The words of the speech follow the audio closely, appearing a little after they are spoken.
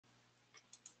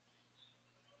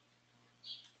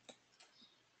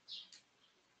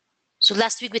So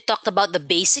last week we talked about the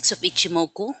basics of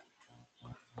Ichimoku.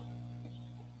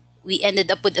 We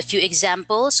ended up with a few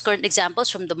examples, current examples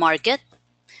from the market.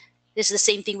 This is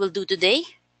the same thing we'll do today.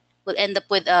 We'll end up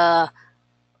with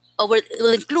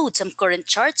we'll include some current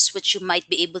charts which you might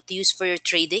be able to use for your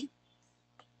trading.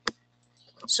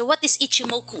 So what is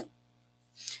Ichimoku?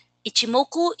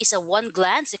 Ichimoku is a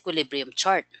one-glance equilibrium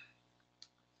chart.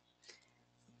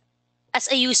 As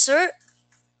a user,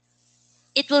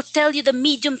 it will tell you the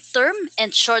medium-term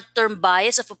and short-term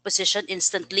bias of a position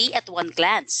instantly at one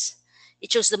glance.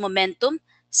 It shows the momentum,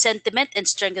 sentiment, and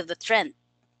strength of the trend.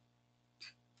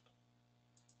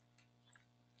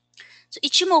 So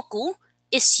Ichimoku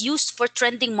is used for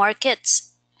trending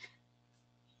markets.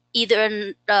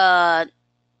 Either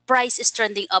price is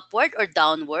trending upward or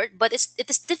downward, but it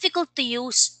is difficult to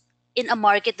use in a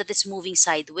market that is moving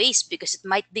sideways because it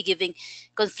might be giving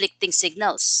conflicting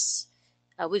signals.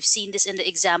 We've seen this in the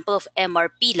example of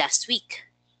MRP last week.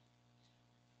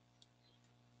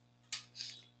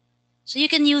 So you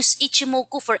can use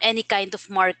Ichimoku for any kind of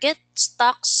market,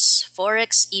 stocks,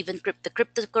 forex, even the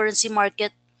cryptocurrency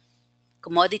market,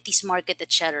 commodities market,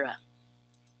 etc.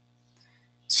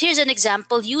 So here's an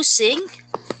example using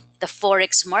the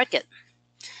forex market.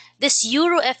 This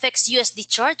Euro FX USD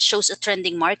chart shows a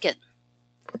trending market.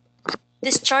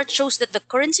 This chart shows that the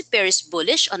currency pair is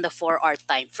bullish on the 4-hour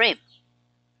time frame.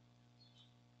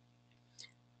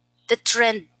 The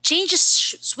trend changes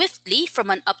swiftly from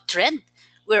an uptrend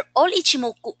where all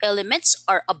Ichimoku elements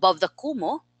are above the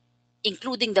Kumo,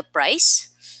 including the price,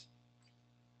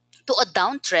 to a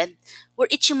downtrend where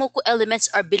Ichimoku elements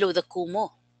are below the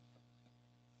Kumo,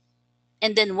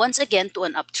 and then once again to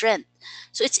an uptrend.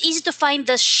 So it's easy to find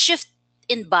the shift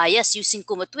in bias using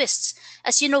Kumo twists.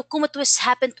 As you know, Kumo twists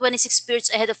happen 26 periods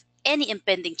ahead of any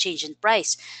impending change in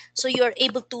price. So you are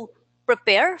able to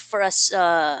prepare for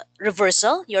a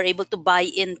reversal. You're able to buy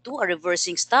into a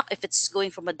reversing stock if it's going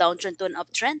from a downtrend to an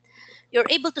uptrend. You're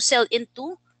able to sell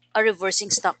into a reversing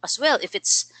stock as well if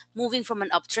it's moving from an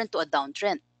uptrend to a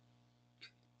downtrend.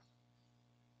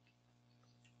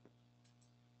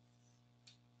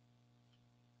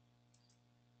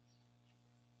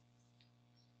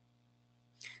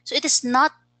 So it is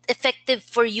not effective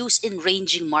for use in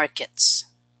ranging markets.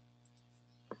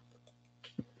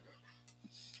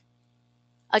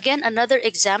 Again, another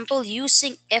example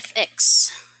using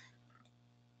FX.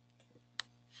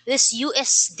 This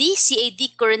USD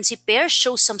CAD currency pair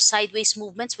shows some sideways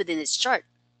movements within its chart.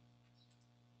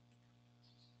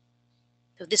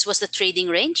 So this was the trading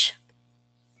range.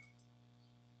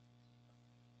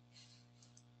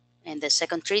 And the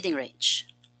second trading range.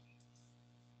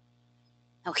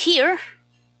 Now here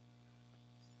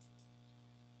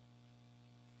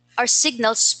are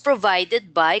signals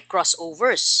provided by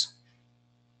crossovers.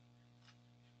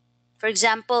 For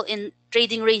example, in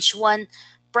trading range 1,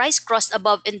 price crossed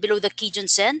above and below the Kijun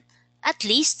Sen at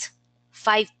least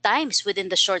 5 times within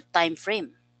the short time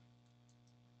frame.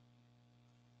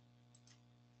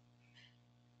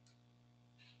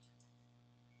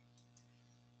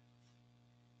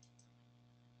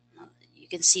 You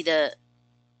can see the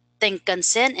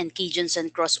Tenkan-sen and Kijun-sen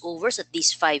crossovers at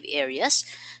these 5 areas.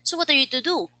 So what are you to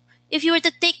do? If you were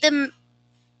to take them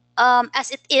as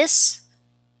it is,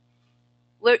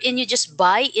 wherein you just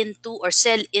buy into or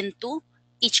sell into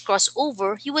each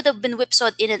crossover, you would have been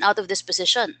whipsawed in and out of this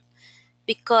position.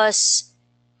 Because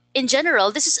in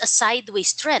general, this is a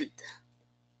sideways trend.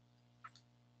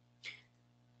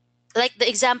 Like the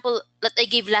example that I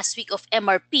gave last week of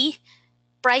MRP,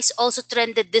 price also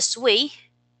trended this way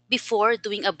before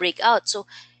doing a breakout. So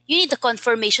you need the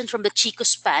confirmation from the Chico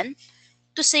span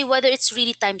to say whether it's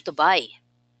really time to buy.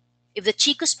 If the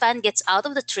Chico span gets out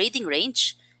of the trading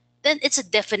range, then it's a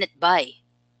definite buy.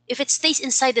 If it stays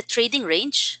inside the trading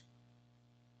range,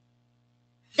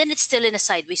 then it's still in a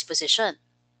sideways position.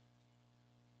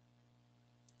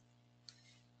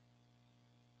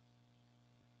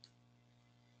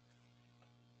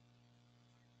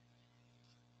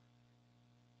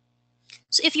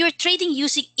 So if you're trading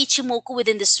using Ichimoku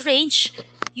within this range,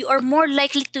 you are more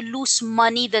likely to lose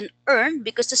money than earn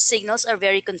because the signals are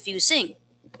very confusing.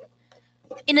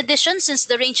 In addition, since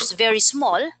the range is very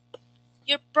small,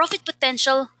 your profit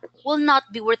potential will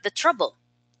not be worth the trouble.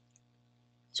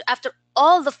 So after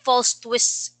all the false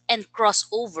twists and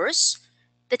crossovers,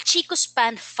 the Chico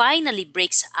span finally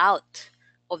breaks out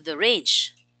of the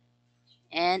range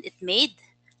and it made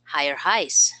higher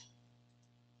highs.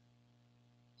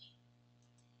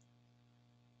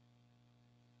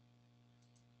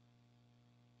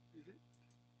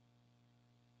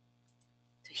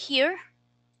 So here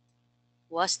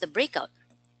was the breakout.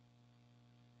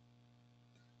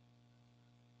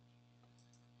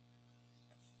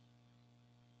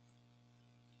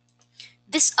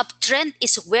 This uptrend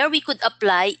is where we could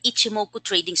apply Ichimoku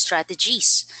trading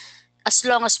strategies. As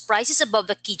long as price is above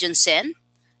the Kijun Sen,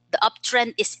 the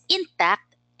uptrend is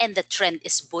intact and the trend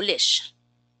is bullish.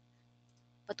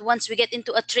 But once we get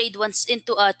into a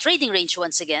trading range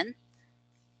once again,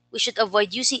 we should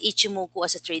avoid using Ichimoku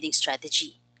as a trading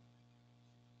strategy.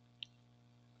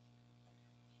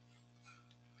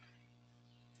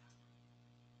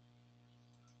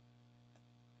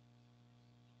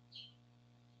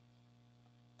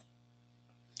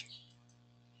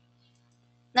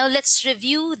 Now let's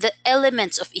review the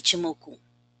elements of Ichimoku.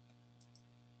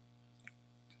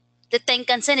 The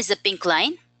Tenkan-sen is the pink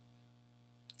line.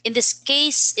 In this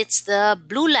case, it's the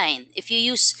blue line. If you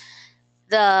use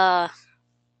the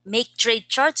make trade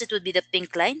charts, it would be the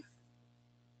pink line.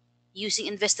 Using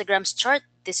Investagram's chart,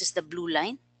 this is the blue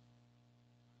line.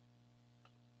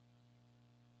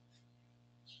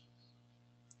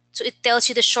 So it tells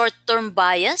you the short-term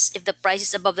bias. If the price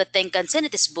is above the Tenkan-sen,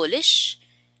 it is bullish.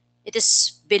 It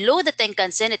is below the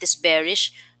Tenkan-sen, it is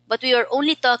bearish. But we are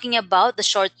only talking about the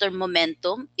short-term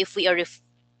momentum if we are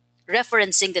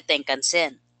referencing the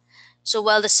Tenkan-sen. So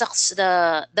while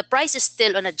the price is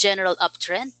still on a general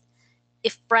uptrend,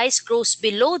 if price grows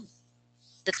below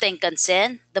the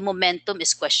Tenkan-sen, the momentum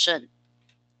is questioned.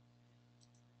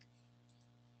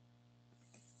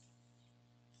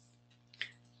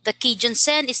 The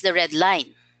Kijun-sen is the red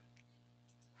line.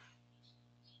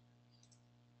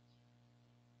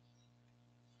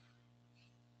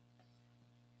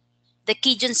 The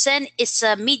Kijun-sen is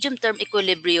a medium-term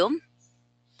equilibrium.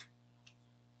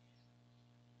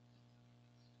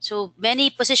 So many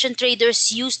position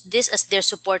traders use this as their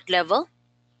support level.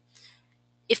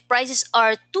 If prices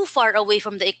are too far away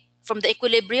from the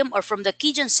equilibrium or from the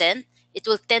Kijun-sen, it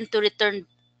will tend to return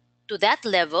to that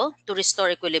level to restore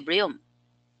equilibrium.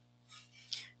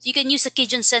 So you can use the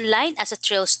Kijun-sen line as a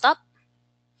trail stop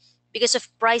because if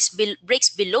price breaks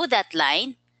below that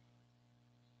line,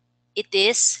 it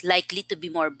is likely to be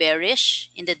more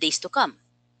bearish in the days to come.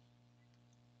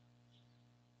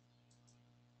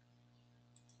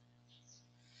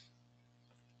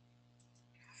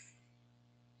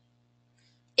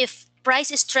 If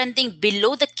price is trending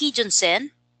below the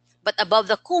Kijun-sen but above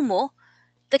the Kumo,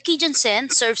 the Kijun-sen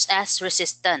serves as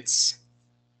resistance.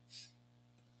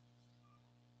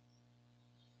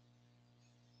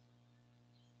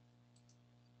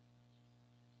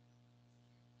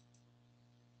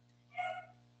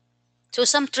 So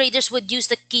some traders would use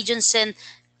the Kijun-sen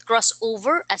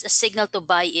crossover as a signal to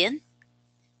buy in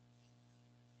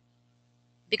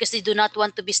because they do not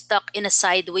want to be stuck in a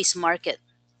sideways market.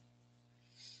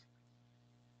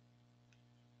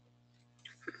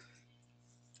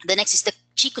 The next is the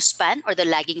Chiku span or the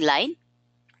lagging line.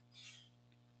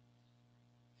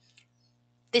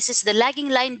 This is the lagging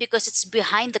line because it's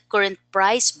behind the current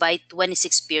price by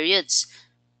 26 periods.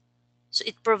 So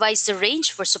it provides the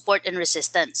range for support and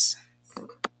resistance.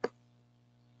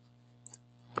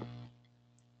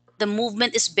 The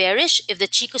movement is bearish if the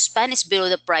Chiku span is below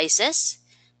the prices.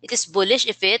 It is bullish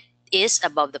if it is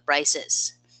above the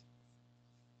prices.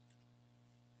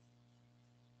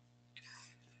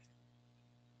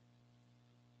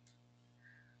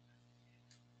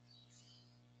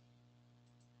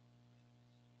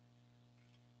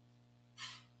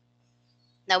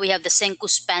 Now we have the Senkou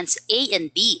spans A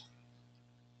and B.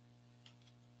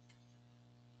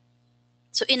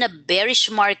 So in a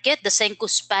bearish market, the Senkou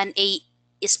span A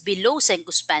is below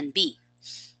Senkou span B.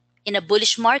 In a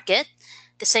bullish market,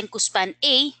 the Senkou span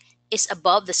A is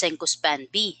above the Senkou span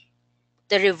B.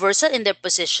 The reversal in their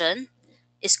position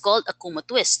is called a Kumo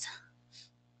twist.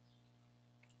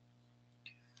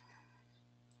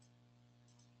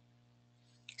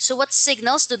 So what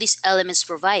signals do these elements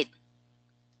provide?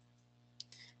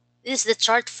 This is the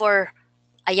chart for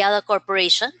Ayala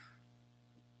Corporation.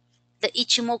 The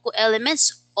Ichimoku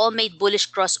elements all made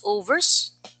bullish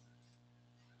crossovers.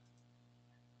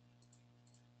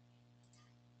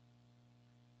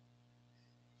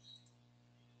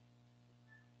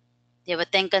 They have a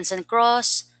Tenkan-sen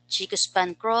cross, Chiku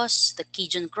span cross, the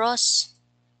Kijun cross,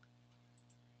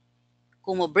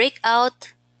 Kumo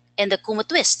breakout, and the Kumo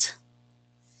twist.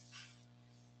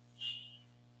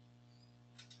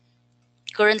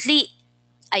 Currently,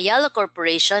 Ayala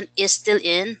Corporation is still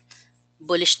in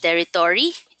bullish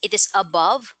territory. It is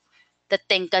above the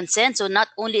Tenkan-sen, so not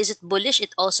only is it bullish,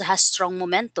 it also has strong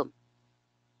momentum.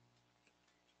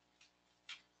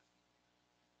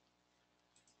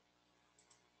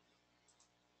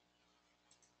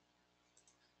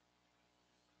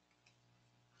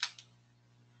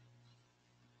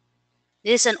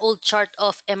 This is an old chart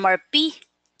of MRP.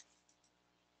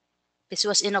 This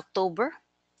was in October.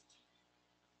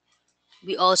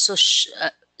 We also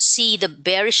see the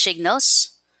bearish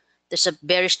signals. There's a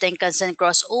bearish Tenkan-sen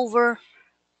crossover,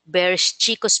 bearish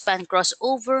Chico span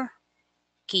crossover,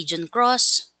 Kijun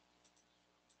cross,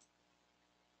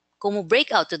 Kumu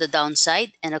breakout to the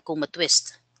downside, and a Kumu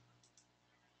twist.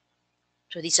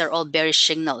 So these are all bearish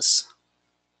signals.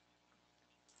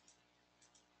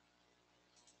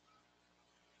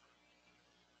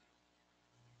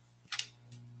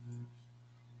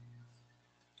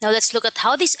 Now let's look at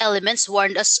how these elements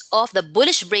warned us of the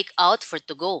bullish breakout for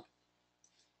to go.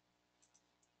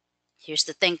 Here's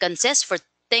the Tenkan-sen for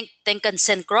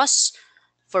Tenkan-sen cross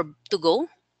for to go.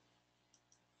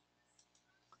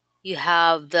 You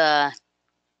have the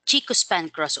Chico span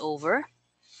crossover,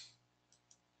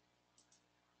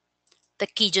 the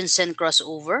Kijun-sen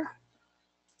crossover,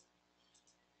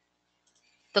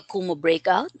 the Kumu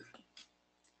breakout,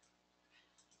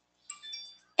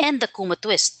 and the Kumu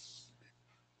twist.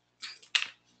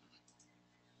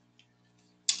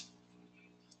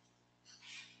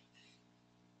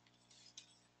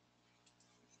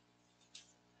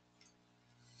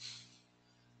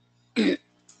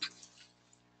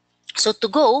 So to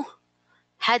go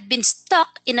had been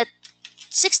stuck in a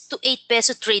 6 to 8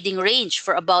 peso trading range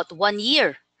for about 1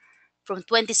 year, from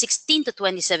 2016 to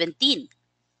 2017.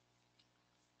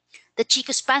 The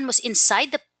Chico span was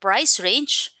inside the price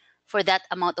range for that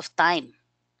amount of time.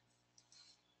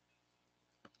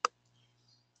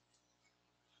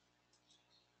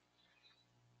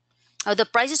 Now the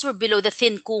prices were below the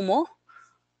thin Kumo,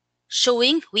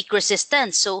 showing weak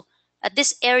resistance. So at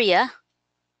this area,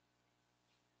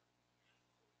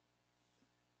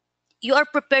 you are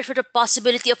prepared for the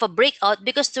possibility of a breakout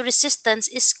because the resistance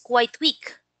is quite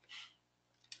weak.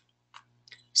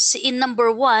 So in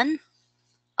number 1,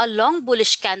 a long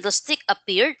bullish candlestick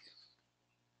appeared.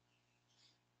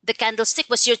 The candlestick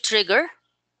was your trigger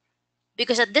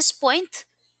because at this point,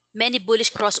 many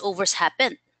bullish crossovers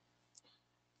happened.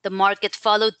 The market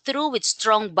followed through with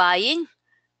strong buying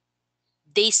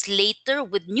days later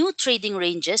with new trading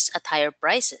ranges at higher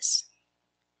prices.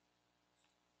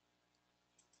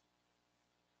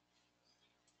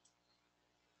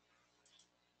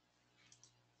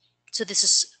 So this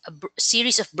is a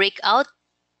series of breakout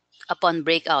upon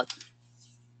breakout.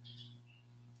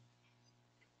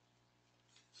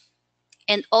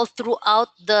 And all throughout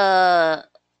the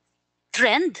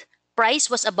trend, price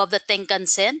was above the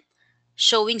Tenkan-sen,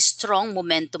 showing strong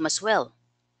momentum as well.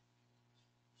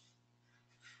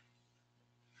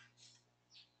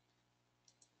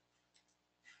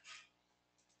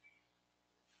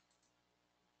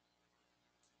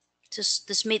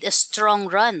 This made a strong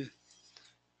run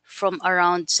from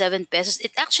around 7 pesos.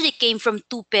 It actually came from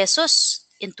 2 pesos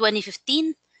in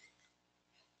 2015.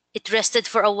 It rested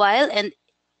for a while, and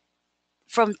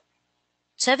from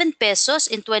 7 pesos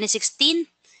in 2016,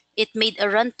 it made a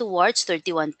run towards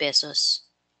 31 pesos.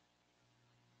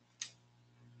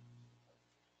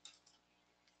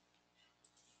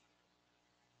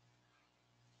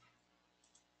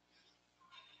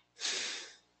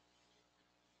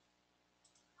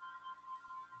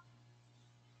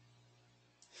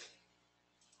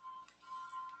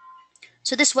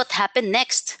 So this is what happened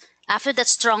next. After that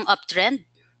strong uptrend,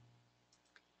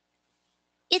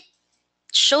 it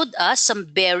showed us some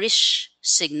bearish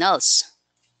signals.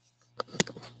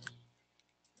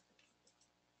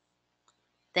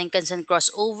 Tenkan-sen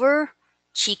crossover,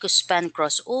 Chico span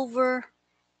crossover,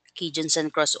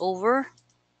 Kijun-sen crossover,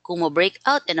 Kumo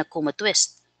breakout, and a Kumo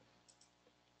twist.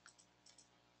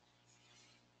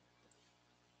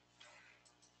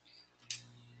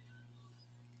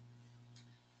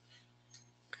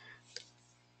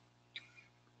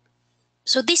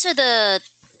 So these are the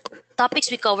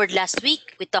topics we covered last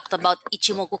week. We talked about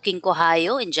Ichimoku Kinko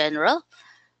Hayo in general,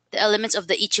 the elements of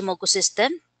the Ichimoku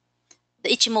system, the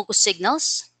Ichimoku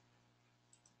signals,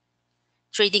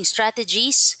 trading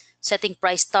strategies, setting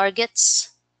price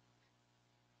targets,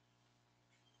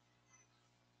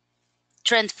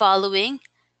 trend following,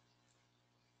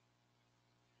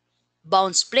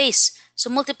 bounce plays. So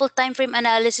multiple time frame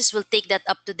analysis will take that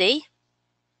up today.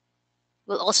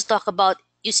 We'll also talk about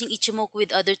using Ichimoku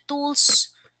with other tools,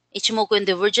 Ichimoku in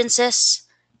divergences,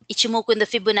 Ichimoku in the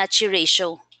Fibonacci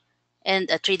ratio, and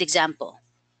a trade example.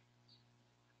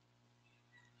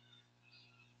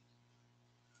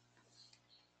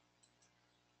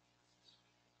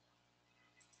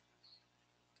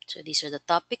 So these are the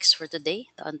topics for today,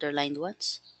 the underlined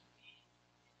ones.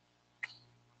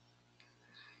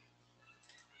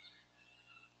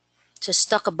 Just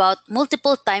talk about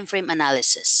multiple time frame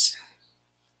analysis.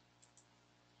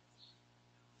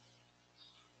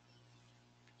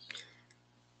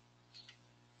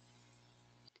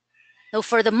 Now,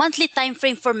 for the monthly time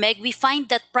frame for MEG, we find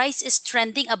that price is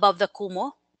trending above the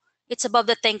Kumo. It's above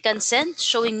the Tenkan-sen,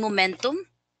 showing momentum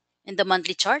in the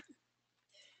monthly chart.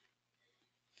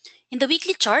 In the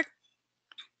weekly chart,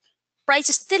 price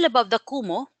is still above the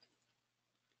Kumo.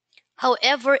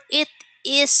 However, it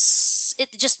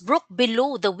just broke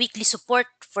below the weekly support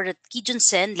for the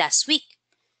Kijun-sen last week.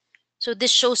 So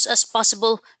this shows us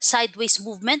possible sideways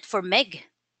movement for MEG.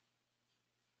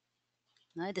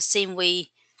 The same way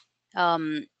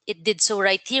it did so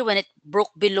right here when it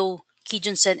broke below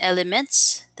Kijun-sen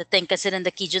elements, the Tenkan-sen and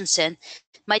the Kijun-sen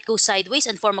might go sideways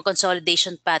and form a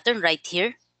consolidation pattern right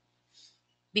here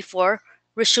before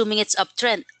resuming its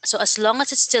uptrend. So as long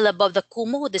as it's still above the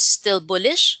Kumo, this is still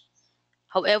bullish.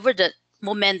 However, the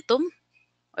momentum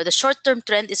or the short-term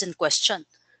trend is in question.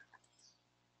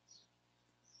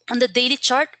 On the daily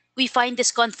chart, we find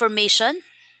this confirmation.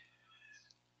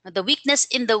 The weakness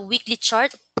in the weekly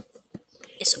chart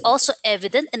is also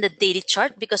evident in the daily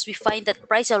chart because we find that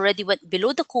price already went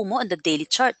below the Kumo on the daily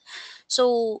chart.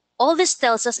 So all this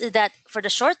tells us is that for the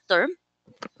short term,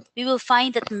 we will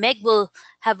find that MEG will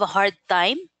have a hard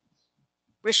time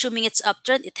resuming its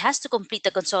uptrend. It has to complete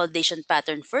the consolidation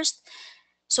pattern first.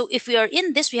 So if we are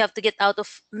in this, we have to get out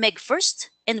of MEG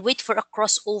first and wait for a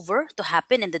crossover to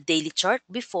happen in the daily chart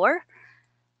before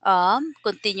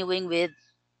continuing with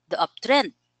the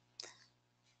uptrend.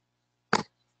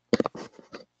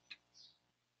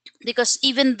 Because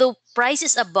even though price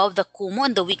is above the Kumo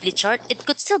on the weekly chart, it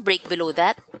could still break below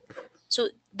that. So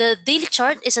the daily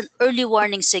chart is an early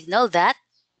warning signal that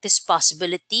this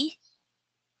possibility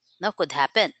now could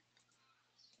happen.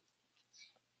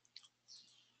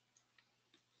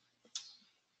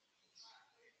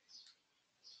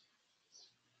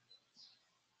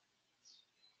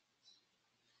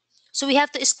 So we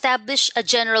have to establish a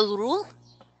general rule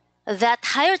that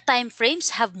higher time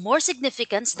frames have more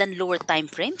significance than lower time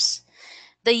frames.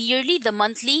 The yearly, the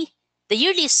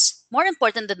yearly is more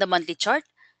important than the monthly chart.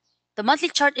 The monthly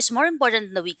chart is more important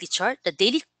than the weekly chart.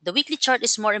 The weekly chart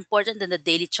is more important than the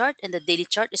daily chart, and the daily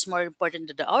chart is more important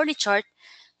than the hourly chart.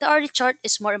 The hourly chart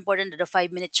is more important than the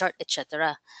 5-minute chart,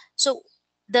 etc. So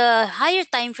the higher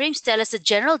time frames tell us the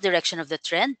general direction of the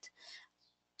trend.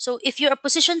 So if you're a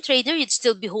position trader, you'd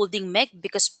still be holding MEG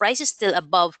because price is still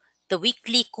above the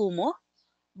weekly Kumo.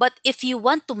 But if you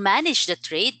want to manage the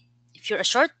trade, if you're a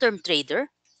short-term trader,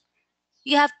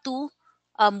 you have to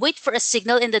wait for a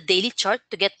signal in the daily chart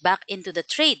to get back into the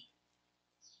trade.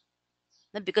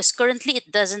 Because currently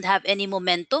it doesn't have any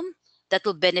momentum that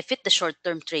will benefit the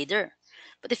short-term trader.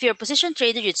 But if you're a position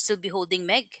trader, you'd still be holding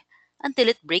MEG until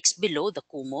it breaks below the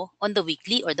Kumo on the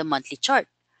weekly or the monthly chart.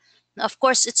 Now, of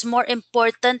course, it's more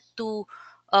important to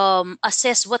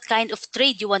assess what kind of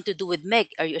trade you want to do with MEG.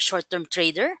 Are you a short-term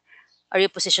trader? Are you a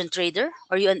position trader?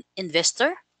 Are you an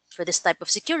investor for this type of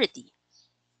security?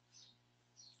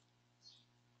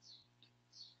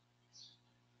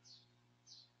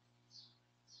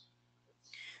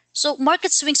 So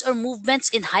market swings or movements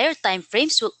in higher time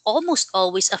frames will almost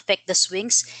always affect the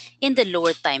swings in the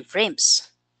lower time frames.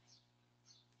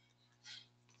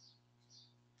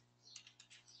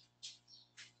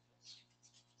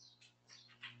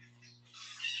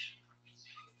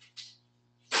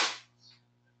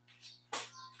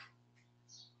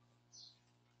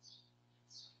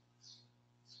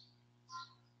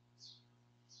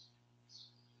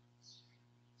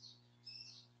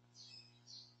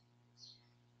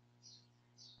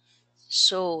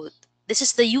 So this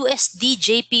is the USD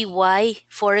JPY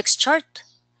Forex chart.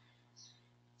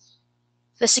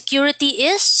 The security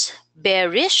is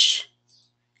bearish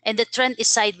and the trend is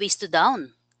sideways to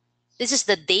down. This is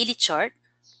the daily chart.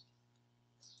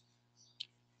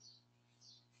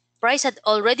 Price had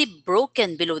already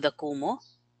broken below the Kumo.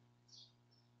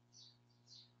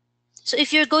 So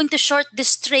if you're going to short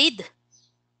this trade,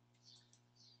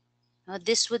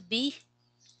 this would be,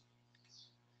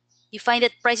 you find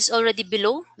that price is already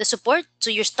below the support. So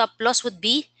your stop loss would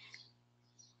be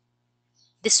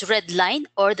this red line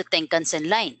or the Tenkan-sen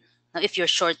line. Now if you're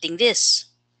shorting this,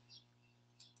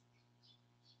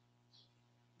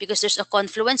 because there's a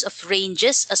confluence of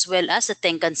ranges as well as the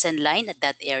Tenkan-sen line at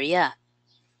that area.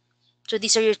 So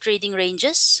these are your trading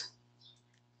ranges.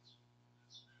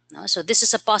 So this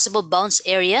is a possible bounce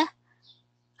area.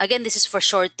 Again, this is for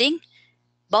shorting.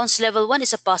 Bounce level 1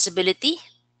 is a possibility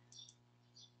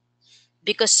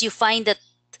because you find that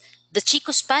the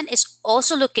Chico span is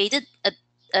also located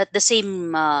at the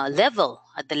same level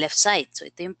at the left side. So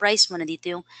ito yung price mo, nandito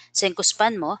yung Senko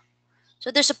span mo. So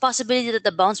there's a possibility that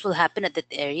the bounce will happen at that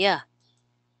area.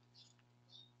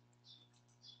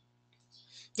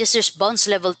 Yes, there's bounce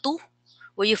level 2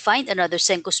 where you find another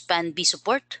Senko span B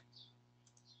support.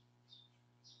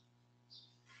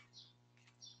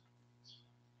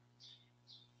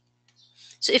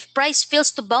 So if price fails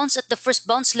to bounce at the first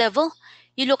bounce level,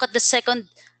 you look at the second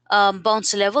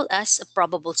bounce level as a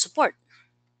probable support.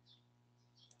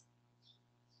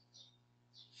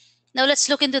 Now let's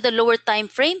look into the lower time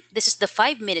frame. This is the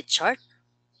 5-minute chart.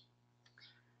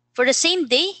 For the same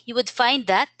day, you would find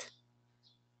that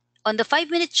on the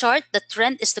 5-minute chart, the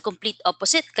trend is the complete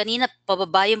opposite. Kanina,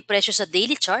 pababa yung presyo sa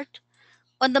daily chart.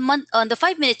 On the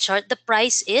 5-minute chart, the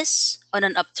price is on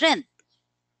an uptrend.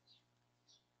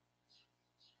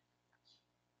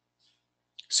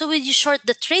 So would you short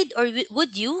the trade or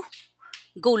would you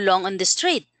go long on this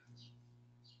trade?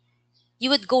 You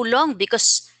would go long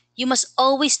because you must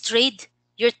always trade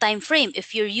your time frame.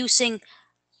 If you're using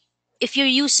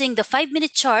the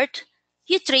 5-minute chart,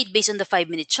 you trade based on the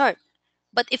 5-minute chart.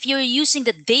 But if you're using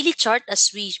the daily chart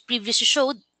as we previously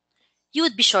showed, you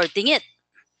would be shorting it.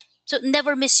 So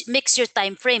never mix your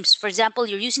time frames. For example,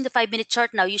 you're using the 5-minute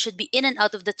chart now, you should be in and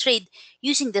out of the trade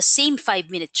using the same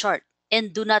 5-minute chart.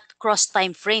 And do not cross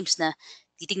time frames na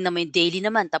titingnan mo yung daily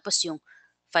naman tapos yung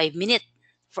 5-minute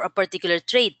for a particular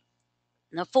trade.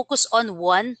 Now focus on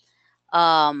one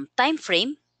time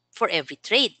frame for every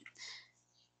trade.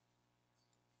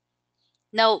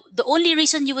 Now, the only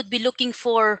reason you would be looking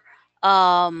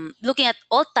at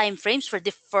all time frames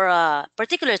for a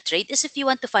particular trade is if you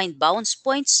want to find bounce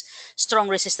points, strong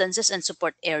resistances, and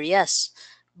support areas.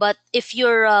 But if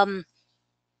you're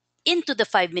into the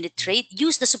 5-minute trade,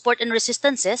 use the support and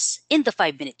resistances in the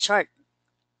 5-minute chart.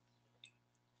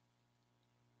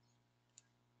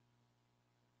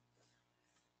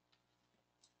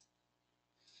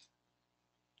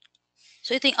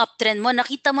 So ito yung uptrend mo.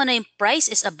 Nakita mo na yung price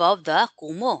is above the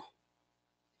Kumo.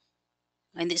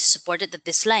 And this is supported at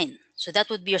this line. So that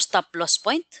would be your stop loss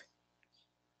point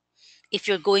if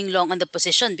you're going long on the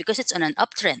position because it's on an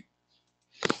uptrend.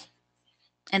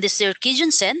 And this is your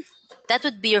Kijun Sen, that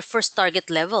would be your first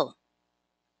target level.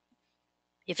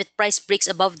 If it price breaks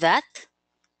above that,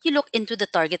 you look into the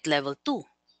target level 2.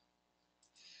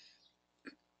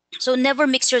 So never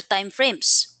mix your time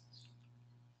frames.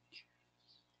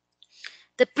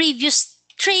 The previous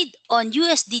trade on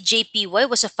USD-JPY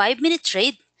was a 5-minute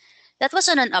trade that was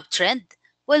on an uptrend,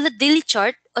 while the daily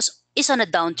chart is on a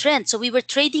downtrend. So we were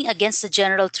trading against the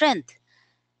general trend.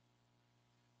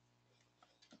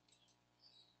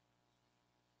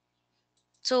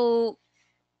 So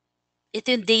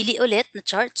ito yung daily ulit na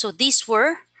chart. So these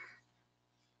were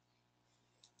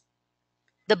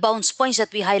the bounce points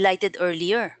that we highlighted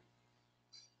earlier.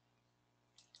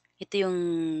 Ito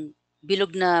yung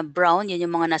bilog na brown, yun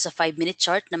yung mga nasa 5-minute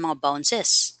chart na mga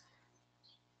bounces.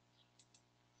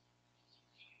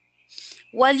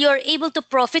 While you're able to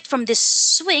profit from these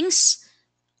swings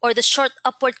or the short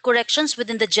upward corrections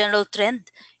within the general trend,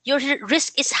 your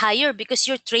risk is higher because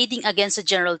you're trading against the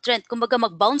general trend. Kumbaga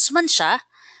mag-bounce man siya,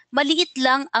 maliit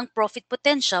lang ang profit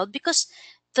potential because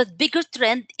the bigger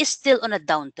trend is still on a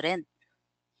downtrend.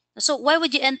 So why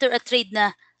would you enter a trade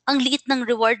na ang liit ng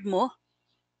reward mo?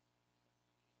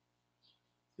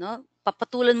 No?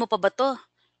 Papatulan mo pa ba to?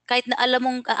 Kahit na alam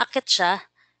mong aakit siya,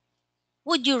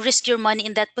 would you risk your money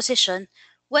in that position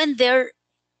when there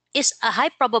is a high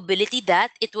probability that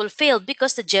it will fail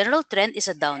because the general trend is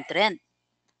a downtrend?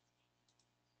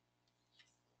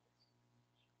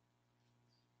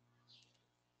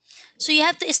 So you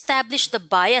have to establish the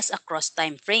bias across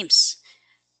time frames.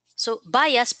 So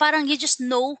bias, parang you just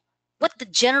know what the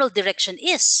general direction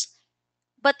is.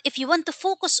 But if you want to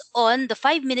focus on the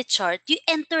 5-minute chart, you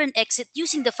enter and exit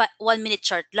using the 1-minute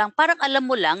chart lang. Parang alam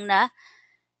mo lang na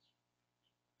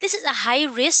this is a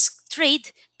high-risk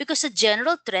trade because the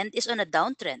general trend is on a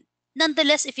downtrend.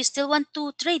 Nonetheless, if you still want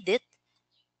to trade it,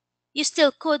 you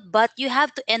still could, but you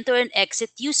have to enter and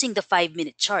exit using the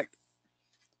 5-minute chart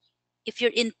if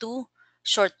you're into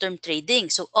short-term trading.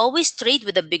 So always trade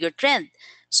with a bigger trend.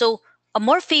 So a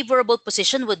more favorable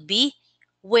position would be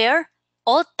where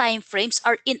all time frames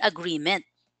are in agreement.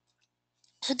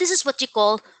 So this is what you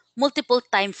call multiple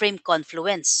time frame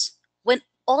confluence, when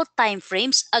all time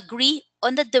frames agree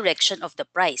on the direction of the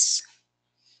price.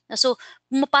 So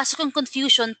pumapasok ang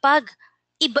confusion pag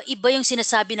iba-iba yung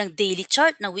sinasabi ng daily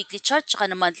chart, ng weekly chart, tsaka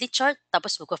ng monthly chart,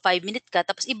 tapos magka 5-minute ka,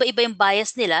 tapos iba-iba yung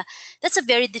bias nila. That's a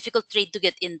very difficult trade to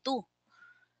get into.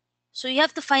 So you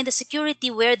have to find a security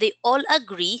where they all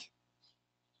agree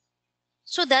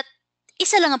so that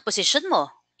isa lang ang position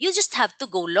mo. You just have to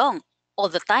go long all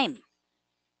the time.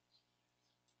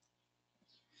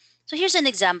 So here's an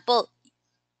example.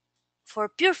 For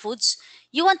Pure Foods,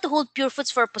 you want to hold Pure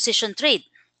Foods for a position trade.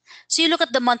 So you look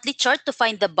at the monthly chart to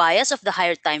find the bias of the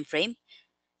higher time frame.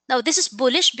 Now this is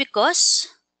bullish because,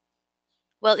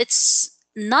 well, it's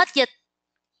not yet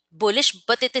bullish,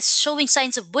 but it is showing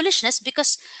signs of bullishness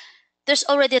because there's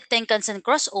already a Tenkan-sen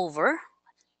crossover,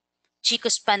 Chico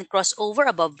span crossover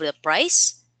above the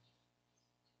price.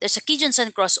 There's a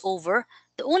Kijun-sen crossover.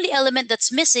 The only element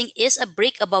that's missing is a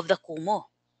break above the Kumo.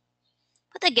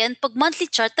 But again, pag monthly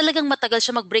chart, talagang matagal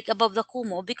siya mag-break above the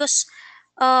Kumo because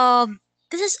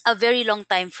this is a very long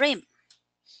time frame.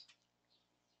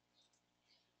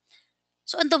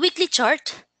 So on the weekly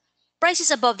chart, price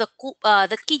is above the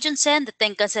Kijun-sen, the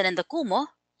Tenkan-sen, and the Kumo.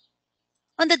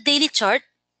 On the daily chart,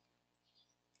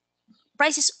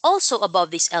 price is also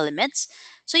above these elements.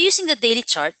 So using the daily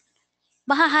chart,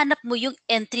 mahahanap mo yung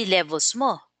entry levels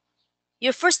mo.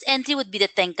 Your first entry would be the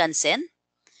Tenkan-sen.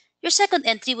 Your second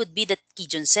entry would be the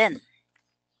Kijun-sen.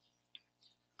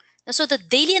 So the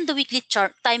daily and the weekly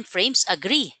chart time frames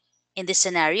agree in this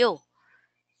scenario.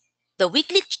 The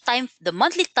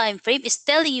monthly time frame is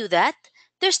telling you that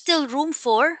there's still room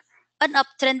for an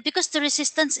uptrend because the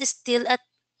resistance is still at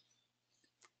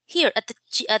here at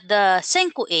the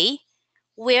Senko A,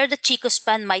 where the Chico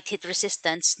span might hit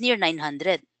resistance near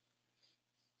 900.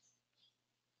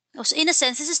 So in a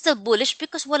sense, this is still bullish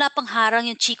because wala pang harang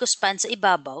yung Chico span sa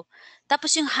ibabaw.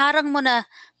 Tapos yung harang mo na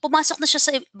pumasok na siya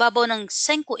sa ibabaw ng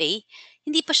Senko A,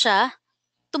 hindi pa siya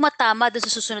tumatama doon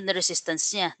sa susunod na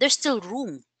resistance niya. There's still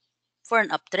room for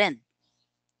an uptrend.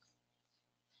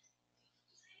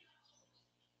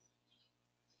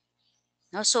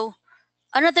 No, so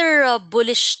another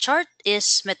bullish chart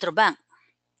is Metrobank.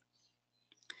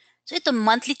 So ito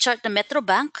monthly chart ng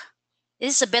Metrobank.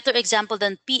 This is a better example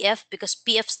than PF because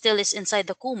PF still is inside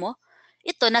the Kumo.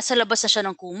 Ito, nasa labas na siya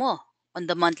ng Kumo on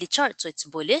the monthly chart. So it's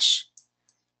bullish.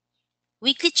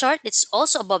 Weekly chart, it's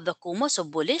also above the Kumo, so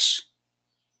bullish.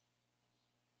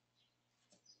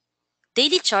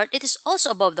 Daily chart, it is also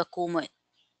above the Kumo.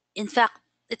 In fact,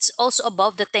 it's also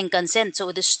above the Tenkan-sen, so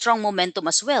it is strong momentum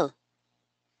as well.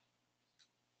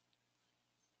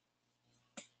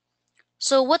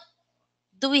 So what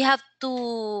do we have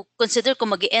to consider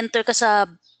kung mag-enter ka sa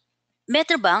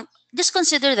Metrobank? Just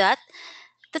consider that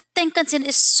the Tenkan-sen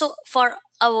is so far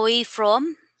away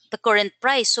from the current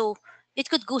price. So it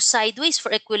could go sideways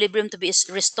for equilibrium to be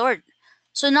restored.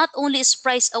 So not only is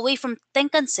price away from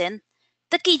Tenkan-sen,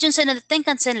 the Kijun-sen and the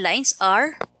Tenkan-sen lines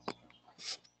are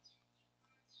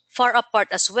far apart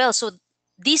as well. So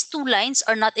these two lines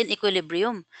are not in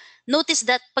equilibrium. Notice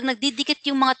that pag nagdidikit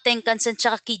yung mga Tenkan-sen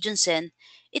at Kijun-sen,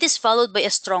 it is followed by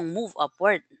a strong move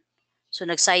upward. So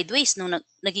nag-sideways nung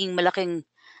naging malaking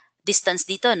distance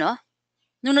dito, no?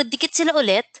 Nung nagdikit sila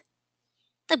ulit,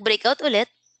 nag-breakout ulit.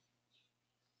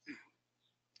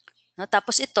 No?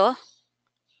 Tapos ito,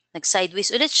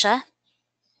 nag-sideways ulit siya.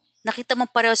 Nakita mo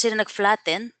pareho sila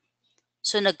nag-flatten.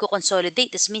 So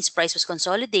nagko-consolidate. This means price was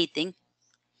consolidating.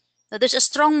 Now there's a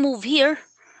strong move here.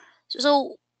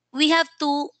 So we have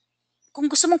to,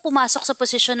 kung gusto mong pumasok sa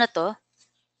position na to,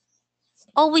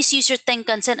 always use your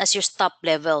Tenkan-sen as your stop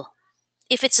level.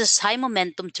 If it's a high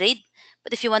momentum trade,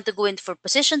 but if you want to go in for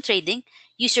position trading,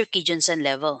 use your Kijun-sen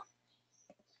level.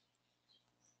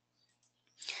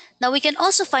 Now we can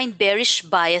also find bearish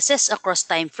biases across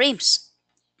time frames.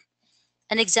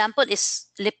 An example is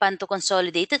Lepanto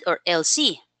Consolidated or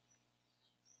LC.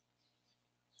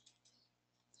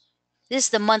 This is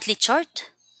the monthly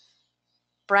chart.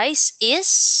 Price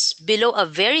is below a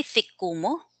very thick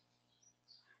Kumo.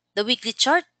 The weekly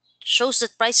chart shows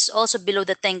that price is also below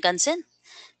the Tenkan-sen.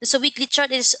 So weekly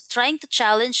chart is trying to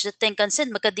challenge the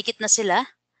Tenkan-sen. Magkadikit na sila.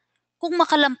 Kung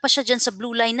makalampas siya dyan sa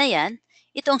blue line na yan,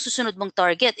 ito ang susunod mong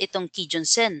target, itong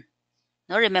Kijun-sen.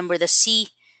 No, remember the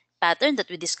C pattern that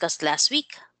we discussed last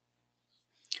week?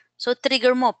 So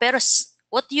trigger mo. Pero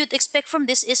what you'd expect from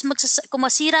this is kung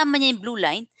masira man niya yung blue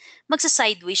line,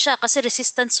 magsa-sideways siya kasi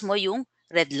resistance mo yung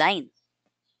red line.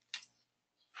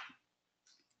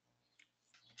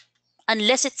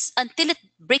 Until it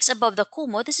breaks above the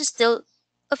Kumo, this is still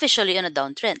officially on a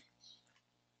downtrend.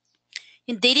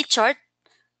 Yung daily chart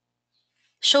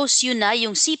shows you na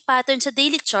yung C pattern sa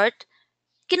daily chart,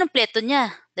 kinumpleto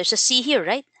niya. There's a C here,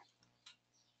 right?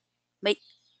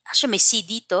 Actually, may C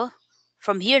dito.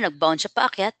 From here, nag-bounce siya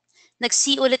paakyat.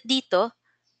 Nag-C ulit dito.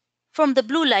 From the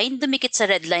blue line, dumikit sa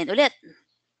red line ulit.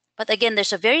 But again,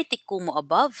 there's a very thick Kumo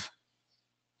above.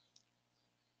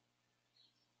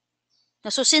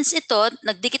 So since ito,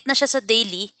 nagdikit na siya sa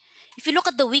daily, if you look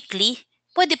at the weekly,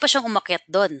 pwede pa siyang umakyat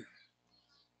doon.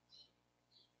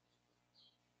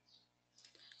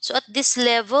 So at this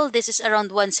level, this is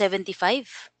around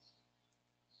 175.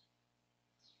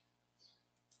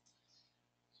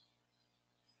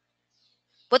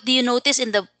 What do you notice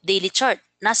in the daily chart?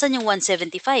 Nasaan yung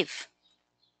 175?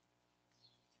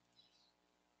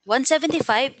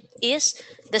 175 is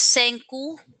the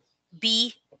Senku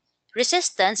B,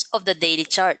 resistance of the daily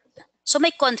chart. So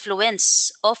may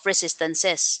confluence of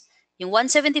resistances. Yung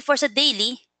 174 sa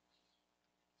daily,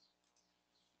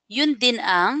 yun din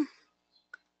ang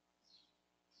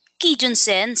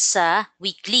Kijun-sen sa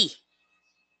weekly.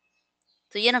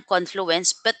 So yan ang confluence,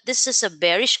 but this is a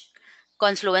bearish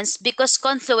confluence because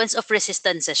confluence of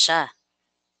resistances siya.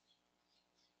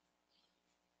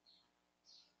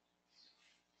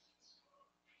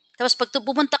 Tapos pag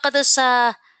pumunta ka doon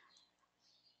sa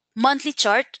monthly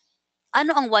chart,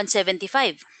 ano ang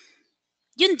 175?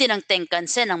 Yun din ang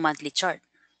Tenkan-sen ng monthly chart.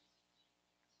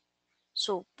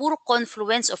 So, puro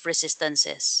confluence of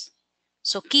resistances.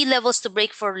 So, key levels to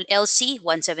break for LC,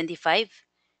 175,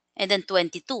 and then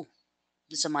 22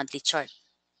 sa monthly chart.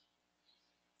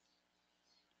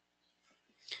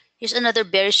 Here's another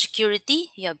bearish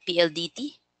security. You have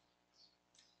PLDT.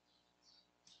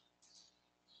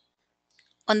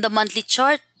 On the monthly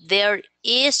chart, there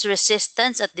is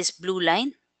resistance at this blue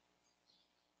line.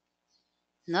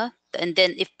 No? And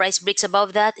then if price breaks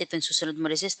above that, ito yung susunod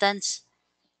mo resistance.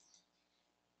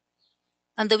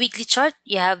 On the weekly chart,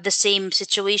 you have the same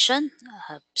situation,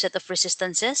 set of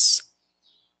resistances.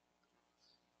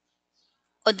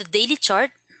 On the daily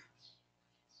chart,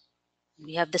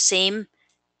 we have the same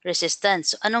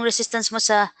resistance. So, anong resistance mo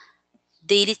sa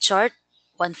daily chart?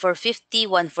 1450,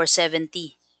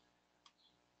 1470.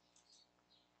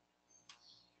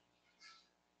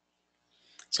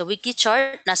 So, weekly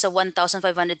chart, nasa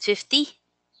 1,550.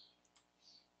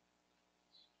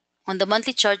 On the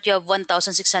monthly chart, you have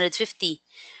 1,650.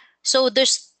 So,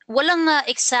 there's walang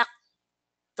exact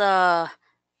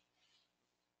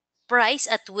price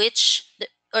at which,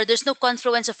 or there's no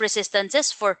confluence of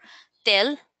resistances for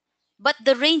TEL, but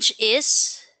the range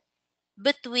is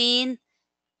between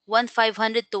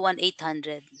 1,500 to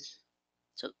 1,800.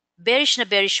 So, bearish na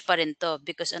bearish pa rin to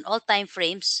because on all time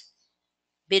frames,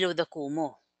 below the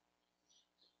Kumo.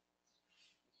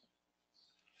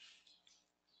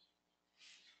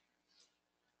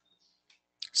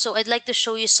 So, I'd like to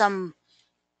show you some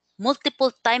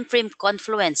multiple time frame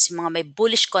confluence, mga may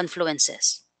bullish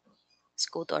confluences. Let's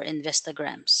go to our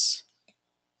Investograms.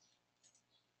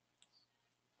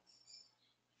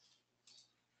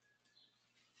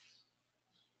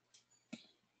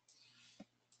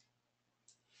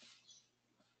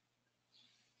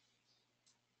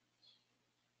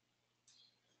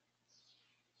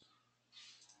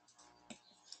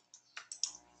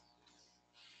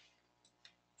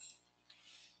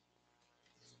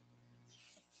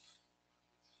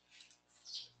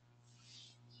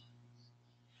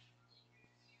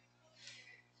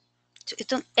 So,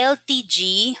 itong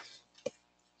LTG,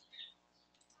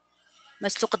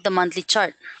 let's look at the monthly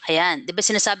chart. Ayan, di ba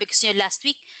sinasabi ko sa inyo last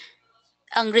week,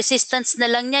 ang resistance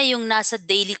na lang niya yung nasa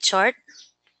daily chart.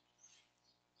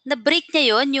 Na-break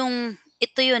niya yon yung,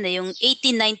 ito yun yung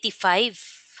 1895.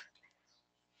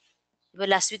 Diba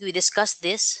last week we discussed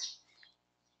this?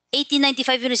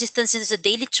 1895 yung resistance nito sa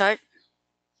daily chart.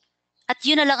 At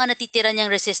yun na lang ang natitira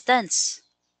niyang resistance.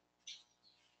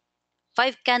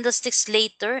 5 candlesticks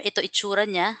later, ito itsura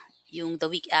niya, yung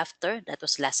the week after, that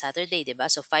was last Saturday,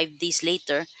 diba? So 5 days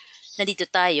later, nandito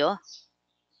tayo.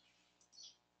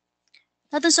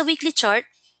 Now dun sa weekly chart,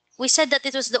 we said that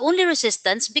it was the only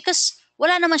resistance because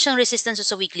wala naman siyang resistance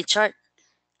sa weekly chart.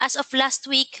 As of last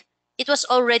week, it was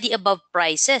already above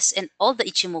prices and all the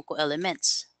Ichimoku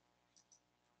elements.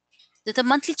 The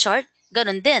monthly chart,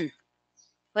 ganun din.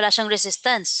 Wala siyang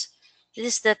resistance.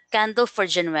 This is the candle for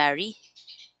January.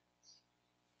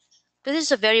 This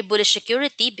is a very bullish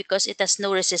security because it has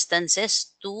no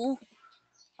resistances to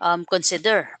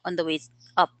consider on the way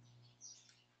up.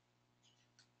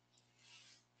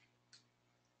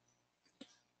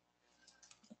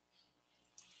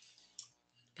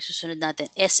 Susunod natin,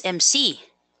 SMC.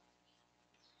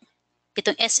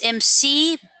 Itong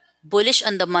SMC, bullish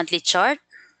on the monthly chart.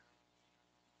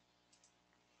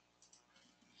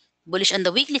 Bullish on the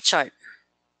weekly chart.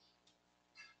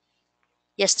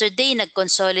 Yesterday,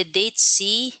 nag-consolidate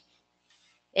si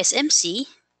SMC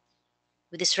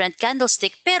with this red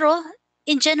candlestick. Pero,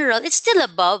 in general, it's still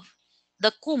above the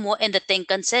Kumo and the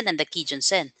Tenkan-sen and the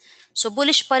Kijun-sen. So,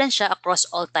 bullish pa rin siya across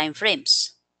all time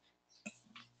frames.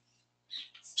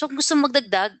 So, kung gusto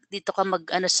magdagdag, dito ka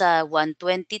mag-ano sa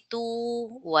 122,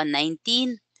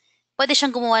 119. Pwede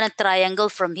siyang gumawa ng triangle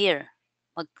from here.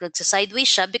 Magsa-sideways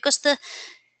siya because the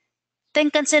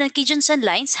Tenkan-sen and Kijun-sen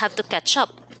lines have to catch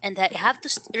up and have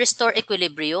to restore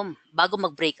equilibrium bago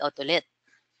mag-breakout ulit.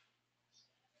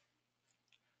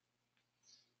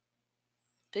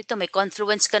 So ito, may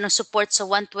confluence ka ng support sa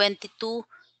 122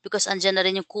 because andyan na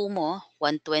rin yung Kumo.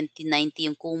 120.90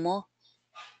 yung Kumo.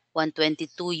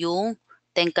 122 yung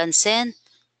Tenkan-sen,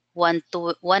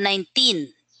 119.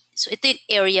 So ito yung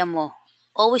area mo.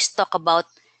 Always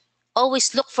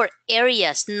always look for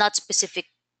areas, not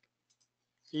specific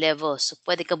levels. So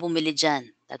pwede ka bumili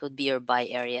dyan. That would be your buy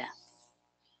area.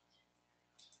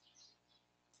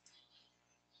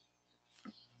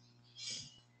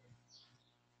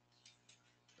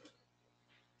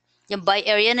 Yung buy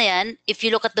area na yan, if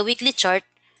you look at the weekly chart,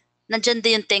 nandyan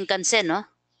din yung Tenkan-sen, no?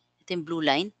 Ito yung blue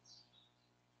line.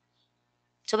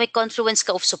 So may confluence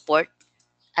ka of support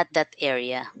at that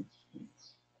area.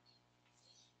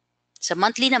 Sa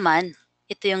monthly naman,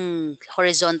 ito yung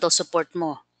horizontal support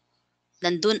mo.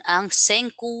 Nandun ang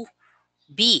Senku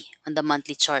B on the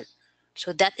monthly chart.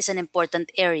 So that is an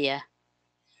important area.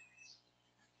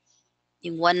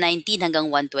 Yung 119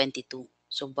 hanggang 122.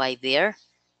 So buy there.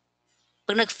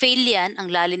 Pag nag-fail yan,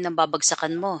 ang lalim ng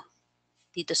babagsakan mo.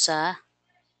 Dito sa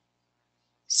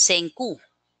Senku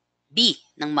B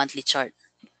ng monthly chart.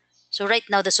 So right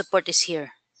now, the support is here.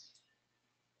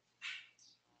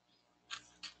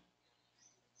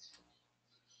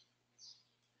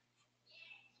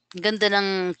 Ang ganda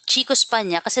ng Chico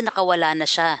span niya kasi nakawala na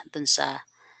siya dun sa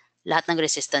lahat ng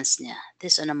resistance niya.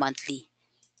 This on a monthly.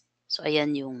 So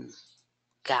ayan yung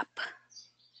gap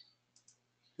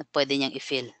na pwede niyang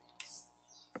i-fill.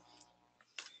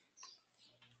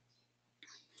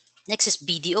 Next is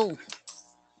BDO.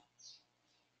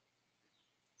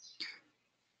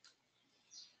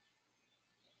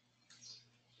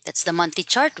 That's the monthly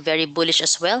chart. Very bullish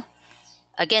as well.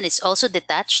 Again, it's also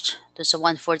detached. Doon sa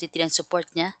 143 ang support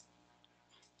niya.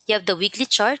 You have the weekly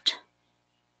chart.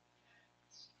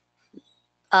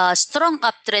 Strong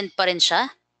uptrend pa rin siya.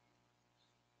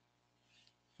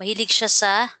 Mahilig siya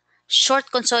sa short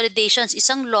consolidations.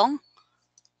 Isang long.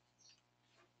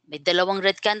 May dalawang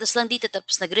red candles lang dito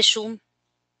tapos nag-resume.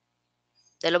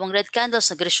 Dalawang red candles,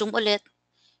 nag-resume ulit.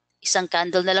 Isang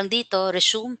candle na lang dito,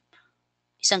 resume.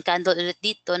 Isang candle ulit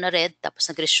dito na red tapos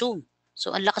nag-resume.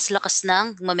 So ang lakas-lakas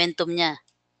ng momentum niya.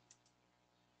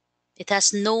 It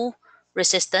has no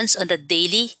resistance on the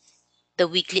daily, the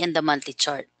weekly, and the monthly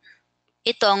chart.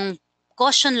 Itong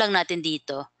caution lang natin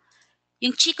dito.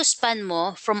 Yung Chico span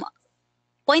mo, from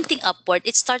pointing upward,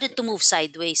 it started to move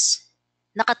sideways.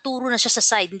 Nakaturo na siya sa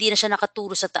side, hindi na siya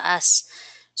nakaturo sa taas.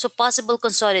 So possible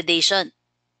consolidation.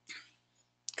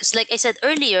 Because like I said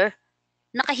earlier,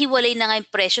 nakahiwalay na nga yung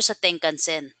presyo sa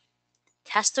Tenkan-sen. It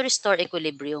has to restore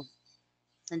equilibrium.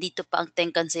 Nandito pa ang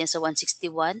Tenkan-sen sa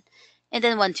 161 and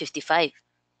then 155.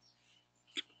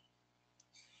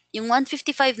 Yung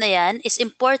 155 na yan is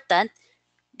important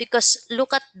because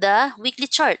look at the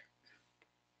weekly chart.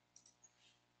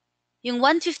 Yung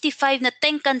 155 na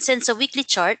Tenkan-sen sa weekly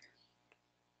chart,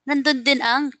 nandun din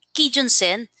ang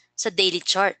Kijun-sen sa daily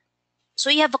chart. So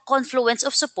you have a confluence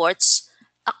of supports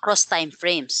across time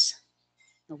frames.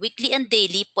 Weekly and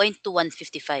daily point to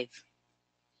 155.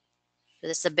 So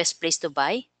that's the best place to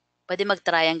buy. Pwede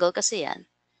mag-triangle kasi yan.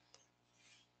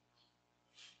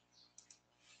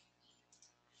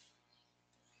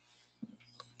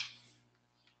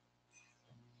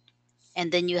 And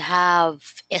then you have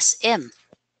SM.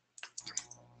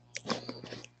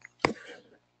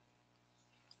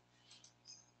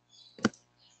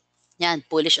 Yan,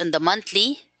 bullish on the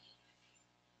monthly.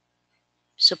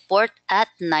 Support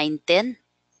at 910.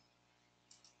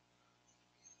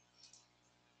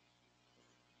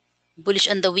 Bullish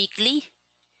on the weekly.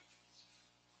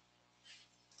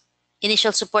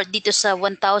 Initial support dito sa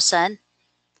 1,000.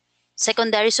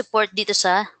 Secondary support dito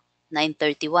sa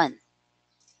 931.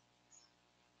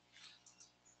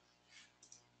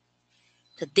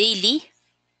 The daily,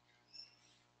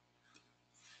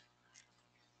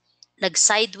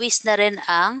 nag-sideways na rin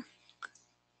ang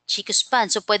Chico span.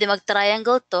 So pwede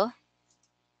mag-triangle to.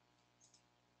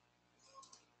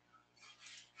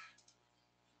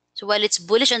 So while it's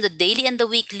bullish on the daily and the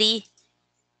weekly,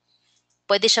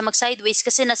 pwede siya mag-sideways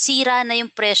kasi nasira na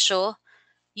yung presyo,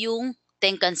 yung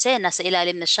Tenkan-sen, nasa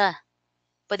ilalim na siya.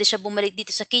 Pwede siya bumalik dito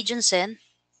sa Kijun-sen.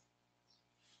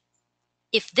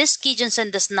 If this Kijun-sen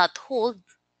does not hold,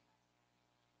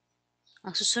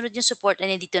 ang susunod yung support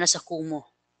ay dito na sa Kumo.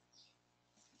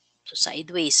 So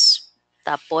sideways.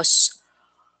 Tapos,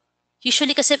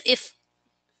 usually kasi if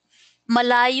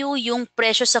malayo yung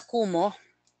presyo sa Kumo,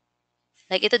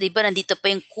 like ito, di ba, nandito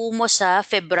pa yung Kumo sa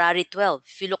February 12.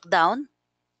 If you look down,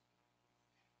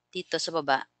 dito sa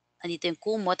baba, nandito yung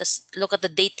Kumo, tapos look at the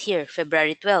date here,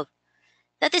 February 12.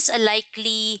 That is a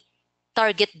likely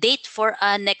target date for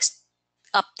a next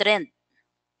uptrend.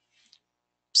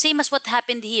 Same as what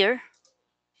happened here.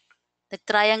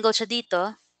 Nag-triangle siya dito.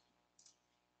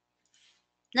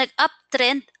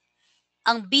 Nag-uptrend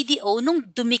ang BDO nung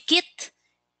dumikit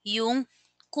yung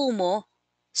kumo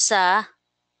sa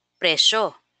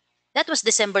presyo. That was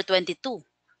December 22.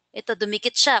 Ito,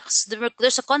 dumikit siya.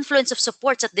 There's a confluence of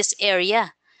supports at this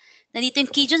area. Nandito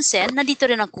yung Kijun-sen, nandito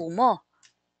rin ang kumo.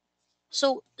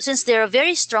 So, since they're a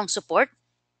very strong support,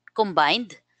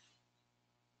 combined,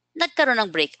 nagkaroon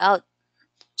ng breakout.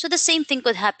 So, the same thing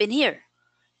could happen here.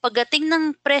 Pagdating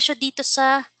ng presyo dito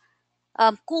sa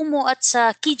kumo at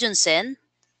sa Kijun-sen,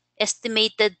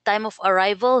 estimated time of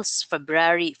arrivals,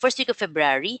 first week of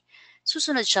February,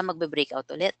 susunod siya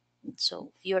magbe-breakout ulit. So,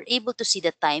 you're able to see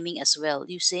the timing as well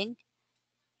using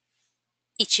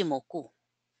Ichimoku.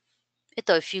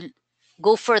 Ito, if you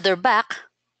go further back,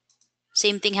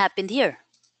 same thing happened here.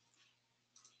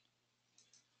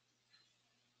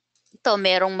 Ito,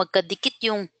 merong magkadikit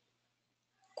yung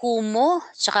Kumo,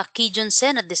 tsaka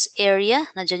Kijun-sen at this area.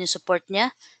 Nandiyan yung support niya.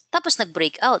 Tapos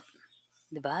nag-breakout.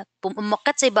 Diba?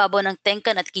 Pumakat sa ibabaw ng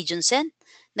Tenkan at Kijun-sen.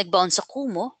 Nag-bounce sa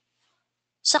Kumo.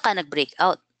 Saka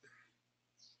nag-breakout.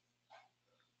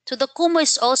 So the Kumo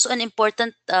is also an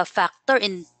important factor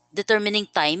in determining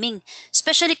timing.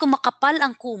 Especially kung makapal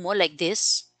ang Kumo like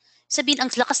this. Sabihin, ang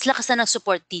lakas-lakas na ng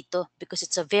support dito because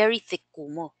it's a very thick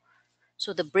Kumo.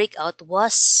 So the breakout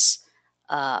was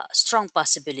a strong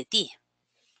possibility.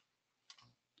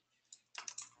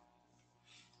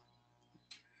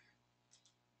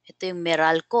 Ito yung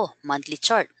Meralco monthly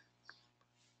chart.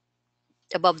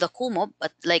 Above the Kumo,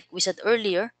 but like we said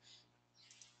earlier,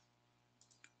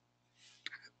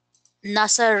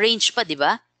 nasa range pa, di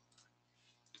ba?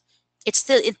 It's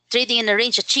still trading in a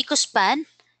range. The Chico span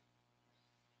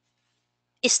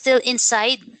is still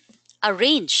inside a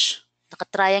range.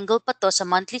 Naka-triangle pa to sa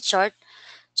monthly chart.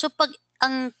 So pag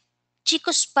ang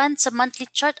Chico span sa monthly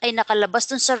chart ay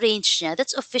nakalabas dun sa range niya,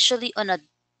 that's officially on a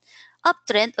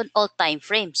uptrend on all time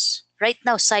frames. Right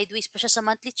now, sideways pa siya sa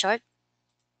monthly chart.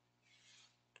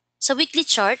 Sa weekly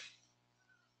chart,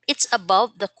 it's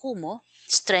above the Kumo.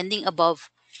 It's trending above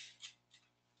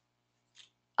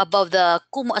the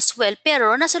Kumo as well,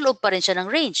 pero nasa loob pa rin siya ng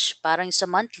range. Parang sa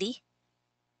monthly,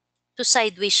 to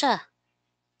sideways siya.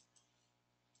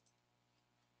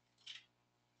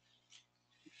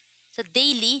 Sa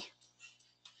daily,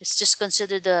 let's just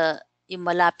consider yung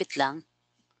malapit lang.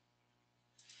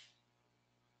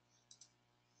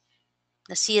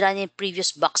 Nasira niya yung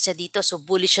previous box niya dito, so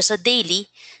bullish siya sa daily.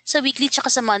 Sa weekly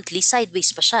tsaka sa monthly,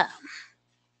 sideways pa siya.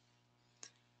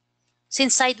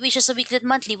 Since sideways siya sa weekly at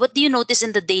monthly, what do you notice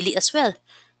in the daily as well?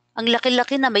 Ang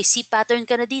laki-laki na, may C pattern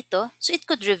ka na dito, so it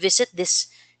could revisit this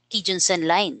Kijun-sen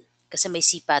line kasi may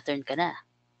C pattern ka na.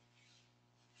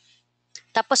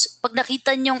 Tapos, pag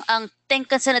nakita nyo ang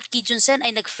Tenkan-sen at Kijun-sen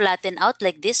ay nag-flatten out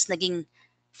like this, naging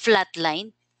flat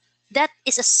line, that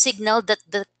is a signal that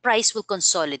the price will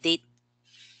consolidate.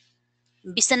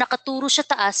 Imbis na nakaturo siya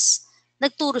taas,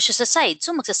 nagturo siya sa side,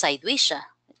 so magsa-sideways siya.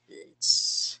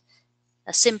 It's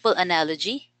a simple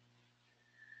analogy.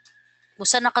 Kung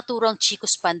saan nakaturo ang Chico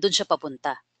span, dun siya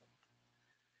papunta.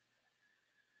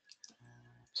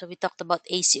 So we talked about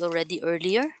AC already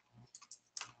earlier.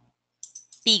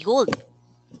 P-Gold.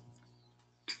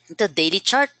 Ito, daily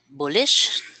chart,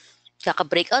 bullish.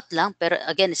 Kaka-breakout lang, pero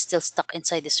again, it's still stuck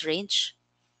inside this range.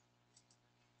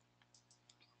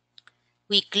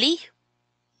 Weekly,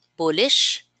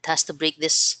 bullish. It has to break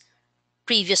this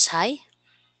previous high.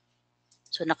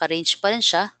 So, naka-range pa rin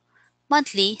siya.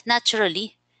 Monthly,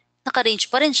 naturally, naka-range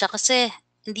pa rin siya kasi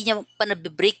hindi niya pa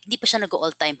nabibreak, hindi pa siya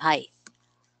nag-all-time high.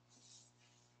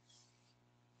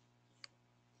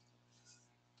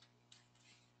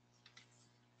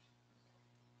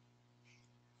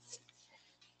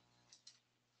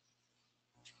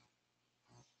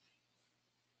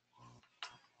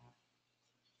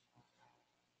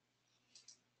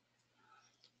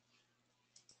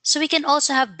 So we can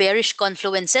also have bearish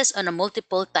confluences on a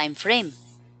multiple time frame.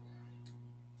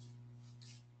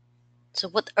 So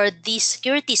what are these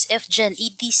securities? FGen,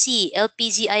 ETC,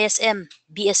 LPZ, ISM,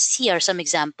 BSC are some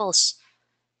examples.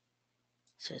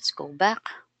 So let's go back.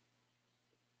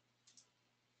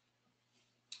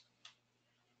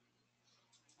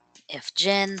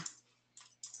 FGen.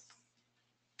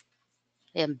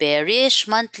 Ayan, bearish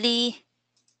monthly,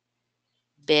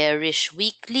 bearish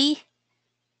weekly,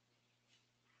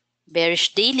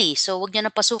 bearish daily. So wag niyo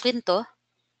na pasukin to.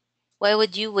 Why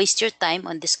would you waste your time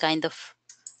on this kind of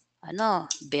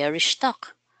bearish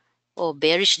stock? O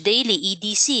bearish daily,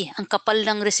 EDC. Ang kapal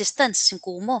ng resistance, yung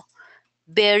Kumo.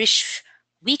 Bearish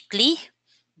weekly,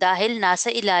 dahil nasa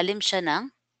ilalim siya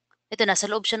nasa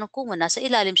loob siya ng Kumo, nasa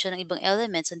ilalim siya ng ibang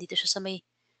elements. Andito siya sa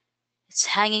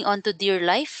it's hanging on to dear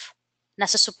life.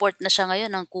 Nasa support na siya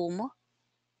ngayon ng Kumo.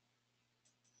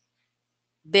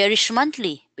 Bearish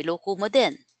monthly, below Kumo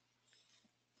din.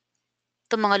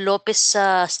 Ito mga Lopez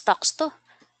stocks to.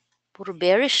 Puro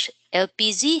bearish.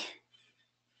 LPZ,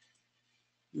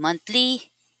 monthly,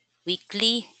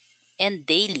 weekly, and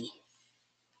daily.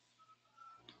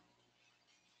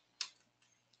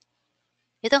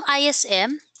 Itong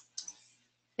ISM,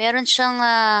 meron siyang,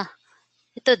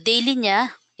 ito daily niya,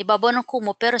 ibabaw ng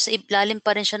Kumo, pero sa ilalim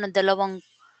pa rin siya ng dalawang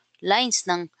lines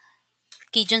ng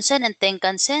Kijun-sen and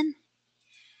Tenkan-sen.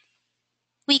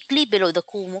 Weekly, below the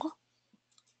Kumo.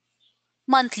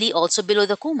 Monthly, also below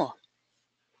the Kumo.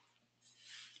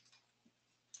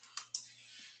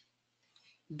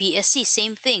 BSC,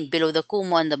 same thing, below the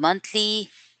Kumo on the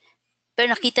monthly.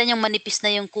 Pero nakita niyong manipis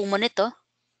na yung Kumo nito.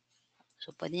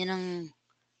 So, pwede nyo nang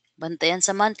bantayan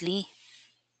sa monthly.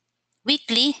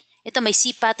 Weekly, ito may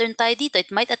C pattern tayo dito.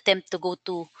 It might attempt to go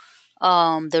to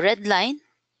the red line.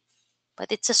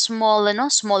 But it's a small,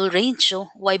 small range.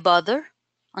 So, why bother?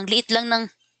 Ang liit lang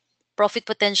ng profit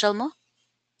potential mo.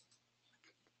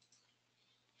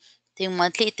 Ito yung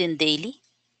monthly, ito yung daily.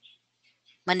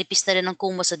 Manipis na rin ang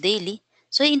Kumo sa daily.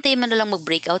 So, hintayin mo na lang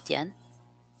mag-breakout yan.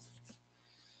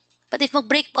 But if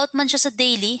mag-breakout man siya sa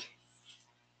daily,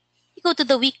 you go to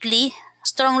the weekly,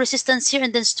 strong resistance here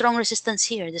and then strong resistance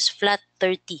here. This flat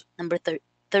 30, number 30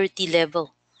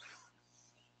 level.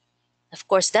 Of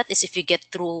course, that is if you get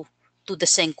through to the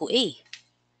Senko A.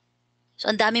 So,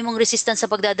 ang dami mong resistance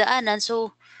sa pagdadaanan.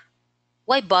 So,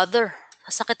 why bother?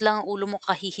 Sakit lang ang ulo mo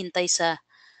kahihintay sa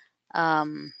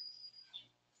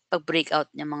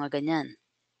pag-breakout niya mga ganyan.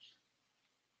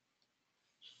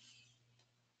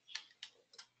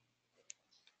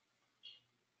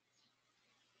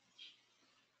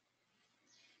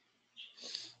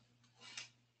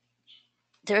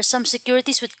 There are some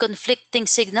securities with conflicting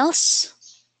signals.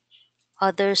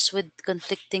 Others with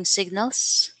conflicting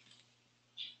signals.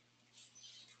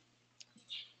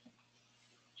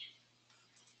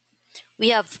 We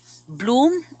have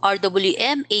Bloom,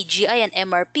 RWM, AGI, and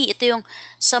MRP. Ito yung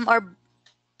some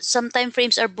time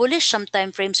frames are bullish, some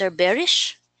time frames are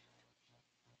bearish.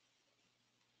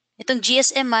 Itong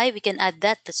GSMI, we can add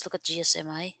that. Let's look at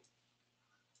GSMI.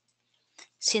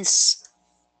 Since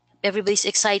everybody's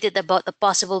excited about a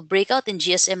possible breakout in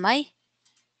GSMI.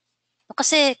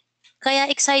 Kasi kaya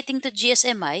exciting to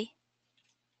GSMI,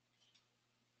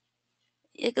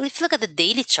 if you look at the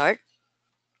daily chart,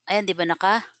 ayan, di ba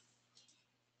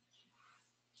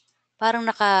parang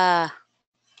naka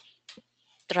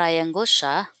triangle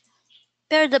siya.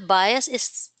 Pero the bias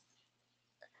is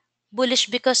bullish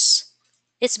because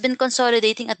it's been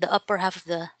consolidating at the upper half of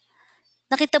the...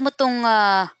 Nakita mo tong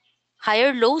higher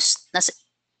lows,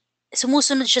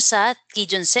 sumusunod siya sa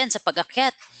Kijun-sen, sa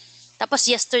pag-akyat. Tapos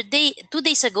yesterday, 2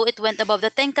 days ago, it went above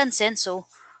the Tenkan-sen, so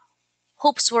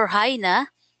hopes were high na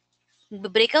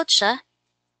breakout siya.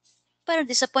 Parang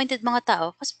disappointed mga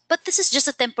tao. But this is just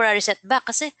a temporary setback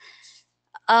kasi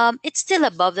it's still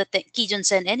above the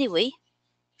Kijun-sen anyway.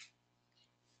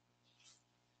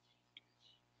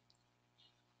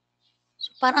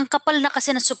 So parang ang kapal na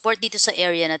kasi ng support dito sa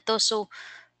area na to. So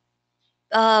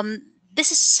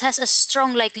has a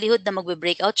strong likelihood na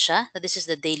magbe-breakout siya. This is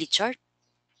the daily chart.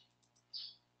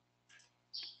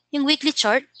 Yung weekly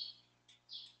chart,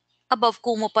 above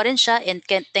Kumo pa rin siya and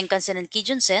Tenkan-sen and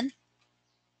Kijun-sen.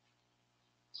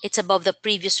 It's above the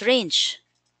previous range.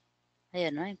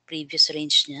 Ayan, no, yung previous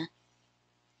range niya.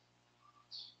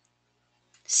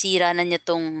 Sira na niya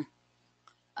tong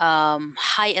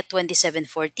high at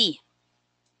 2740.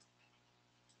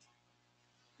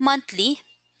 Monthly,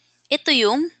 ito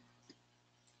yung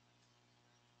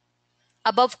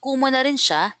above Kumo na rin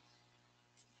siya.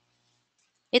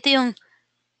 Ito yung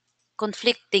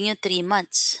conflicting yung 3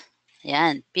 months.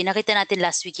 Ayan, pinakita natin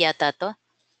last week yata to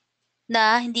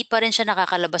na hindi pa rin siya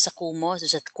nakakalabas sa Kumo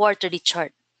sa quarterly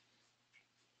chart.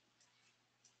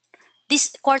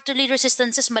 These quarterly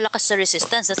resistances, malakas sa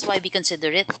resistance. That's why we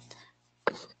consider it.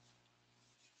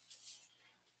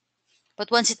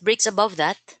 But once it breaks above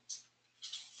that,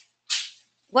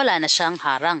 wala na siyang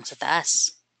harang sa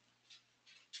taas.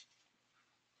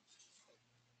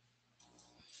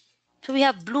 So we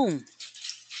have Bloom.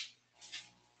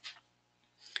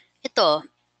 Ito,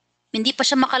 hindi pa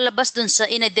siya makalabas dun sa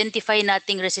in-identify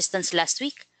nating resistance last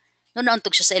week. No,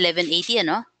 nauntog siya sa 1180,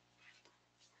 ano?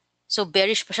 So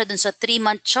bearish pa siya dun sa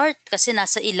 3-month chart kasi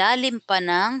nasa ilalim pa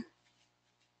ng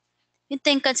yung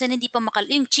Tenkan-sen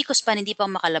yung Chico span hindi pa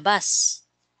makalabas.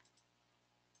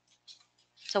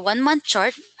 So 1-month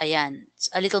chart, ayan,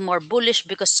 it's a little more bullish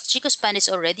because Chico span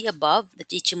is already above the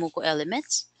Ichimoku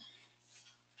elements.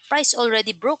 Price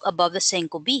already broke above the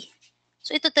Senko B.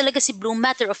 So ito talaga si Bloom,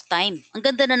 matter of time. Ang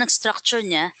ganda na ng structure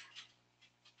niya.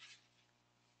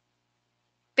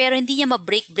 Pero hindi niya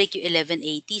ma-break yung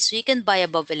 1180. So you can buy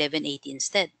above 1180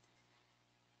 instead.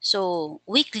 So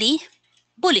weekly,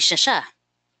 bullish na siya.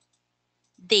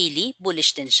 Daily,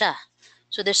 bullish din siya.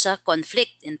 So there's a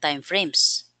conflict in time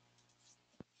frames.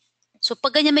 So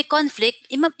pag ganyan may conflict,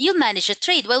 you manage a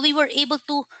trade. Well, we were able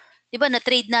to, di ba,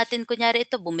 na-trade natin, kunyari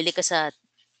ito, bumili ka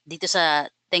dito sa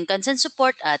Tenkan-sen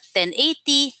support at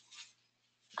 1080.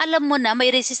 Alam mo na, may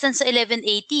resistance sa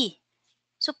 1180.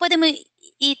 So pwede mo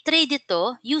i-trade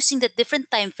ito using the different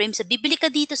time frames. Bibili ka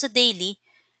dito sa daily,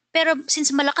 pero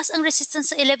since malakas ang resistance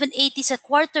sa 1180 sa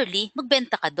quarterly,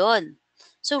 magbenta ka doon.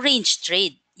 So range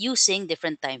trade using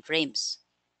different time frames.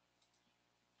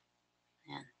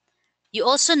 Yan. You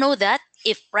also know that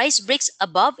if price breaks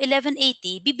above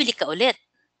 1180, bibili ka ulit.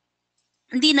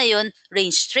 Hindi na yon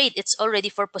range trade. It's already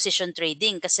for position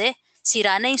trading kasi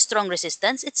sira na yung strong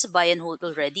resistance. It's buy and hold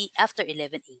already after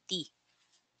 1180.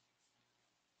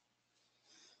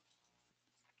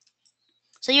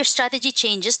 So your strategy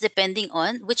changes depending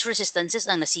on which resistances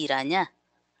ang nasira niya.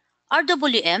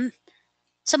 RWM,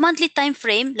 sa monthly time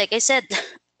frame, like I said,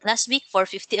 last week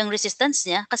 450 ang resistance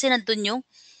niya kasi nandun yung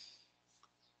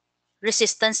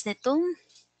resistance nitong,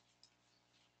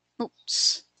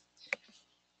 oops.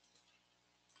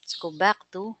 Let's go back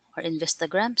to our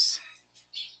Investograms.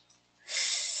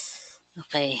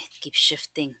 Okay, keep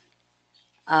shifting.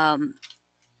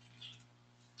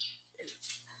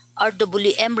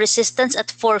 RWM resistance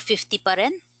at 450 pa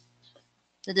rin.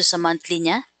 Doon sa monthly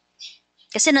niya.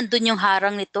 Kasi nandun yung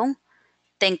harang nitong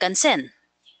Tenkan-sen.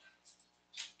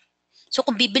 So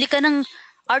kung bibili ka ng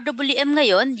RWM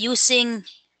ngayon using,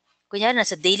 kunyari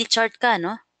nasa daily chart ka,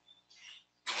 no?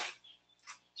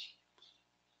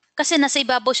 Kasi nasa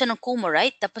ibabaw siya ng Kumo,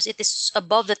 right? Tapos it is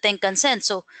above the Tenkan-sen.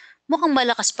 So mukhang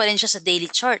malakas pa rin siya sa daily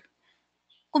chart.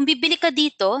 Kung bibili ka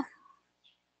dito,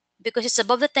 because it's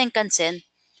above the Tenkan-sen,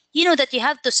 you know that you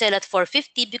have to sell at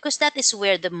 450 because that is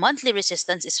where the monthly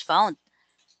resistance is found.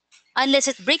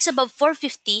 Unless it breaks above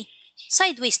 450,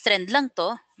 sideways trend lang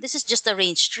to. This is just a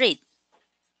range trade.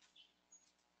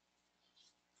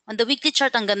 On the weekly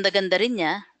chart, ang ganda-ganda rin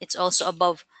niya. It's also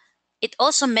above. It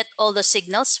also met all the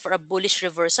signals for a bullish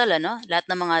reversal. Ano? Lahat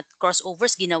ng mga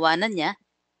crossovers ginawa na niya.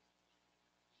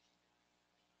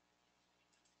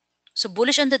 So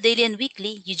bullish on the daily and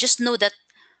weekly, you just know that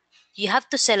you have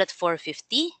to sell at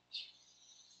 450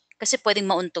 kasi pwedeng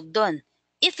mauntog doon.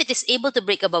 If it is able to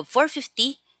break above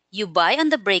 450, you buy on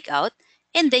the breakout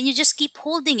and then you just keep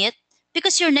holding it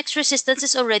because your next resistance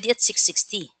is already at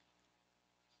 660.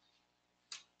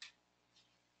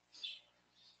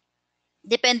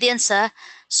 Depende yan sa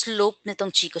slope nitong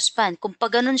Chico span. Kung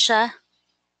pag ganun siya,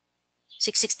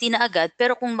 660 na agad,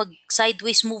 pero kung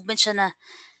mag-sideways movement siya na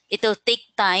it'll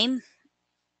take time,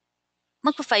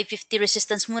 magpa-550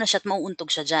 resistance muna siya at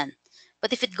mauuntog siya dyan. But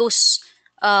if it goes,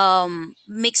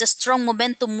 makes a strong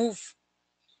momentum move,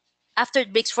 after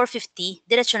it breaks 450,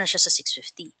 diretso na siya sa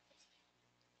 650.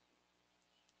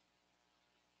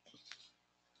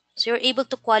 So you're able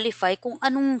to qualify kung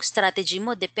anong strategy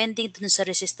mo depending dun sa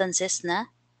resistances na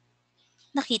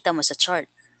nakita mo sa chart.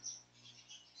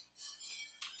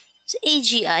 Sa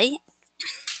AGI,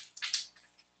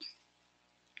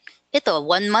 ito,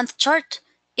 1-month chart.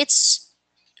 It's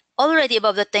already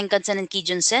above the Tenkan-sen and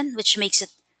Kijun-sen, which makes it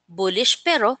bullish,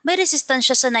 pero may resistance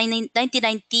siya sa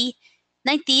 1993.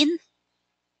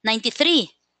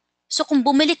 So kung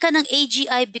bumili ka ng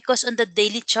AGI because on the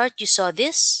daily chart you saw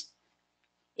this,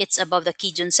 it's above the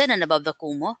Kijun-sen and above the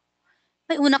Kumo.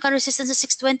 May una kang resistance sa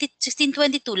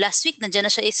 1622. Last week, nandiyan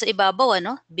na siya sa ibabaw,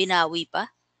 ano? Binawi pa.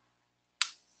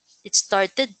 It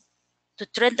started to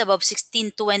trend above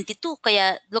 1622.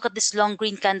 Kaya look at this long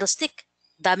green candlestick.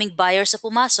 Daming buyers sa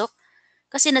pumasok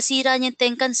kasi nasira niya yung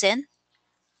Tenkan-sen.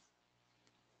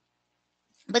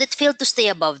 But it failed to stay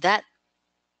above that.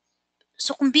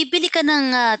 So kung bibili ka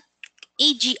ng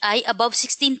AGI above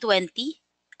 1620,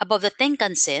 above the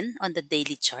Tenkan-sen on the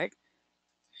daily chart,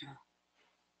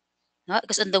 no?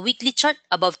 Because on the weekly chart,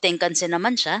 above Tenkan-sen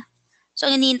naman siya. So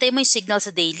ang hinihintay mo yung signal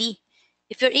sa daily.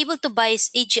 If you're able to buy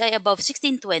AGI above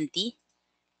 1620,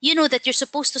 you know that you're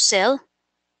supposed to sell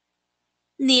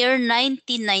near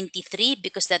 1993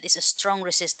 because that is a strong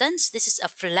resistance. This is a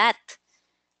flat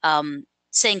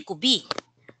Senkubi.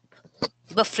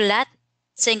 Diba flat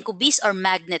Senkubis are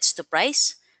magnets to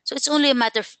price. So it's only a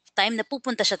matter of time na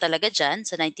pupunta siya talaga dyan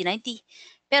sa 1990.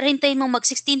 Pero hintayin mong mag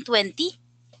 1620.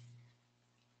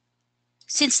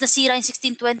 Since nasira yung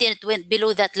 1620 and it went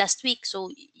below that last week,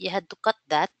 so you had to cut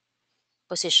that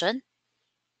position.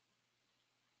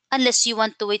 Unless you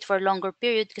want to wait for a longer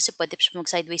period kasi pwede siya mag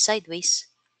sideways.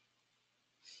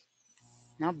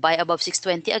 No? Buy above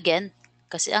 620 again.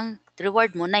 Kasi ang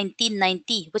reward mo,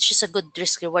 1990, which is a good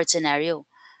risk-reward scenario.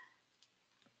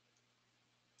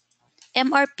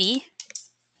 MRP,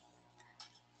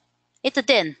 ito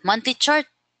din, monthly chart.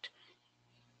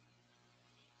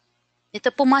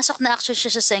 Ito, pumasok na actually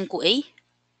siya sa Senko A.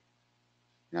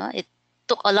 No? It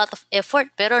took a lot of effort,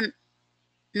 pero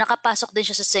nakapasok din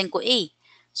siya sa Senko A.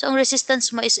 So, ang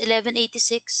resistance mo is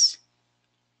 1186.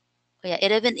 Kaya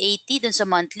 1180 dun sa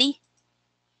monthly.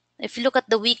 If you look at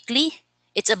the weekly,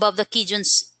 it's above the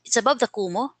Kijun's, it's above the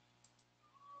Kumo.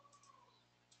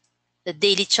 The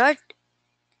daily chart,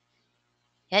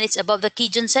 and it's above the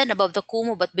Kijun Sen, above the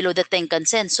Kumo, but below the Tenkan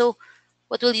Sen. So,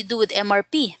 what will you do with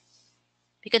MRP?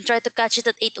 You can try to catch it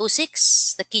at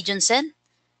 806, the Kijun Sen,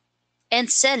 and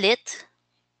sell it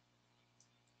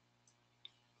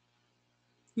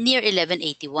near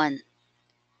 1181.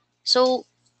 So,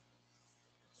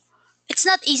 it's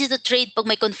not easy to trade pag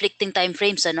may conflicting time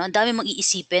frames. Ano? Ang dami mong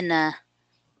iisipin na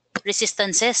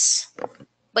resistances.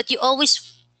 But you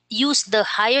always use the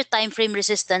higher time frame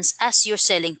resistance as your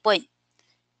selling point.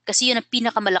 Kasi yun ang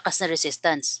pinakamalakas na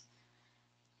resistance.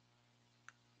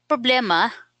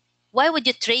 Problema, why would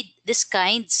you trade these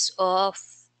kinds of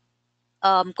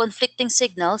conflicting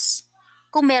signals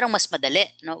kung merong mas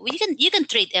madali? No? You can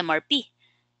trade MRP.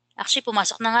 Actually,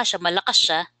 pumasok na nga siya, malakas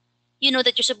siya. You know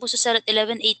that you're supposed to sell at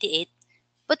 1188.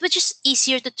 But which is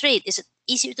easier to trade? Is it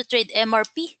easier to trade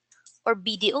MRP or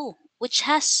BDO, which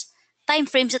has time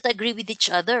frames that agree with each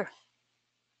other?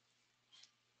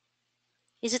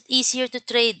 Is it easier to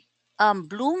trade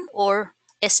Bloom or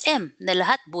SM na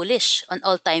lahat bullish on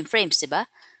all time frames, diba?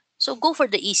 So go for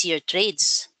the easier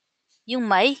trades. Yung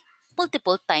may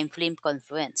multiple time frame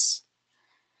confluence.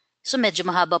 So medyo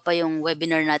mahaba pa yung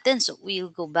webinar natin. So we'll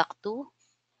go back to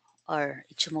our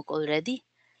Ichimoku already.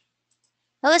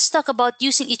 Now let's talk about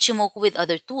using Ichimoku with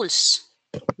other tools.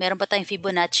 Meron pa tayong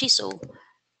Fibonacci, so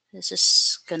this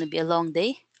is gonna be a long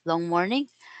day, long morning.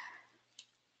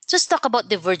 Let's talk about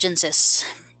divergences.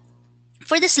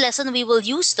 For this lesson, we will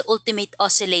use the ultimate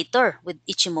oscillator with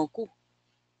Ichimoku.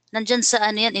 Nandyan sa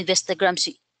ano yan, Instagram,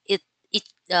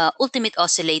 ultimate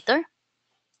oscillator.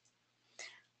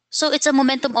 So it's a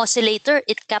momentum oscillator.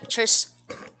 It captures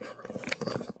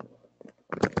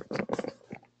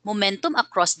momentum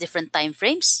across different time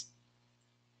frames.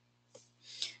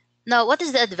 Now, what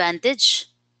is the advantage?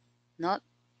 No?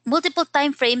 Multiple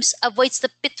time frames avoids the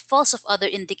pitfalls of other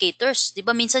indicators. Di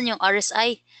ba minsan yung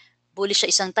RSI, bullish siya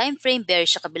isang time frame,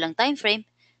 bearish siya kabilang time frame.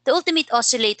 The ultimate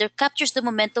oscillator captures the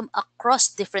momentum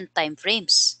across different time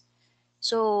frames.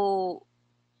 So,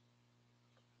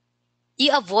 you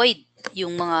avoid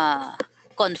yung mga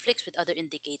conflicts with other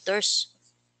indicators.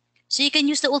 So, you can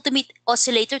use the ultimate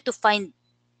oscillator to find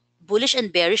bullish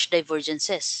and bearish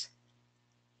divergences.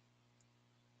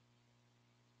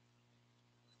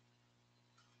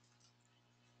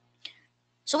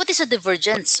 So what is a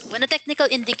divergence? When a technical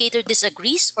indicator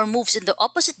disagrees or moves in the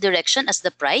opposite direction as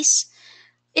the price,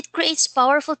 it creates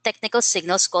powerful technical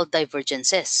signals called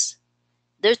divergences.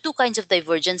 There are two kinds of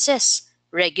divergences,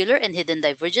 regular and hidden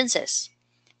divergences.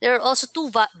 There are also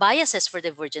two biases for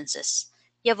divergences.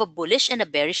 You have a bullish and a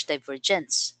bearish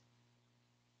divergence.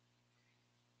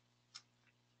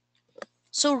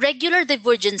 So regular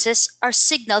divergences are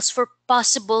signals for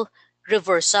possible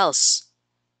reversals.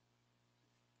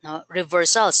 No,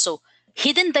 reversals. So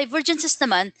hidden divergences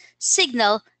naman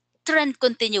signal trend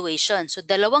continuation. So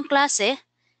dalawang klase,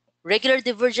 regular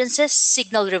divergences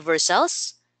signal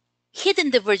reversals,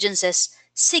 hidden divergences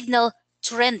signal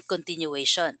trend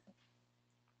continuation.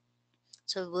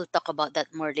 So we'll talk about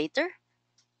that more later.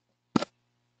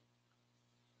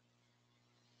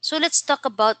 So let's talk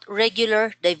about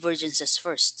regular divergences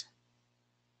first.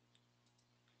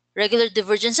 Regular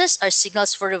divergences are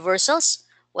signals for reversals,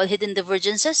 while hidden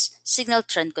divergences signal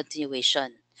trend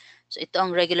continuation. So ito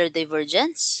ang regular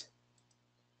divergence.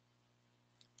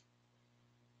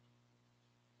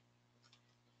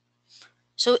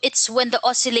 So it's when the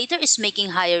oscillator is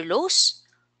making higher lows,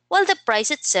 while the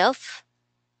price itself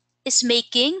is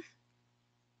making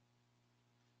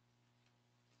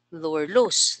lower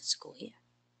lows. Let's go here.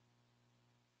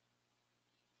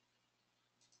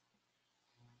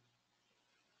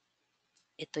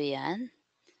 Ito yan.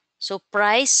 So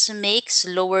price makes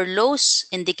lower lows,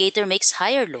 indicator makes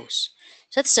higher lows.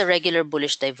 So that's a regular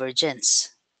bullish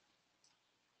divergence.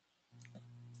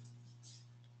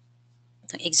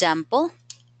 Example,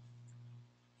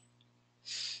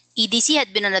 EDC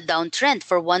had been on a downtrend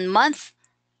for 1 month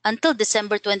until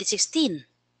December 2016.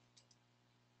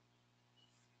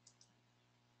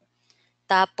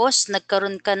 Tapos,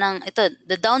 nagkaroon ka ng, ito,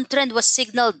 the downtrend was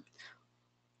signaled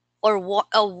or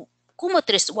Kumo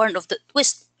twist warned of the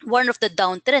twist warned of the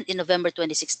downtrend in November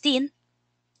 2016,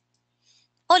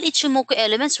 all Ichimoku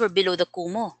elements were below the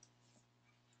Kumo.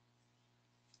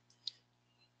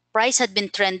 Price had been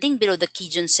trending below the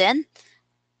Kijun-sen,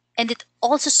 and it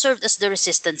also served as the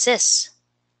resistances.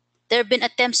 There have been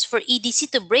attempts for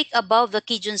EDC to break above the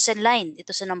Kijun-sen line.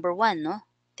 Ito sa number 1, no?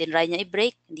 Tinry niya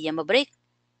i-break, hindi niya ma-break.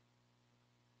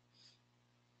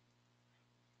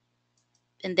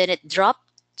 And then it dropped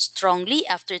strongly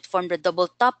after it formed a double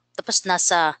top. Tapos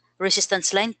nasa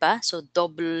resistance line pa. So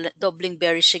doubling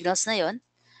bearish signals na yon.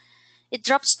 It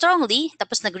dropped strongly,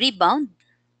 tapos nag-rebound.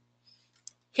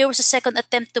 Here was a second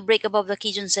attempt to break above the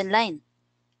Kijun-sen line.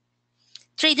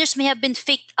 Traders may have been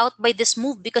faked out by this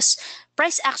move because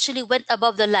price actually went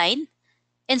above the line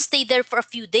and stayed there for a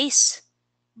few days.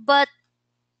 But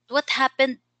what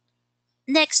happened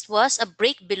next was a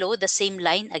break below the same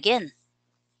line again.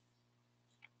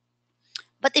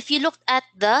 But if you looked at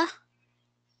the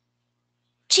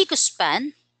Chico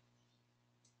span,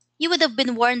 you would have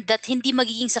been warned that hindi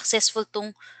magiging successful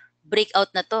tong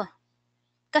breakout na to.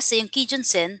 Kasi yung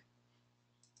Kijun-sen,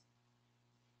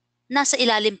 nasa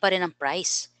ilalim pa rin ang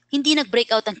price. Hindi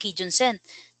nag-breakout ang Kijun-sen.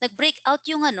 Nag-breakout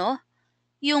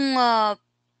yung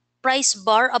price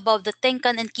bar above the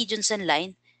Tenkan and Kijun-sen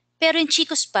line, pero yung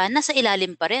Chico span nasa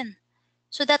ilalim pa rin.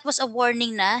 So that was a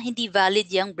warning na hindi valid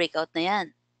yung breakout na yan.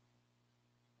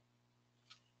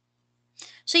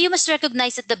 So you must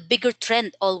recognize that the bigger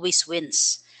trend always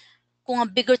wins. Kung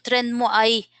ang bigger trend mo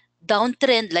ay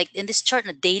downtrend, like in this chart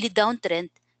na daily downtrend,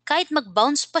 kahit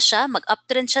mag-bounce pa siya,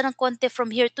 mag-uptrend siya ng konti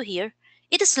from here to here,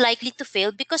 it is likely to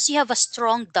fail because you have a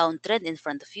strong downtrend in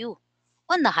front of you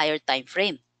on a higher time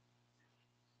frame.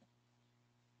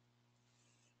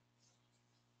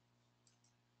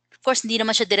 Of course, hindi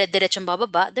naman siya dire-diretsong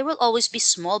bababa. There will always be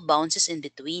small bounces in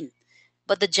between.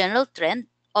 But the general trend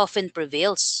often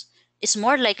prevails. Is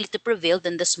more likely to prevail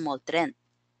than the small trend.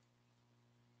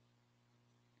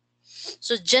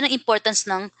 So, dyan ang importance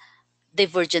ng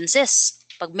divergences.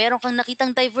 Pag meron kang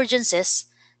nakitang divergences,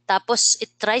 tapos it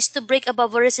tries to break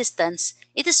above a resistance,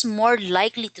 it is more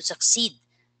likely to succeed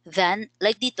than,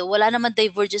 like dito, wala naman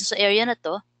divergence sa area na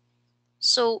to.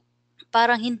 So,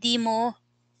 parang hindi mo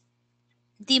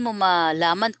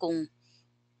malaman kung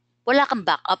wala kang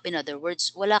backup. In other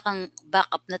words, wala kang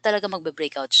backup na talaga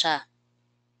magbe-breakout siya.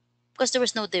 Because there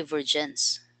was no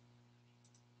divergence.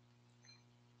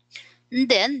 And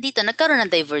then, dito, nagkaroon ng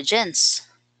divergence.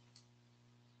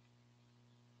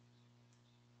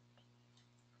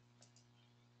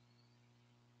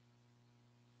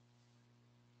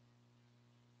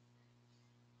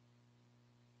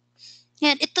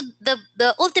 And ito,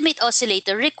 the ultimate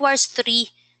oscillator requires three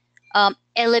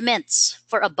elements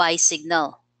for a buy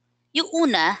signal. Yung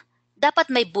una,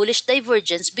 dapat may bullish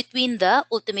divergence between the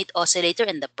ultimate oscillator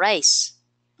and the price.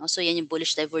 So, yan yung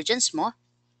bullish divergence mo.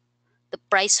 The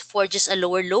price forges a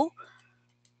lower low.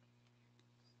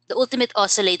 The ultimate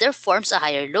oscillator forms a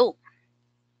higher low.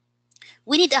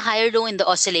 We need a higher low in the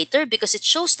oscillator because it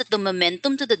shows that the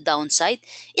momentum to the downside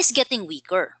is getting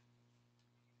weaker.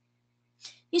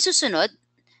 Yung susunod,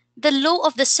 the low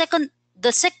of the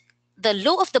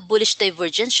low of the bullish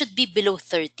divergence should be below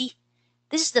 30.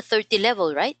 This is the 30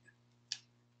 level, right?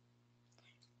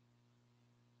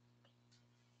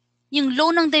 Yung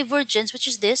low ng divergence, which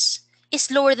is this,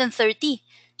 is lower than 30.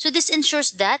 So this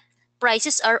ensures that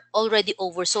prices are already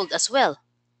oversold as well.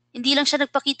 Hindi lang siya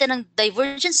nagpakita ng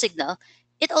divergence signal,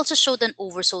 it also showed an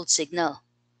oversold signal.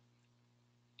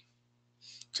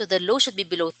 So the low should be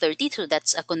below 30, so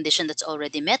that's a condition that's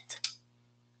already met.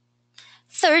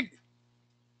 Third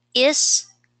is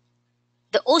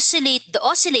the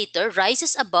oscillator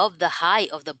rises above the high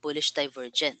of the bullish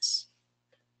divergence.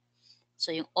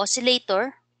 So yung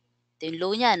oscillator, ito yung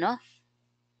low niya, no?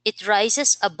 It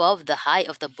rises above the high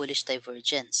of the bullish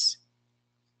divergence.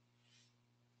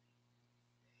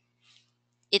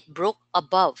 It broke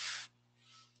above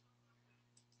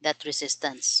that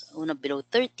resistance. Una below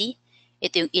 30,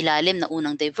 ito yung ilalim na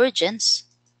unang divergence.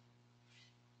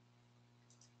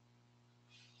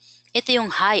 Ito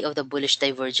yung high of the bullish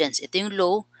divergence. Ito yung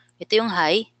low, ito yung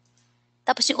high.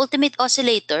 Tapos yung ultimate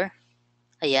oscillator,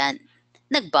 ayan,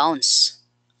 nag-bounce.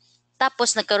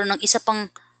 Tapos nagkaroon ng isa pang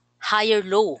higher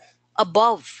low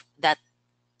above that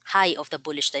high of the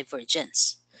bullish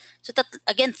divergence. So that,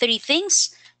 again, three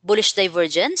things: bullish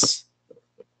divergence,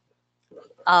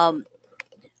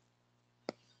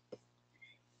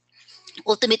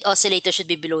 ultimate oscillator should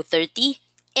be below 30,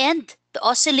 and the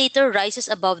oscillator rises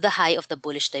above the high of the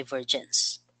bullish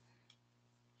divergence.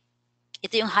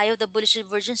 Ito yung high of the bullish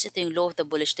divergence, ito yung low of the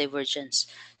bullish divergence.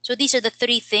 So these are the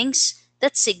three things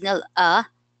that signal a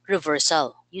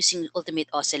reversal using ultimate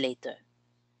oscillator.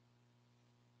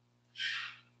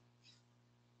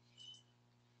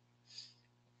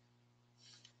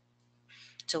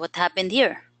 So what happened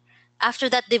here? After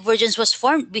that divergence was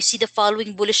formed, we see the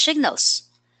following bullish signals.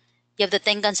 You have the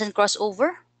Tenkan-sen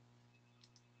crossover,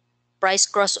 price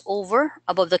crossover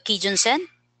above the Kijun-sen.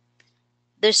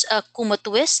 There's a Kumo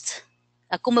twist,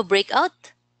 a Kumo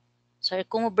breakout,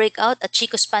 Kumo breakout, a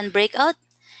Chico span breakout,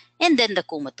 and then the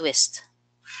Kumo twist.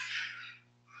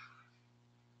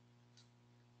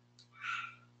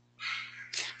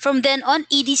 From then on,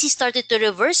 EDC started to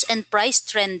reverse and price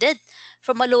trended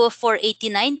from a low of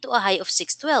 489 to a high of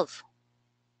 612.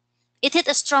 It hit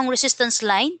a strong resistance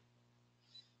line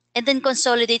and then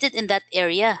consolidated in that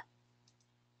area.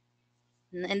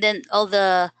 And then all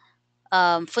the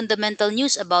fundamental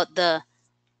news about the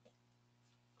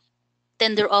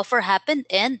tender offer happened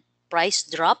and price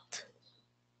dropped.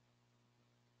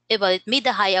 Well, it made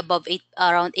the high above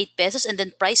around 8 pesos and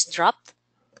then price dropped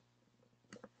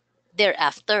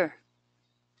thereafter.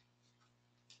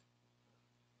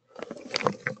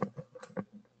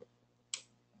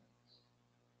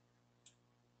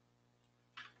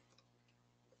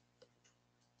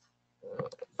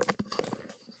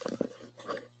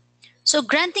 So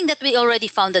granting that we already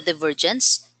found the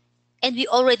divergence and we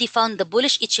already found the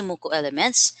bullish Ichimoku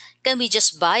elements, can we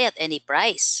just buy at any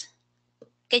price?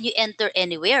 Can you enter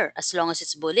anywhere as long as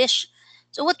it's bullish?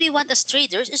 So what we want as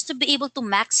traders is to be able to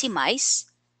maximize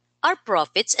our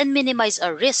profits and minimize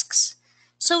our risks.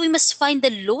 So we must find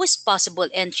the lowest possible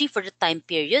entry for the time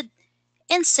period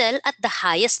and sell at the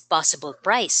highest possible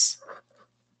price.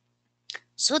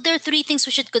 So there are three things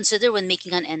we should consider when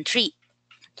making an entry.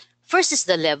 First is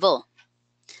the level.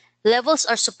 Levels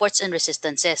are supports and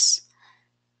resistances.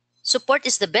 Support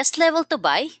is the best level to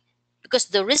buy because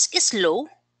the risk is low.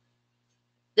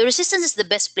 The resistance is the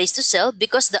best place to sell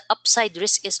because the upside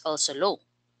risk is also low.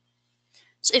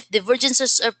 So if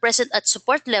divergences are present at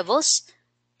support levels,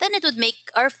 then it would make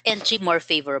our entry more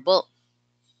favorable.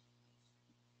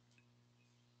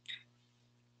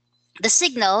 The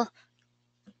signal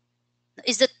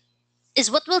is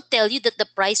what will tell you that the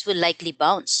price will likely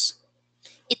bounce.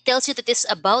 It tells you that it's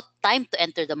about time to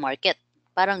enter the market.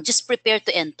 Parang just prepare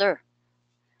to enter.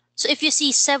 So if you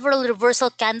see several reversal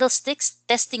candlesticks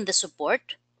testing the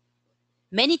support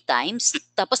many times,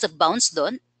 tapos nag-bounce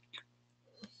doon,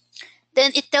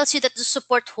 then it tells you that the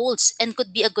support holds and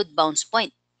could be a good bounce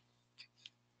point.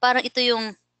 Parang ito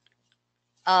yung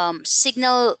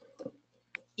signal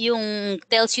yung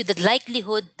tells you the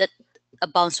likelihood that a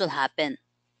bounce will happen.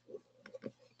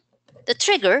 The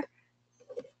trigger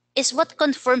is what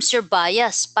confirms your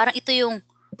bias. Parang ito yung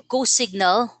go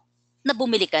signal na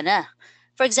bumili ka na.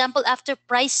 For example, after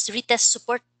price retest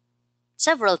support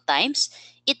several times,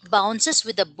 it bounces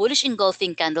with a bullish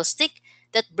engulfing candlestick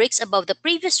that breaks above the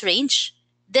previous range,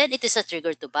 then it is a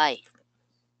trigger to buy.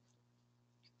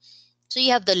 So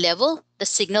you have the level, the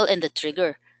signal, and the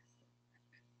trigger.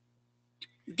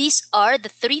 These are the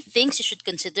three things you should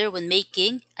consider when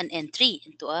making an entry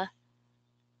into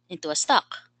a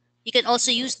stock. You can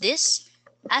also use this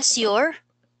as your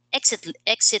exit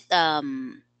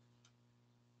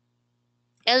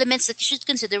elements that you should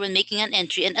consider when making an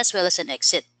entry and as well as an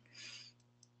exit.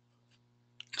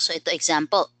 So ito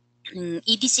example,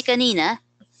 EDC kanina,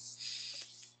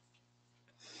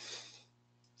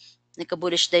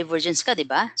 nagka-bullish divergence ka, di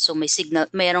ba? So may signal,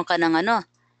 mayroon ka ng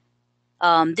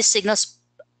this signals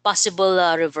possible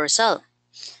reversal.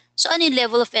 So ano yung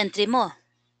level of entry mo?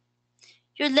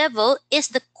 Your level is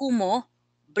the Kumo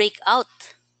breakout.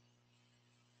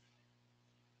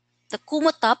 The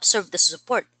Kumo top served as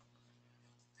support.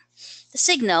 The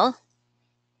signal,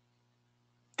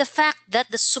 the fact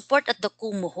that the support at the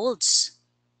Kumo holds.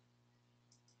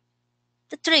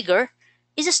 The trigger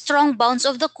is a strong bounce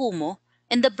of the Kumo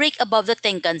and the break above the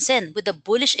Tenkan-sen with a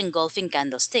bullish engulfing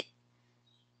candlestick.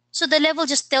 So the level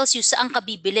just tells you saan ka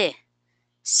bibili.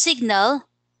 Signal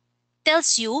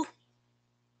tells you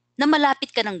na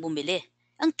malapit ka nang bumili.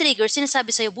 Ang trigger, sinasabi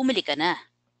sa'yo, bumili ka na.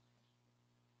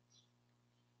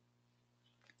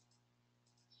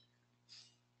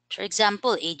 For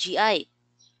example, AGI.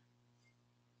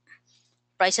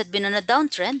 Price had been on a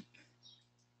downtrend.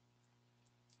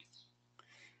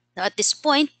 Now at this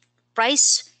point,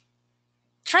 price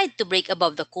tried to break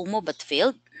above the Kumo but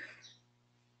failed.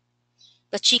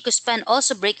 The Chico span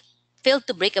also failed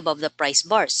to break above the price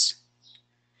bars.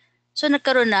 So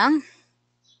nagkaroon ng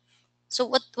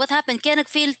what happened? Kaya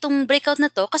nag-fail tong breakout na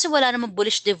to kasi wala namang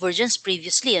bullish divergence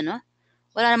previously, ano?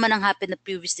 Wala naman ang happen na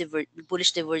previous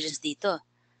bullish divergence dito.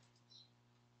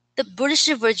 The bullish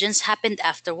divergence happened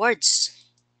afterwards.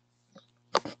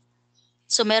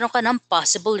 So meron ka ng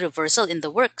possible reversal in the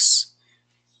works.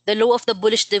 The low of the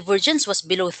bullish divergence was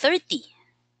below 30.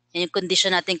 And yung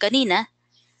condition natin kanina,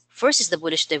 first is the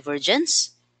bullish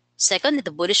divergence, Second,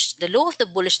 the low of the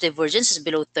bullish divergence is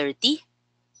below 30.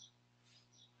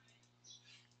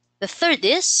 The third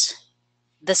is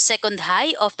the second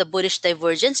high of the bullish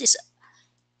divergence is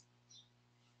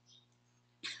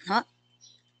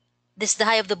this is the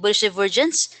high of the bullish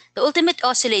divergence. The ultimate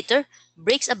oscillator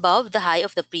breaks above the high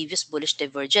of the previous bullish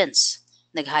divergence.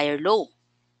 Nag-higher low.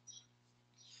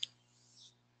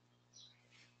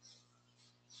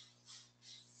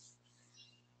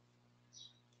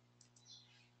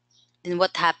 Then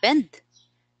what happened?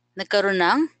 Nagkaroon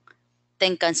ng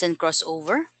Tenkan-sen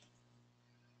crossover.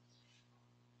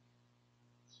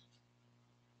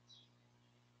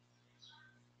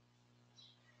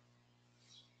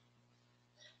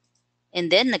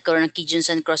 And then nagkaroon ng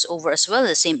Kijun-sen crossover as well,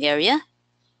 the same area.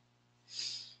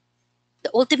 The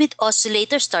ultimate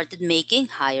oscillator started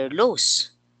making higher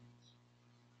lows.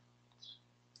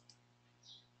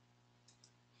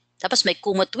 Tapos may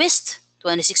Kumo twist,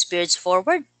 26 periods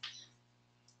forward.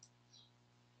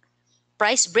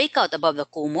 Price breakout above the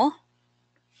Kumo.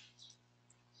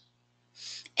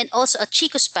 And also a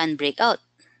Chico span breakout.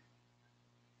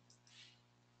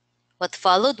 What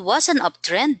followed was an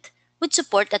uptrend with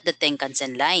support at the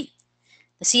Tenkan-sen line.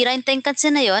 Nasira yung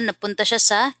Tenkan-sen na yun, napunta siya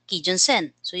sa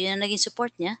Kijun-sen. So yun ang naging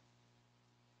support niya.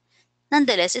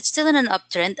 Nonetheless, it's still in an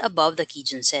uptrend above the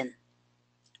Kijun-sen.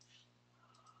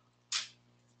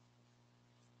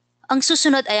 Ang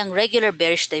susunod ay ang regular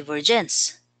bearish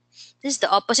divergence. This is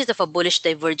the opposite of a bullish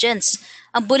divergence.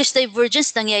 Ang bullish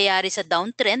divergence nangyayari sa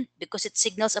downtrend because it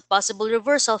signals a possible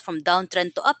reversal from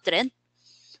downtrend to uptrend.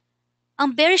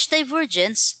 Ang bearish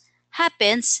divergence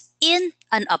happens in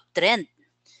an uptrend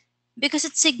because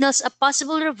it signals a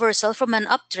possible reversal from an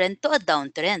uptrend to a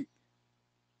downtrend.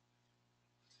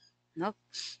 No?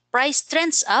 Price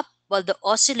trends up while the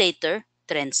oscillator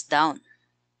trends down.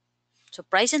 So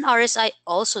price and RSI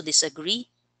also disagree.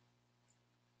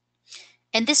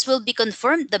 And this will be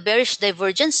confirmed, the bearish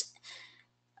divergence,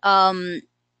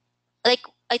 like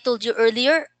I told you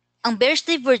earlier, ang bearish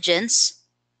divergence,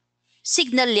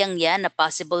 signal lang yan na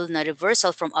possible na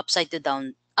reversal from uptrend to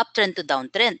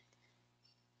downtrend.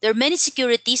 There are many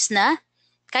securities na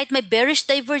kahit may bearish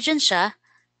divergence siya,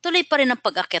 tuloy pa rin ang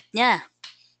pag-akyat niya.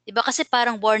 Diba kasi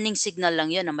parang warning signal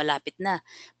lang yun na malapit na.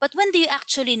 But when do you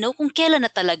actually know kung kailan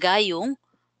na talaga yung,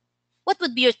 what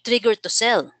would be your trigger to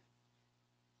sell?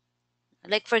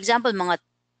 Like for example,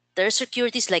 there are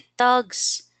securities like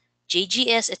TUGS,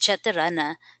 JGS, etc.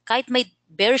 na kahit may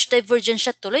bearish divergence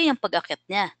siya, tuloy ang pag-akyat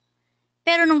niya.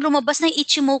 Pero nung lumabas na yung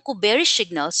Ichimoku bearish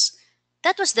signals,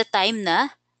 that was the time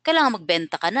na kailangan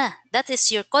magbenta ka na. That is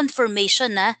your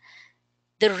confirmation na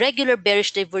the regular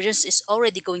bearish divergence is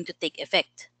already going to take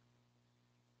effect.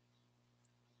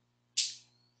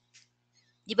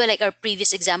 Diba like our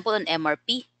previous example on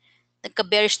MRP?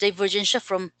 Nagka-bearish divergence siya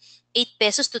from 8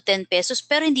 pesos to 10 pesos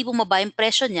pero hindi bumaba yung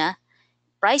presyo niya.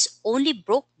 Price only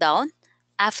broke down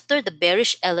after the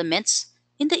bearish elements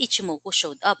in the Ichimoku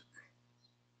showed up.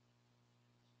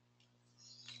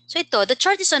 So ito, the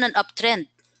chart is on an uptrend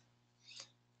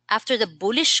after the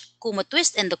bullish Kumo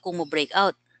twist and the Kumo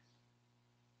breakout.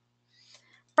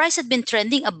 Price had been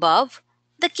trending above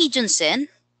the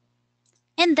Kijun-sen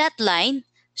and that line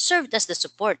served as the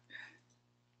support.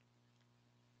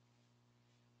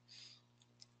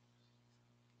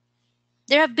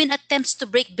 There have been attempts to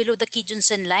break below the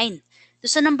Kijun-sen line. So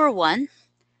sa number 1,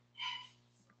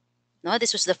 no,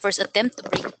 this was the first attempt to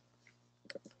break.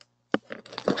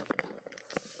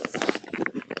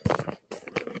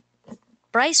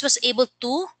 Price was able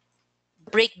to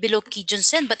break below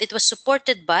Kijun-sen but it was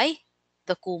supported by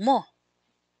the Kumo.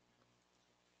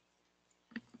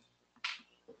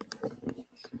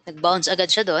 Nag-bounce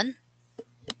agad siya doon.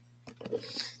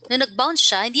 Nung nag-bounce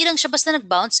siya, hindi lang siya basta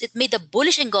nag-bounce, it made a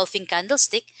bullish engulfing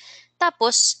candlestick.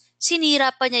 Tapos,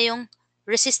 sinira pa niya yung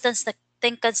resistance na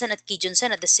Tenkan-sen at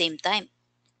Kijun-sen at the same time.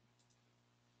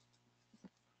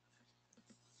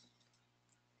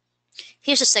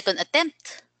 Here's a second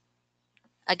attempt.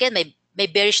 Again, may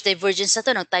bearish divergence na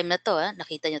to ng time na to.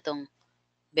 Nakita niyo tong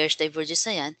bearish divergence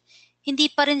na yan. Hindi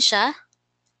pa rin siya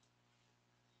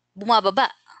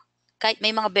bumababa. Kahit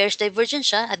may mga bearish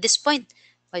divergence siya, at this point,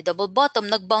 may double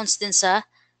bottom, nag-bounce din sa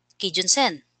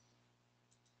Kijun-sen.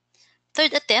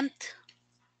 Third attempt,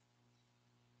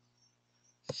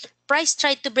 price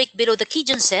tried to break below the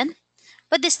Kijun-sen,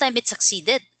 but this time it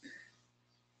succeeded.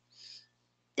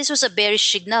 This was a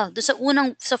bearish signal.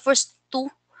 Doon sa first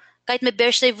two, kahit may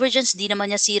bearish divergence, di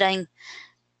naman niya sira yung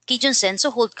Kijun-sen,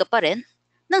 so hold ka pa rin.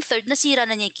 Nang third, nasira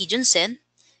na niya yung Kijun-sen,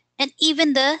 and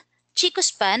even the Chico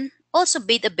span also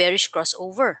made a bearish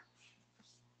crossover.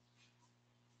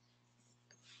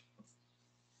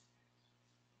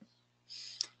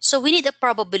 So we need a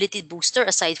probability booster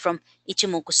aside from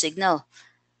Ichimoku signal.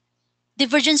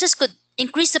 Divergences could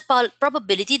increase the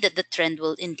probability that the trend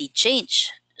will indeed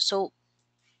change. So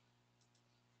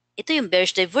ito yung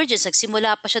bearish divergence.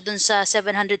 Nagsimula pa siya dun sa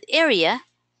 700 area.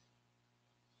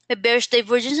 May bearish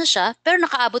divergence na siya, pero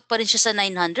nakaabot pa rin siya sa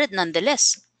 900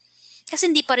 nonetheless. Kasi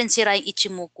hindi pa rin sira yung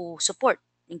Ichimoku support,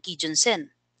 yung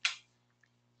Kijun-sen.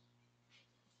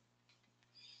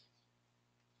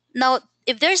 Now,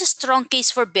 if there's a strong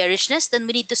case for bearishness, then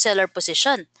we need to sell our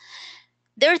position.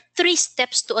 There are 3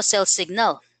 steps to a sell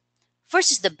signal.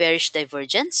 First is the bearish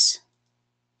divergence.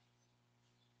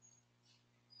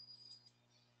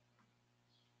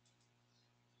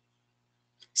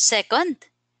 Second,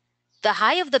 the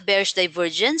high of the bearish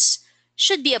divergence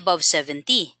should be above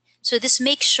 70. So this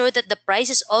makes sure that the price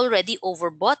is already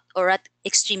overbought or at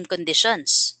extreme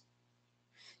conditions.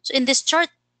 So in this chart,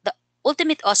 the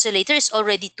ultimate oscillator is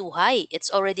already too high.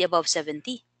 It's already above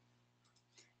 70.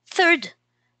 Third,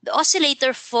 the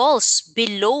oscillator falls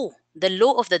below the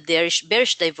low of the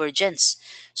bearish divergence.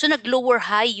 So nag-lower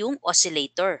high yung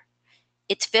oscillator.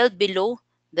 It fell below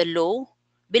the low,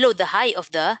 below the high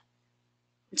of the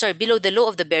below the low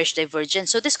of the bearish divergence.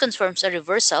 So this confirms a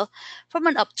reversal from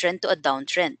an uptrend to a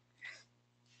downtrend.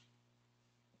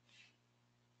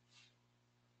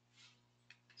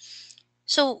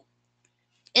 So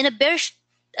in a bearish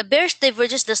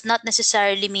divergence does not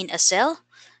necessarily mean a sell,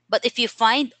 but if you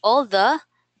find all the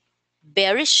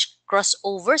bearish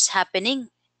crossovers happening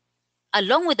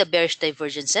along with the bearish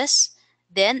divergences,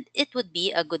 then it would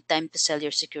be a good time to sell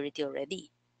your security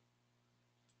already.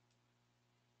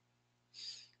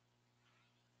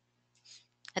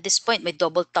 At this point, may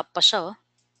double top pa siya. Oh.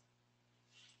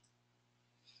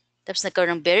 Tapos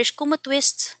nagkaroon ng bearish Kumo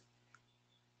twist.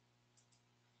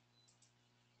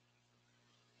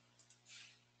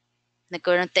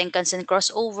 Nagkaroon ng Tenkan-sen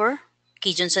crossover.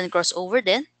 Kijun-sen crossover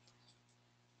din.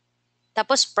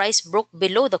 Tapos price broke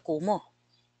below the Kumo.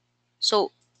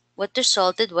 So, what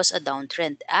resulted was a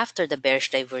downtrend after the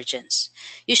bearish divergence.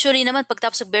 Usually naman,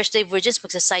 pagtapos ng bearish divergence,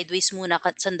 magsa-sideways muna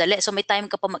ka sandali. So, may time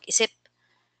ka pa mag-isip,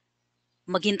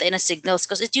 maghintay ng signals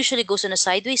because it usually goes on a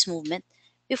sideways movement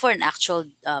before an actual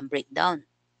breakdown.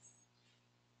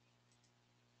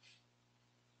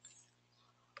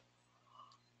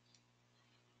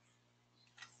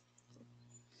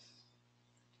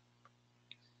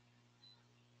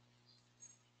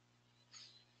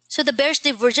 So the bearish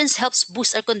divergence helps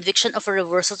boost our conviction of a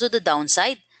reversal to the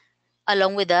downside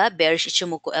along with the bearish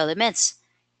Ichimoku elements.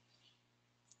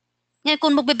 Ngayon,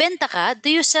 kung magbebenta ka, do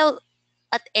you sell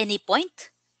at any point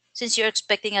since you're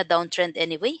expecting a downtrend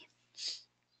anyway?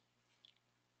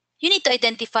 You need to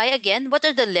identify again what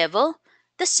are the level,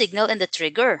 the signal, and the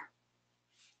trigger.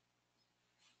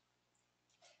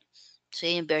 So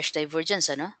yun yung bearish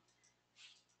divergence, ano?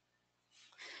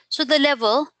 So the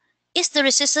level is the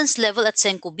resistance level at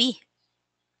Senko B.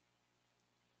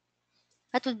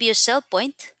 That would be your sell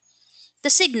point.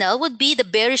 The signal would be the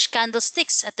bearish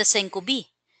candlesticks at the Senko B.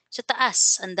 Sa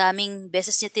taas, ang daming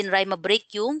beses niya tinry ma-break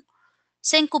yung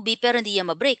Senko B pero hindi niya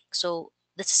ma-break. So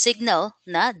that's a signal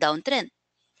na downtrend.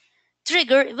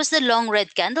 Trigger, it was the long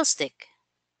red candlestick.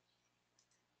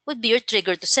 Would be your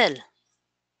trigger to sell.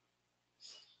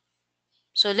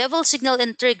 So level, signal,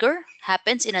 and trigger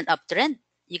happens in an uptrend.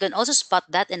 You can also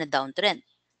spot that in a downtrend.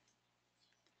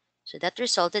 So that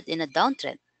resulted in a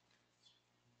downtrend.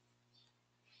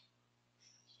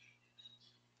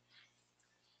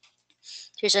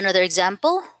 Here's another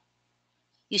example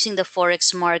using the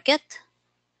Forex market,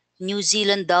 New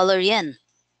Zealand dollar yen.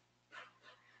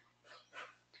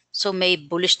 So may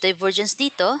bullish divergence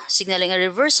dito, signaling a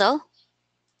reversal.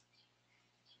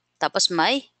 Tapos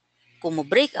may Kumo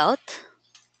breakout,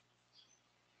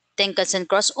 Tenkan-sen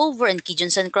crossover and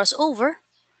Kijun-sen crossover,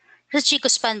 Chico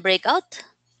span breakout,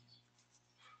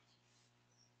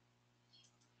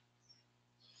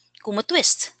 Kumo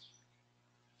twist.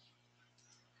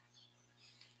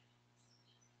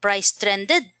 Price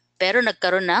trended pero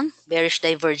nagkaroon ng bearish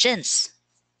divergence.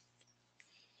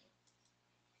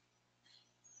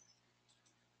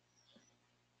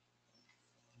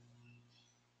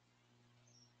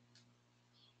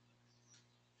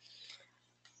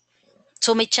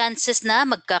 So may chances na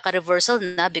magkaka-reversal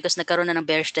na because nagkaroon na ng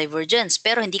bearish divergence.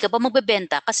 Pero hindi ka pa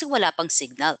magbebenta kasi wala pang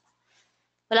signal.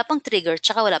 Wala pang trigger,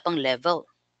 tsaka wala pang level.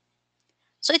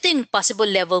 So ito yung possible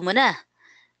level mo na.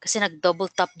 Kasi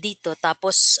nag-double top dito,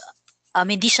 tapos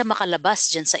hindi siya makalabas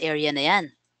dyan sa area na yan.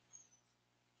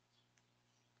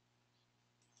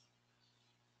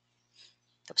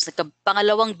 Tapos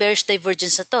pangalawang bearish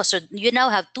divergence na to. So you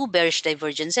now have 2 bearish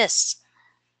divergences.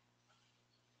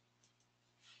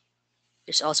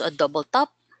 There's also a double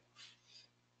top.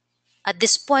 At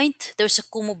this point, there's a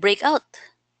Kumo breakout.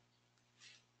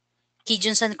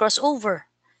 Kijun-sen crossover.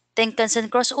 Tenkan-sen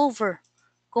crossover.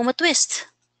 Kumo twist.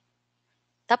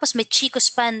 Tapos may Chico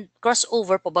span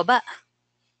crossover pababa.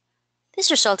 This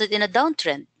resulted in a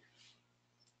downtrend.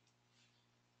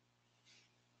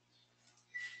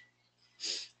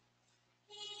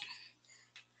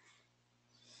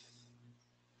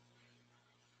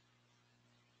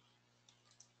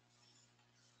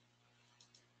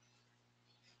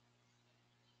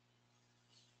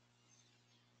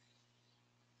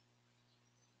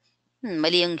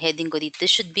 Mali yung heading ko dito. This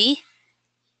should be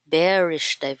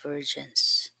bearish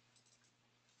divergence.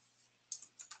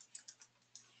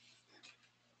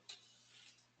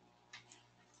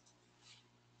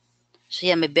 So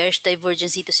yeah, may bearish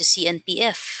divergence dito sa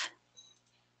CNPF.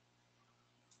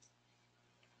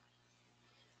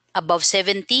 Above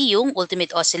 70 yung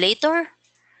ultimate oscillator.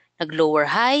 Nag-lower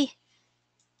high.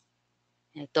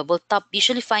 Double top.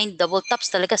 Usually find double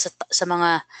tops talaga sa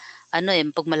mga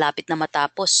pag malapit na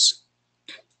matapos.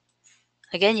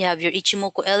 Again, you have your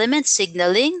Ichimoku element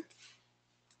signaling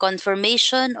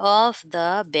confirmation of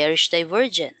the bearish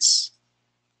divergence.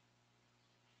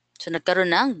 So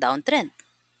nagkaroon ng downtrend.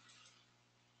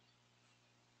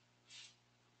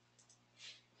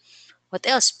 What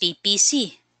else?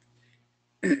 PPC.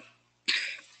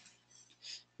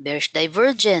 Bearish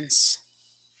divergence.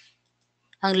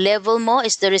 Ang level mo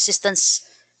is the resistance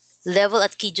level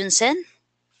at Kijun-sen.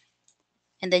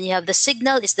 And then you have the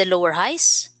signal is the lower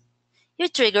highs. Your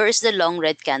trigger is the long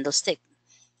red candlestick.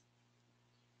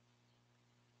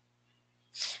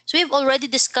 So we've already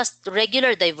discussed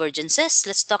regular divergences.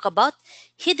 Let's talk about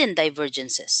hidden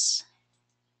divergences.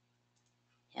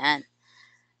 Yan.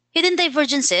 Hidden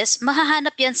divergences,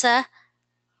 mahahanap yan sa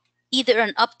either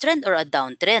an uptrend or a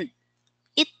downtrend.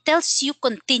 It tells you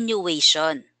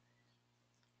continuation.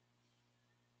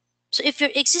 So if your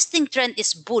existing trend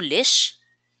is bullish,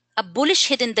 a bullish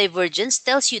hidden divergence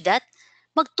tells you that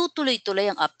magtutuloy-tuloy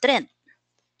ang uptrend.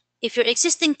 If your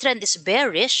existing trend is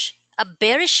bearish, a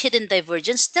bearish hidden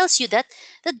divergence tells you that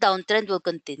the downtrend will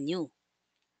continue.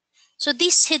 So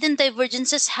these hidden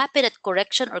divergences happen at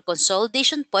correction or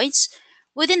consolidation points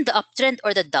within the uptrend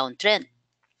or the downtrend.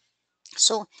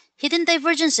 So hidden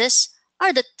divergences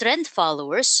are the trend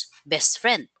followers' best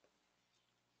friend.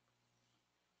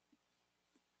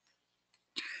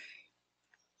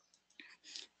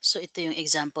 So ito yung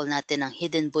example natin ng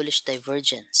hidden bullish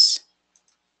divergence.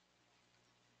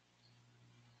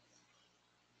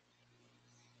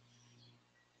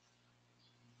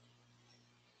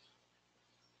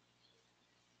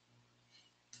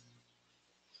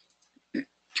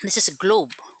 This is a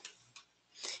globe.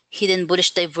 Hidden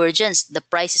bullish divergence, the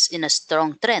price is in a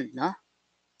strong trend, no?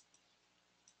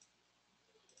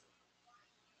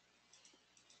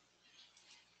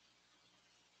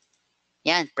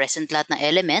 Yan, present lahat ng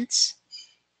elements.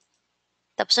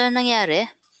 Tapos ano nangyari?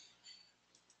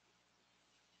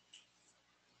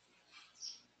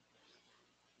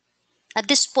 At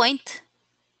this point,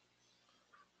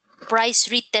 price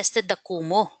retested the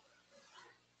Kumo.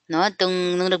 No,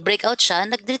 nung nag-breakout siya,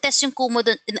 nag-retest yung Kumo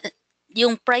dun,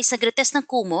 yung price nag-retest ng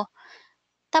Kumo,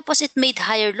 tapos it made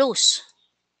higher lows.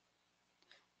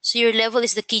 So your level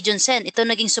is the Kijun-sen. Ito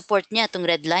naging support niya, itong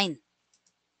red line.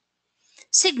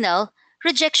 Signal,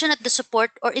 rejection at the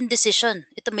support or indecision.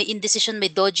 Ito may indecision,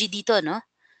 may doji dito, no?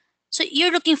 So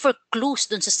you're looking for clues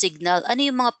dun sa signal. Ano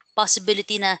yung mga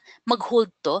possibility na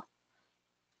mag-hold to?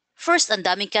 First, ang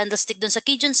daming candlestick dun sa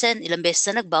Kijun-sen, ilang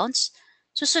beses na nag-bounce.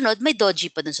 Susunod, may doji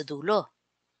pa dun sa dulo.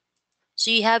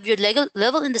 So you have your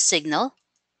level in the signal.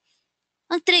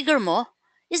 Ang trigger mo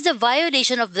is the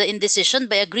violation of the indecision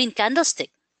by a green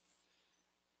candlestick.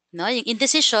 No, yung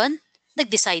indecision,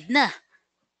 nag-decide na.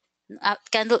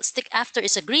 Candlestick after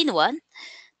is a green one.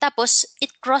 Tapos,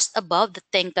 it crossed above the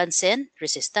Tenkan-sen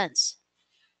resistance.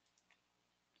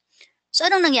 So,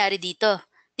 anong nangyari dito?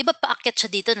 Di ba paakyat siya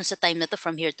dito nung sa time na to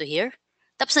from here to here?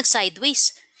 Tapos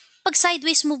nag-sideways. Pag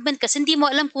sideways movement kasi, hindi mo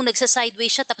alam kung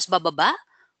nagsa-sideways siya tapos bababa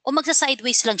o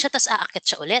magsa-sideways lang siya tapos aakyat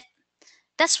siya ulit.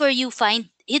 That's where you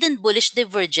find hidden bullish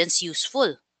divergence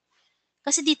useful.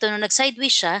 Kasi dito, nung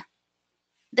nag-sideways siya,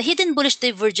 the hidden bullish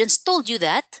divergence told you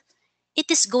that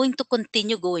it is going to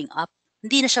continue going up.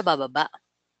 Hindi na siya bababa.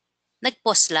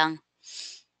 Nag-pause lang.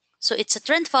 So it's a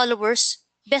trend follower's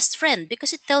best friend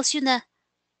because it tells you na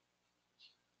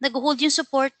nag-hold yung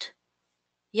support.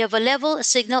 You have a level, a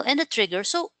signal, and a trigger.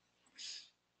 So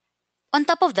on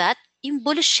top of that, yung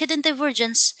bullish hidden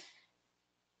divergence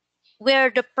where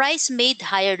the price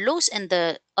made higher lows and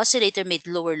the oscillator made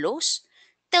lower lows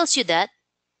tells you that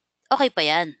okay pa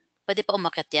yan. Pwede pa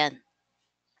umakyat yan.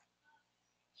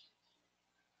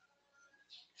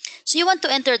 So you want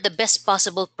to enter at the best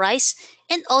possible price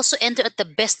and also enter at the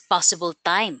best possible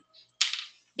time.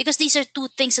 Because these are two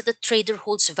things that the trader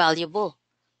holds valuable,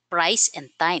 price and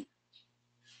time.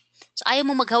 So ayaw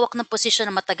mo maghawak ng posisyon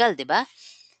na matagal, di ba?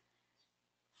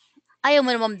 Ayaw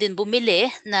mo naman din bumili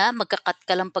na magkakat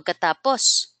ka lang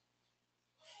pagkatapos.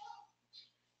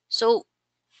 So,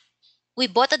 we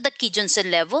bought at the Kijun-sen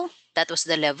level. That was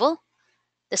the level.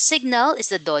 The signal is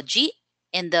the doji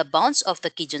and the bounce of the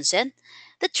Kijun-sen.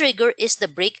 The trigger is the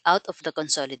breakout of the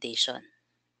consolidation.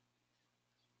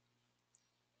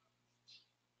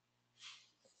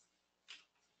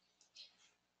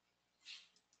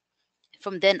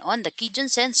 From then on, the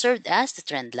Kijun-sen served as the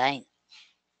trend line.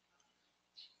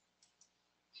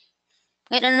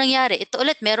 Ngayon, ano nangyari? Ito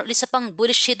ulit, meron isa pang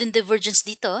bullish hidden divergence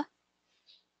dito.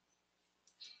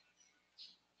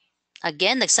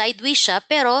 Again, nag-sideways siya,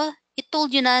 pero it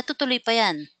told you na tutuloy pa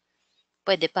yan.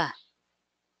 Pwede pa.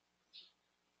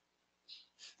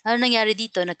 Ano nangyari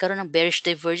dito? Nagkaroon ng bearish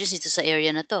divergence dito sa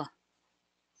area na to.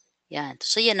 Yan.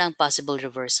 So, yan ang possible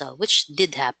reversal, which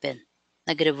did happen.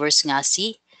 Nag-reverse nga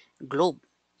si Globe.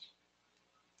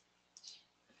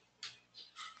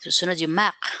 Susunod yung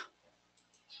MAC.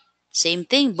 Same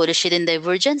thing, bullish hidden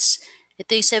divergence.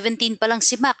 Ito yung 17 pa lang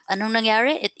si MAC. Anong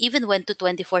nangyari? It even went to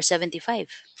 24.75.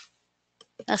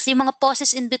 Kasi yung mga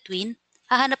pauses in between,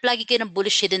 hahanap lagi kayo ng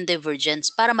bullish hidden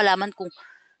divergence para malaman kung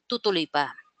tutuloy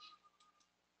pa.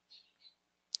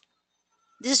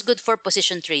 This is good for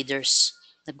position traders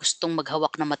na gustong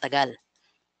maghawak na matagal.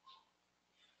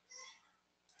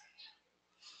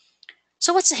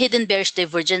 So what's a hidden bearish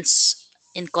divergence?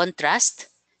 In contrast,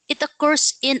 it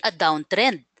occurs in a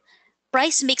downtrend.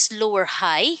 Price makes lower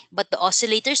high, but the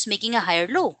oscillator is making a higher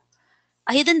low.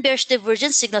 A hidden bearish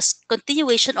divergence signals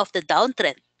continuation of the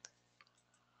downtrend.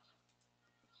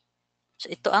 So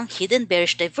ito ang hidden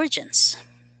bearish divergence.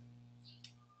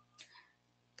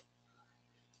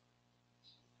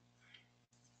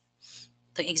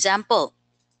 Ito yung example,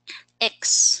 X.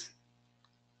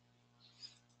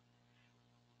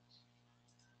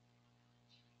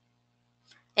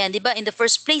 And diba, in the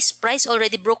first place, price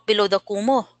already broke below the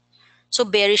Kumo. So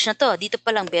bearish na to. Dito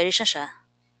pa lang bearish na siya.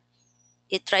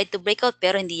 It tried to break out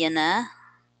pero hindi yan na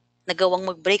nagawang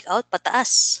mag-breakout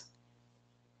pataas.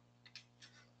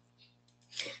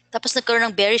 Tapos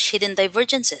nagkaroon ng bearish hidden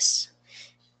divergences.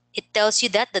 It tells you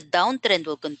that the downtrend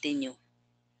will continue.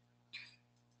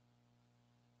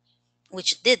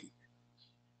 Which it did.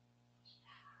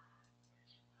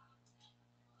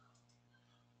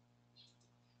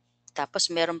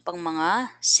 Tapos meron pang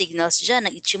mga signals dyan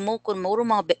ng Ichimoku,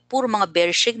 puro mga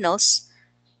bearish signals.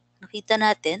 Nakita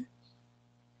natin.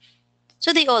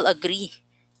 So they all agree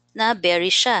na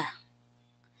bearish siya.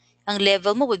 Ang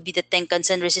level mo would be the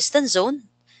Tenkan-sen resistance zone.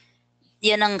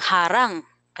 Yan ang harang.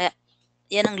 Kaya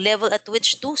yan ang level at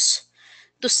which to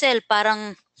sell.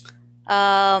 Parang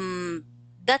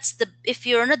that's the, if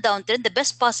you're on a downtrend, the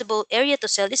best possible area to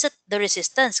sell is at the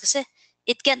resistance kasi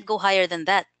it can't go higher than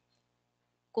that.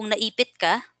 Kung naipit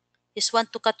ka, just want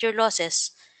to cut your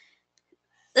losses,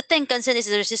 the Tenkan-sen is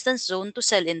the resistance zone to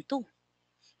sell into.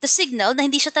 The signal na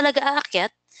hindi siya talaga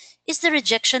aakyat is the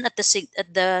rejection at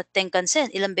the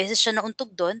Tenkan-sen. Ilang beses siya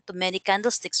nauntog doon to many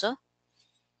candlesticks. Oh.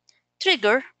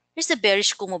 Trigger is the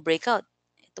bearish Kumo breakout.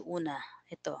 Ito una.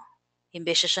 Ito.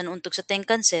 Imbes siya nauntog sa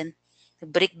Tenkan-sen,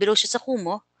 nag-break below siya sa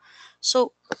Kumo.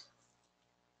 So,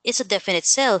 it's a definite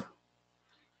sell.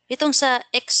 Itong sa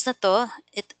X na to,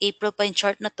 April pa yung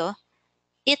chart na to,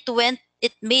 it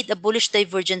made a bullish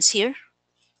divergence here.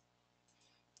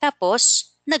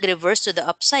 Tapos, nag-reverse to the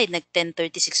upside.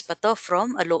 Nag-1036 pa to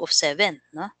from a low of 7.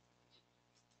 No?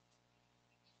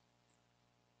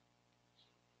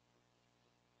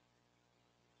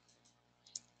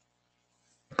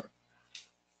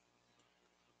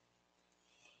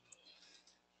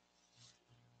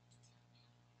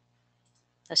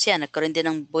 Tapos yan, nagkaroon din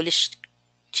ng bullish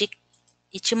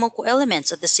Ichimoku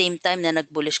elements at the same time na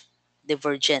nag-bullish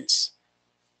divergence.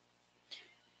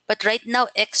 But right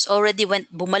now, X already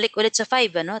bumalik ulit sa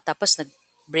 5, ano? Tapos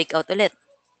nag-breakout ulit.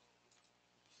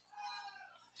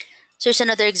 So here's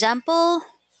another example.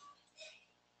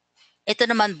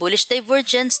 Ito naman, bullish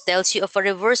divergence tells you of a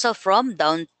reversal from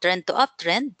downtrend to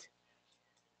uptrend.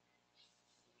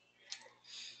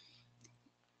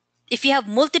 If you have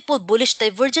multiple bullish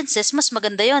divergences, mas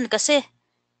maganda yon kasi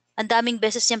ang daming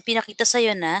beses niyang pinakita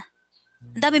sa'yo na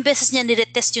ang daming beses niya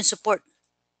niretest yung support.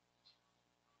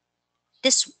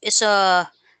 This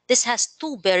has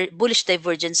two bullish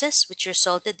divergences which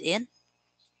resulted in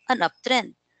an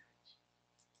uptrend.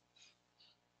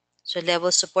 So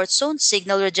level support zone,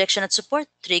 signal rejection at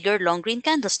support, trigger long green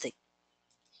candlestick.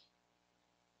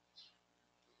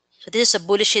 So this is a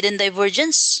bullish hidden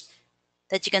divergence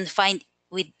that you can find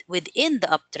within the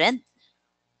uptrend.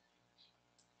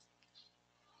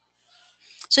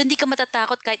 So hindi ka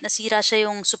matatakot kahit nasira siya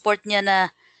yung support niya na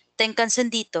Tenkan-sen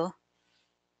dito.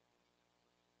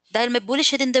 Dahil may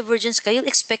bullish hidden divergence ka, you'll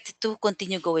expect it to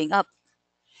continue going up.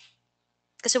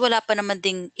 Kasi wala pa naman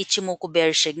ding Ichimoku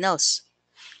bearish signals.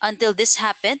 Until this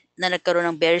happened, na nagkaroon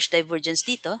ng bearish divergence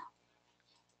dito,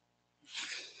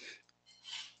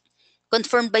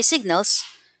 confirmed by signals,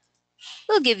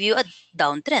 will give you a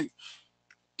downtrend.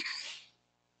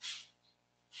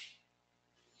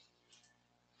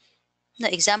 Now,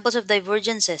 examples of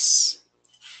divergences.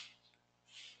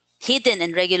 Hidden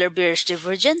and regular bearish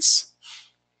divergence.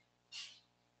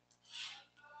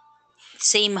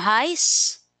 Same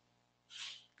highs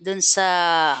dun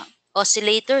sa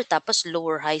oscillator, tapos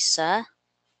lower highs sa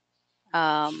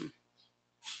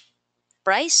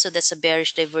price. So that's a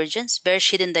bearish divergence, bearish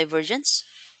hidden divergence.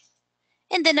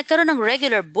 And then nagkaroon ng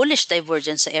regular bullish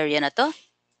divergence sa area na to.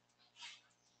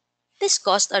 This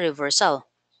caused a reversal.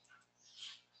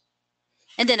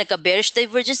 And then nagka-bearish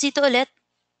divergence dito ulit.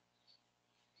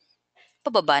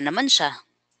 Pababa naman siya.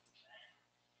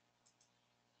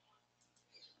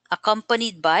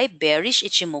 Accompanied by bearish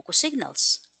Ichimoku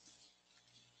signals.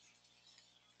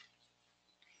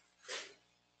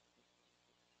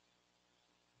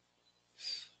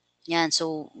 Yan,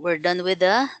 so we're done with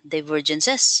the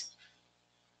divergences.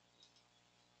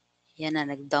 Yan na,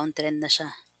 nag-downtrend na siya.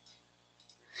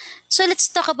 So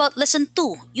let's talk about lesson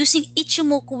 2, using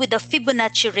Ichimoku with the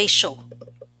Fibonacci ratio.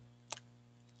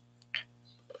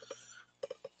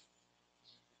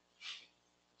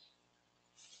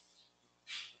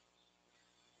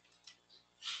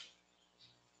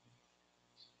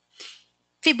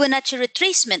 Fibonacci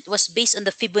retracement was based on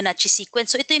the Fibonacci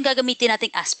sequence. So ito yung gagamitin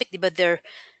nating aspect, di ba? There are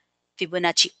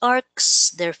Fibonacci arcs,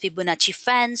 there are Fibonacci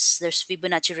fans, there's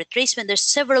Fibonacci retracement. There's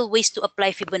several ways to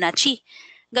apply Fibonacci.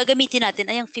 Gagamitin natin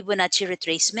ay ang Fibonacci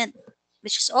retracement,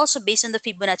 which is also based on the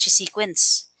Fibonacci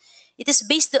sequence. It is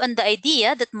based on the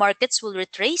idea that markets will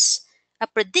retrace a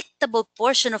predictable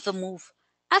portion of the move,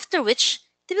 after which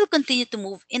they will continue to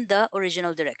move in the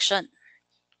original direction.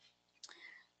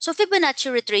 So Fibonacci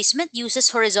retracement uses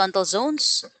horizontal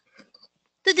zones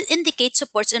to indicate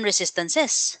supports and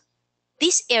resistances.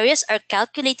 These areas are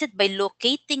calculated by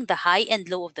locating the high and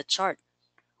low of the chart,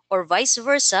 or vice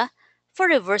versa for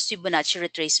reverse Fibonacci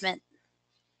retracement.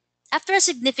 After a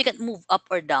significant move up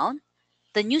or down,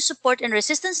 the new support and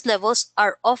resistance levels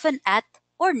are often at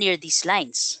or near these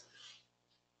lines.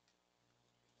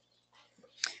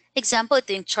 Example,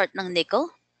 ito yung chart ng nickel.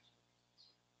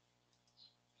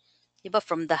 Diba,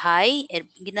 from the high,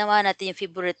 ginawa natin yung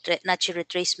Fibonacci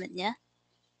retracement niya.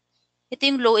 Ito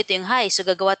yung low, ito yung high. So,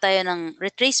 gagawa tayo ng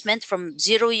retracement from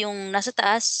 0 yung nasa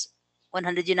taas,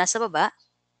 100 yung nasa baba.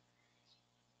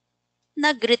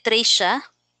 Nag-retrace siya.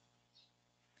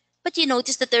 But you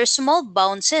notice that there are small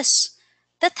bounces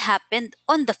that happened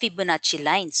on the Fibonacci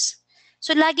lines.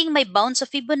 So, laging may bounce sa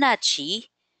Fibonacci,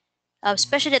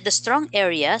 especially at the strong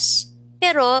areas,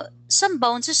 pero some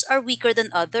bounces are weaker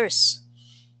than others.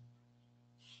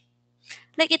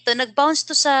 Like ito, nag-bounce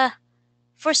to sa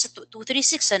first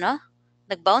 236, ano?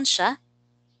 Nag-bounce siya.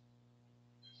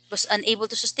 Was unable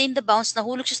to sustain the bounce.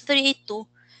 Nahulog siya sa 382.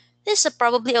 This is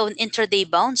probably an intraday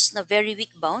bounce, na very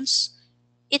weak bounce.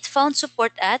 It found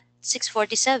support at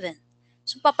 647.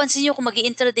 So papansin nyo kung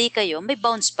mag-intraday kayo, may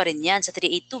bounce pa rin yan sa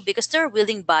 382 because there are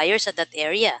willing buyers at that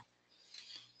area.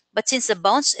 But since the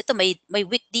bounce, ito may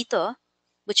wick dito,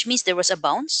 which means there was a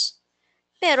bounce.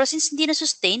 Pero since hindi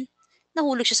na-sustain,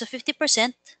 nahulog siya sa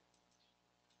 50%.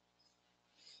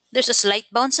 There's a slight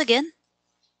bounce again.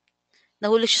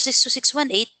 Nahulog siya sa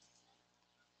 618.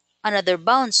 Another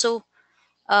bounce. So,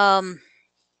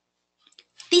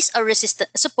 these are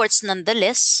supports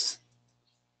nonetheless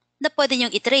na pwede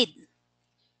nyong i-trade.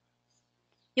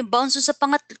 Yung bounce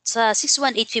sa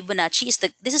 618 Fibonacci,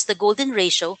 this is the golden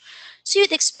ratio. So,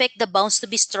 you'd expect the bounce to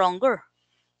be stronger.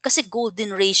 Kasi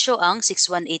golden ratio ang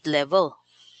 618 level.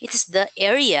 It is the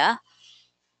area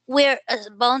where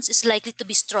a bounce is likely to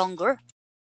be stronger.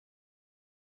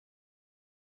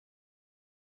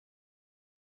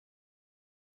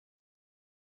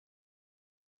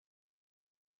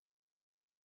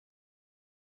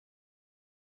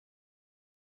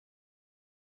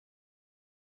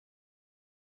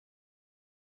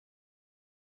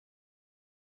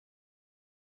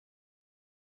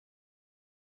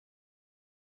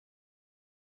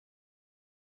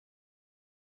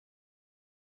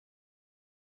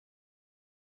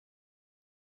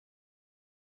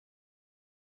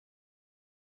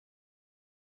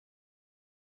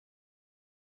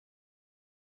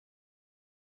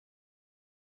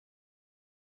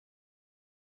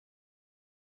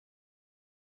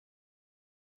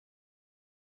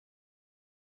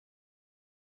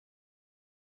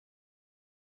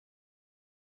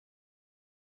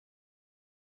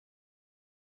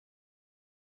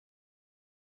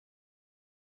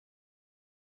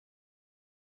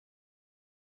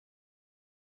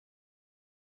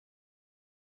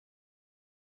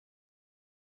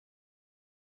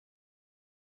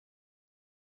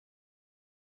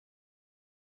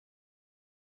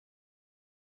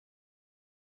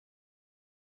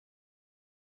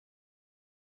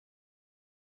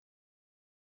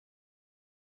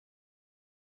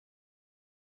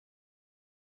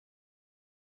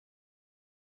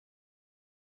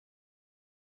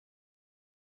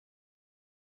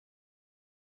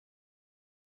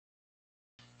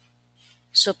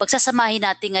 So pagsasamahin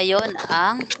natin ngayon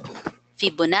ang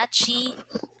Fibonacci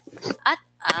at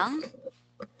ang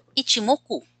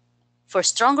Ichimoku for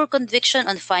stronger conviction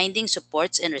on finding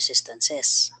supports and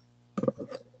resistances.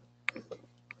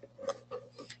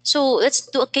 So let's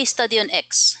do a case study on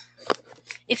X.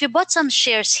 If you bought some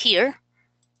shares here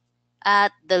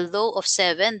at the low of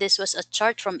 7, this was a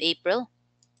chart from April.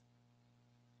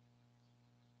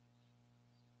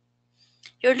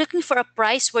 You're looking for a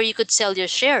price where you could sell your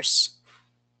shares.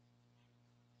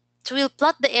 So we'll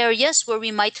plot the areas where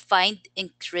we might find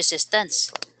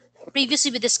resistance. Previously,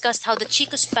 we discussed how the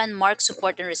Chico span marks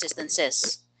support and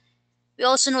resistances. We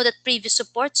also know that previous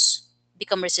supports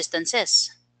become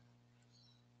resistances.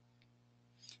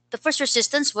 The first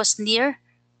resistance was near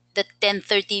the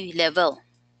 1030 level.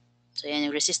 So yan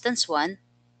yung resistance 1.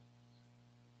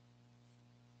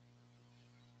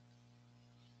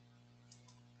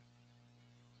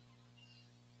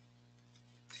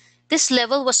 This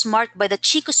level was marked by the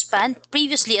Chico span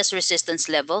previously as resistance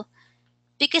level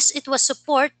because it was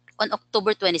support on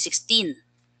October 2016.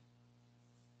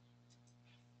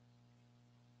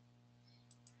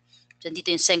 So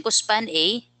dito yung Senko span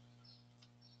A.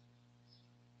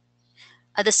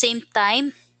 At the same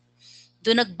time,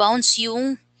 doon nag-bounce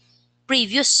yung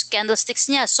previous candlesticks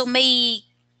niya. So may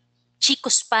Chico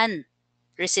span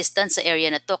resistance sa area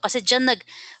na to kasi dyan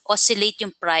nag-oscillate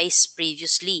yung price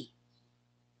previously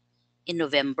in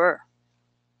November.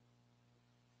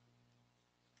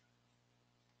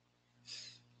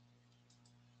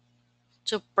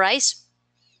 So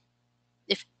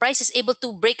if price is able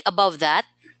to break above that,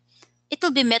 it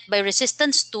will be met by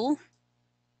resistance 2.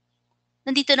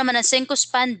 Nandito naman ang Senko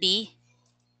span B.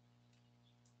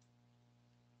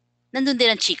 Nandun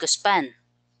din ang Chico span.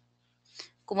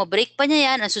 Kung ma-break pa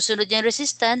niya yan, ang susunod niyang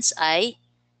resistance ay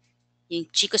yung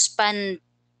Chico span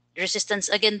resistance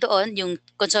again doon, yung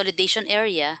consolidation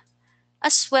area,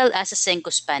 as well as a Senko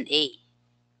span A.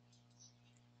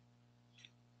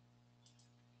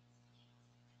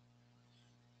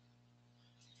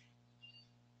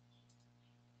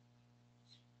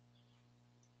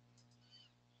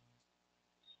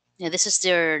 Now this is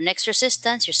their next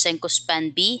resistance, your Senko span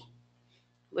B,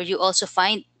 where you also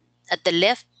find at the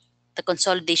left the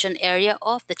consolidation area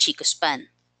of the Chico span.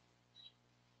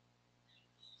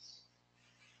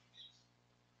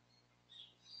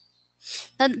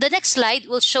 Now the next slide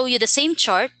will show you the same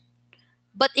chart,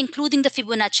 but including the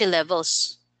Fibonacci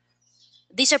levels.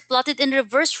 These are plotted in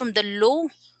reverse from the low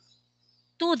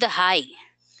to the high.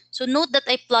 So note that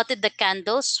I plotted the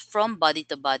candles from body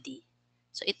to body.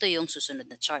 So ito yung susunod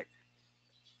na chart.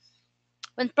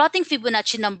 When plotting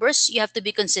Fibonacci numbers, you have to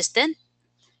be consistent.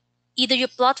 Either you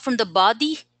plot from the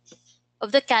body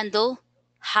of the candle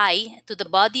high to the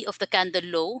body of the candle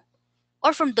low,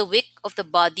 or from the wick of the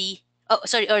body, or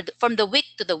from the wick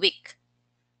to the wick.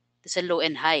 This is low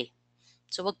and high.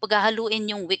 So wag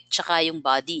paghahaluin yung wick tsaka yung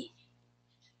body.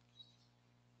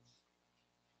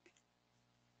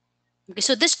 Okay,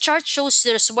 so this chart shows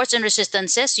the supports and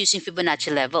resistances using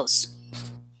Fibonacci levels.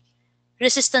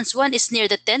 Resistance 1 is near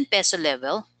the 10 peso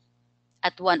level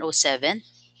at 107.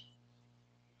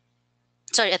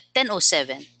 Sorry, at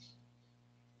 1007.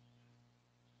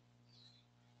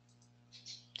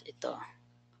 Ito.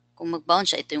 Kung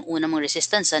mag-bounce siya, ito yung una mong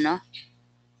resistance, ano?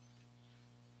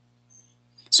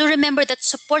 So remember that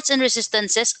supports and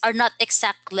resistances are not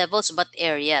exact levels but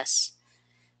areas.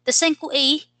 The Senko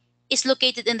A is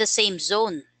located in the same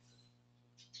zone.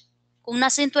 Kung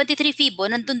nasa yung 23 Fibo,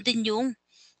 nandun din yung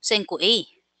Senko A.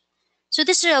 So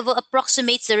this level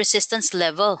approximates the resistance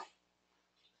level.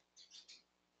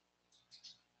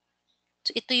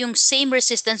 So ito yung same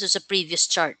resistance as sa previous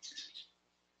chart.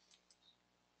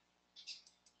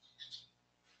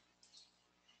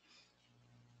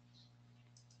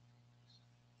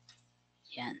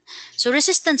 Yan. So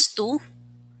resistance 2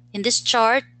 in this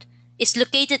chart is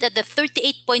located at the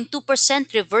 38.2%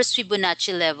 reverse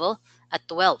Fibonacci level at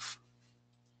 12.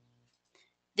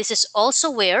 This is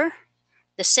also where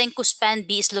the Senko span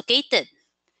B is located,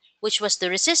 which was the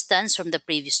resistance from the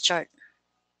previous chart.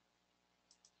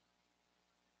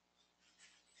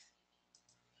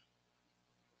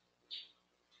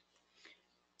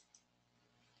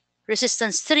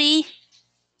 Resistance 3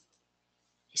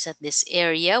 is at this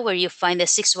area where you find the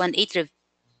 618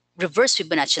 reverse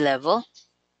Fibonacci level.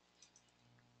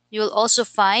 You will also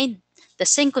find the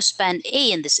Senko span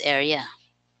A in this area.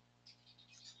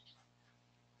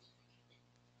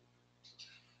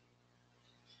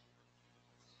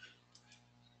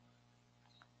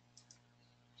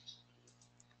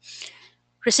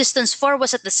 Resistance 4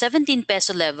 was at the 17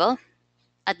 peso level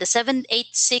at the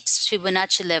 786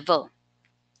 Fibonacci level.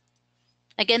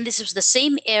 Again, this was the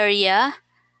same area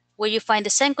where you find the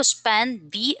Senko span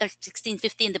B at 1650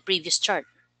 in the previous chart.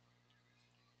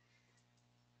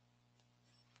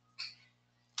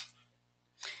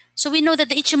 So we know that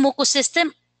the Ichimoku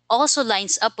system also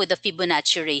lines up with the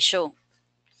Fibonacci ratio.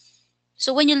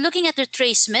 So when you're looking at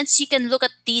retracements, you can look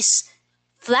at these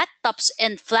flat tops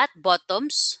and flat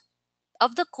bottoms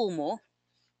of the Kumo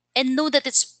and know that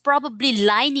it's probably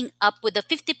lining up with the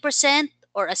 50%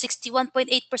 or a 61.8%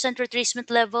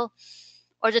 retracement level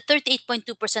or the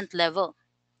 38.2% level.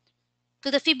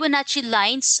 So the Fibonacci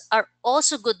lines are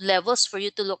also good levels for you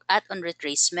to look at on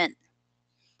retracement.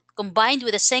 Combined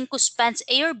with the Senko spans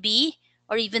A or B,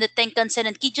 or even the Tenkan-sen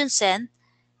and Kijun-sen,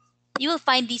 you will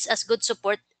find these as good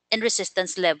support and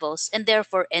resistance levels and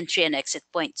therefore entry and exit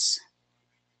points.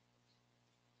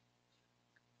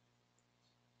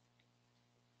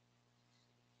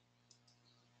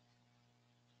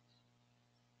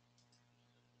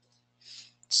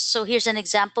 So here's an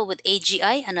example with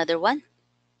AGI, another one.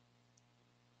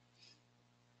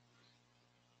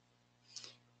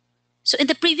 So in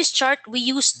the previous chart, we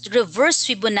used reverse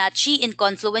Fibonacci in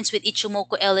confluence with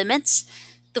Ichimoku elements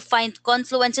to find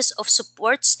confluences of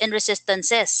supports and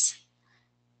resistances.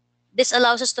 This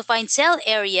allows us to find sell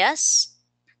areas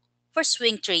for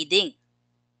swing trading.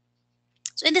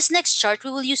 So in this next chart,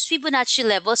 we will use Fibonacci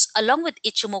levels along with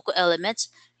Ichimoku elements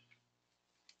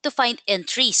to find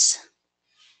entries.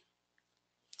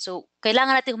 So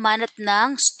kailangan natin humanap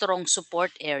ng strong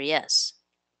support areas.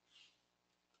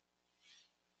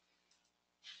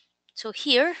 So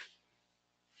here,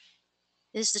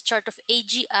 this is the chart of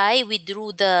AGI. We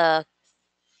drew the,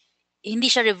 hindi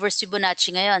siya reverse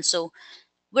Fibonacci ngayon. So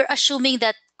we're assuming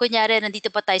that, kunyari,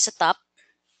 nandito pa tayo sa top,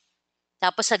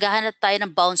 tapos naghahanap tayo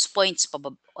ng bounce points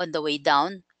on the way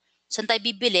down. Saan tayo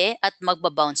bibili at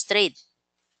magba-bounce trade?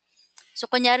 So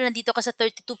kunyari, nandito ka sa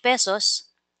 32 pesos,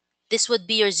 this would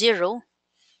be your zero.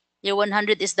 Your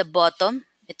 100 is the bottom,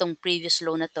 itong previous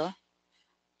low na to.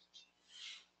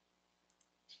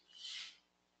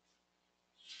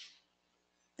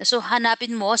 So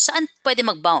hanapin mo saan pwede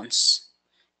mag-bounce.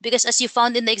 Because as you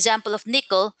found in the example of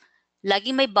nickel,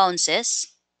 laging may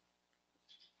bounces.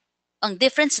 Ang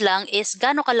difference lang is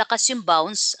gaano kalakas yung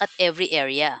bounce at every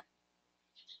area.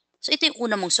 So ito yung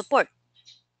una mong support.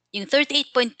 Yung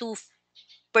 38.2%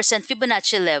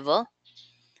 Fibonacci level,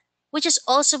 which is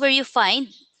also where you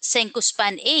find Senko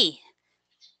span A.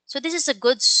 So this is a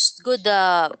good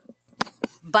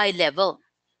buy level.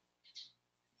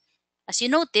 As you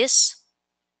notice,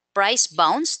 price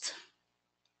bounced.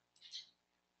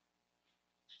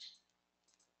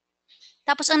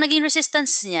 Tapos ang naging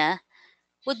resistance niya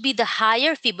would be the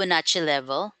higher Fibonacci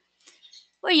level,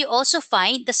 where you also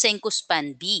find the Senko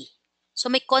span B.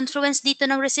 So may confluence dito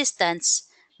ng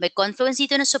resistance, may confluence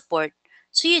dito ng support,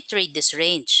 so you trade this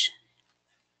range.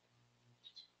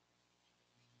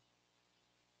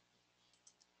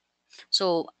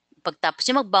 So pagtapos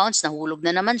niya mag-bounce, nahulog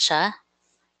na naman siya.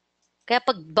 Kaya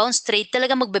pag bounce trade,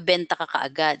 talaga magbebenta ka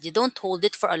kaagad. You don't hold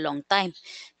it for a long time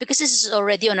because this is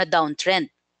already on a downtrend.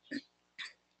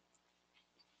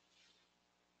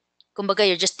 Kumbaga,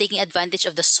 you're just taking advantage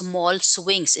of the small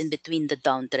swings in between the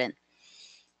downtrend.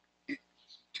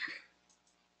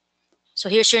 So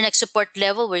here's your next support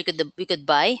level where we could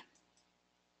buy.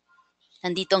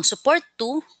 Nandito ang support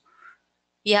 2.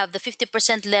 You have the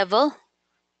 50% level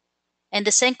and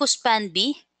the Senko span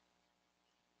B.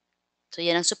 So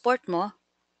yan ang support mo.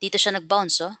 Dito siya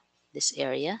nag-bounce, oh, this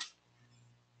area.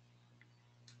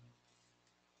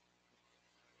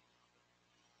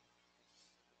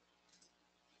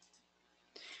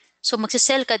 So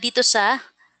magsisell ka dito sa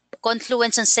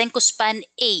confluence ng Senko span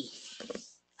A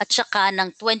at saka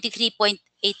ng 23.8%,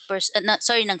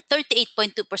 ng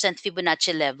 38.2%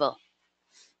 Fibonacci level.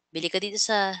 Bili ka dito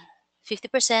sa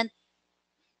 50%,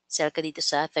 sell ka dito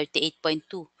sa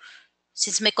 38.2.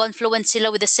 Since may confluence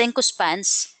sila with the Senko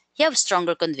spans, you have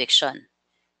stronger conviction.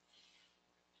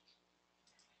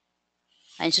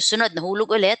 Ayun, susunod, nahulog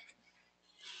ulit.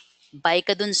 Buy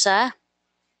ka dun sa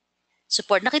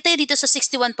support. Nakita dito sa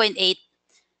 61.8,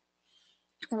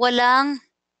 walang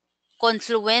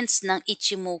confluence ng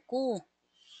Ichimoku.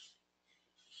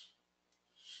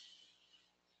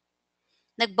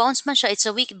 Nag-bounce man siya, it's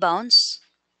a weak bounce.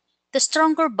 The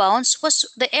stronger bounce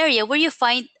was the area where you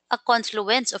find a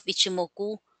confluence of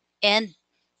Ichimoku and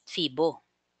Fibo.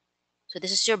 So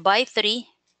this is your buy 3.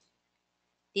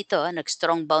 Dito,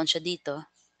 nag-strong bounce siya dito.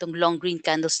 Itong long green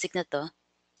candlestick na to.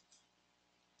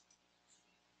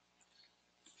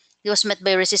 It was met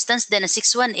by resistance, then a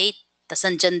 618. Tapos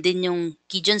nandyan din yung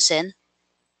Kijun-sen.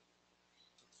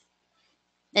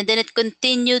 And then it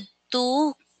continued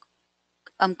to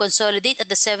consolidate at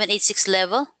the 786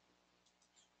 level.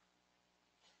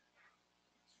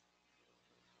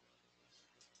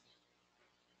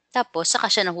 Tapos, saka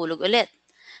siya nahulog ulit.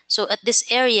 So, at this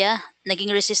area,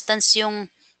 naging resistance yung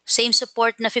same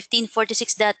support na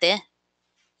 1546 dati.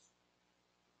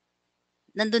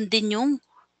 Nandun din yung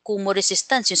Kumo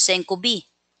resistance, yung Senko B.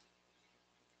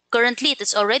 Currently, it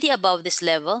is already above this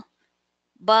level,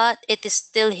 but it is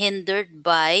still hindered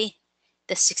by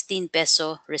the 16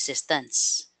 peso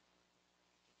resistance.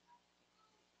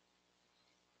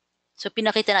 So,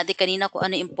 pinakita natin kanina kung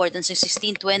ano importance ng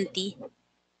 1620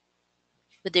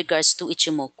 with regards to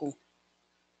Ichimoku.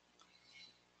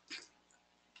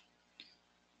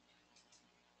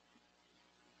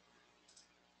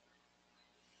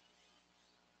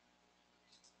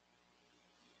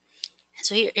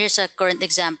 So, here's a current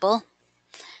example.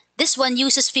 This one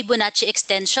uses Fibonacci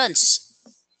extensions.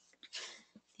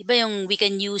 Diba yung we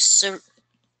can use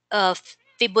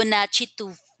Fibonacci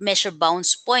to measure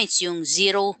bounce points. Yung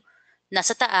 0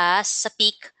 nasa taas, sa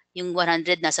peak, yung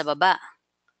 100 nasa baba.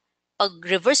 Pag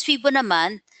reverse Fibo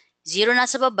naman, 0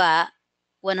 nasa baba,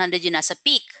 100 yung nasa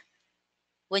peak.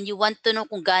 When you want to know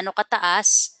kung gaano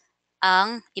kataas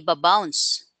ang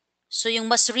iba-bounce. So yung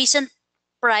mas recent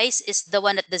price is the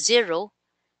one at the 0,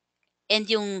 and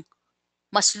yung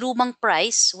mas lumang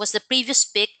price was the previous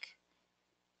peak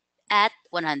at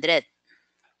 100.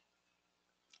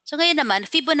 So ngayon naman,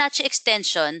 Fibonacci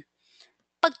extension,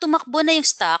 pag tumakbo na yung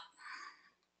stock,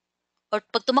 or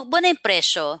pag tumakbo na yung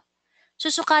presyo,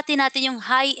 susukatin natin yung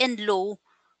high and low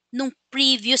nung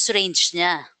previous range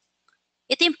niya.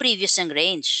 Ito yung previous ng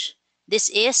range. This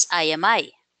is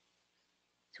IMI.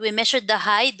 So we measured the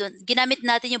high. Ginamit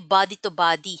natin yung body to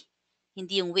body,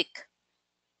 hindi yung wick.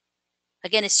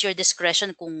 Again, it's your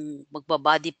discretion kung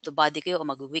magba-body to body kayo o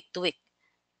mag-wick to wick.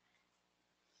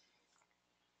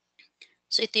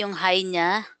 So ito yung high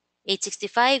niya,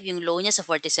 865, yung low niya sa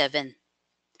 477.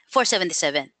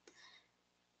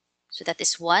 So that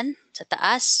is 1 sa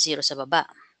taas, 0 sa baba.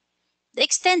 The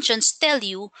extensions tell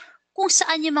you kung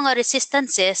saan yung mga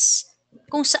resistances,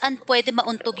 kung saan pwede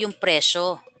mauntog yung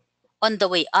presyo on the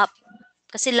way up.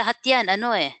 Kasi lahat yan,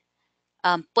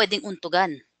 pwedeng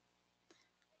untugan.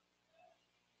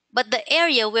 But the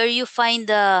area where you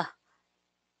find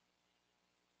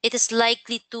it is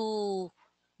likely to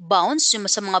bounce, yung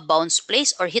sa mga bounce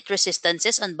place or hit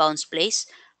resistances on bounce place,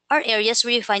 are areas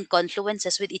where you find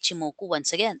confluences with Ichimoku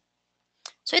once again.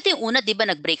 So ito yung una, di ba,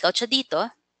 nag-breakout siya dito.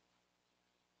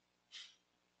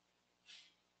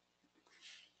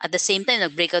 At the same time,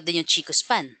 nag-breakout din yung Chico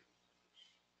span.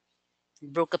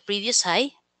 Broke a previous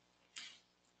high.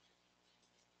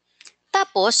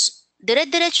 Tapos,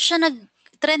 dire-diretso siya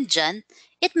nag-trend dyan.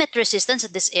 It met resistance at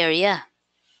this area.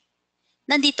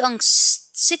 Nandito ang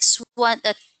 300%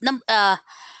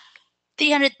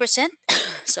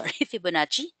 sorry,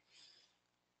 Fibonacci.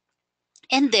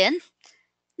 And then,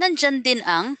 nandyan din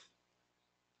ang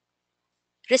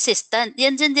resistance.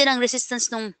 Yan din ang resistance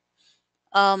nung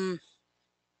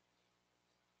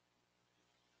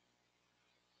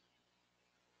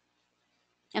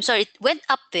I'm sorry, it went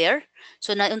up there.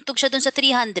 So, nauntog siya dun sa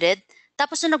 300.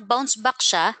 Tapos, nung nag-bounce back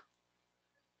siya,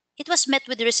 it was met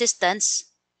with resistance.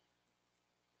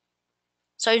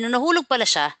 Sorry, nung nahulog pala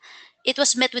siya, it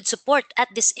was met with support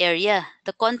at this area,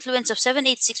 the confluence of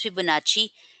 786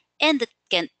 Fibonacci and the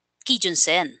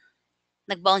Kijun-sen.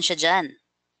 Nag-bounce siya dyan.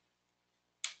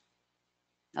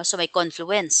 So, may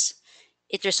confluence.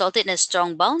 It resulted in a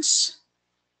strong bounce.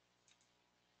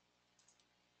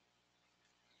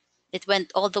 It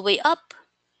went all the way up.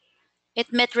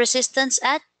 It met resistance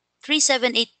at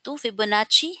 3782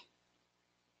 Fibonacci.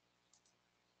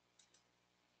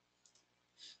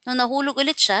 Nung nahulog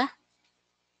ulit siya,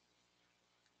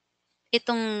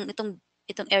 itong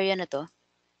area na to,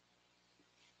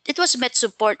 it was met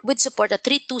with support at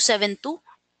 3272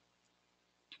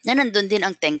 na nandun din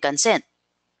ang Tenkan-sen.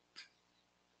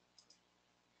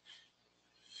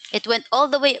 It went all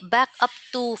the way back up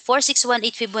to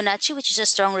 4618 Fibonacci, which is a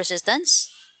strong resistance.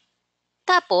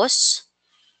 Tapos,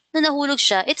 nung nahulog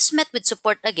siya, it's met with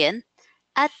support again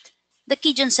at the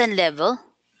Kijun-sen level.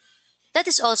 That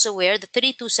is also where the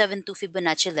 3272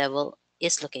 Fibonacci level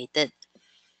is located.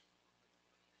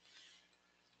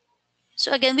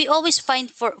 So again, we always find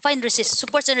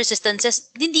supports and resistances.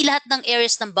 Hindi lahat ng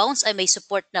areas ng bounce ay may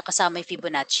support na kasama yung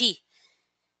Fibonacci.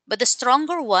 But the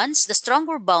stronger ones, the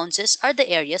stronger bounces are the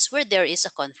areas where there is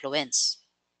a confluence.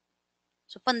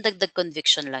 So pandagdag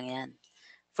conviction lang yan.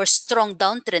 For strong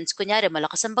downtrends, kunyari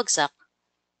malakas ang bagsak,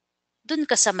 dun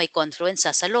ka sa may confluence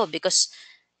sasalo because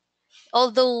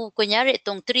although kunyari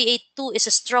itong 382 is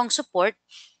a strong support,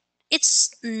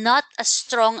 it's not as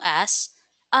strong as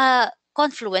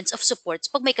confluence of supports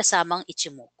pag may kasamang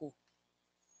Ichimoku.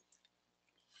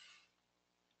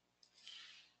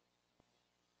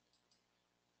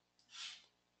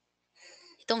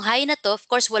 Itong high na to, of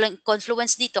course, walang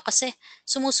confluence dito kasi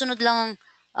sumusunod lang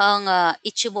ang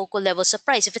Ichimoku level sa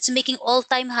price. If it's making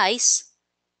all-time highs,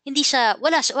 hindi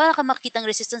wala kang makitang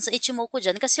resistance sa Ichimoku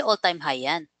dyan kasi all-time high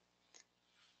yan.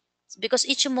 Because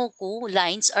Ichimoku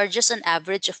lines are just an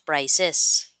average of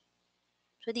prices.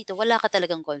 So dito, wala ka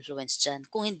talagang confluence dyan.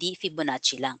 Kung hindi,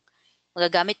 Fibonacci lang.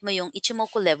 Magagamit mo yung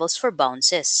Ichimoku levels for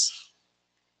bounces.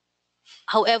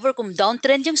 However, kung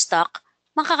downtrend yung stock,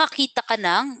 makakakita ka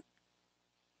ng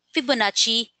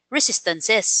Fibonacci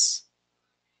resistances.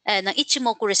 Ng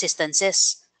Ichimoku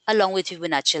resistances along with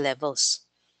Fibonacci levels.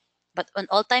 But on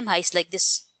all-time highs like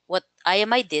this, what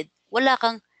IMI did, wala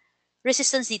kang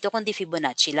resistance dito kundi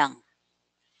Fibonacci lang.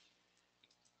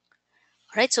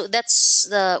 Alright, so that's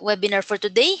the webinar for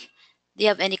today. Do you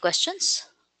have any questions?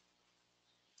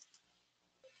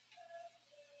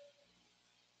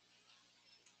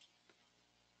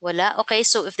 Wala? Okay,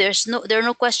 so if there are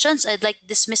no questions, I'd like to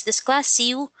dismiss this class.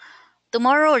 See you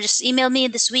tomorrow or just email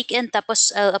me this weekend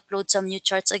tapos I'll upload some new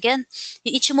charts again.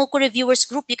 Yung Ichimoku Reviewers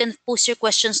Group, you can post your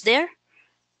questions there.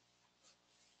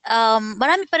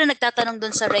 Marami pa rin nagtatanong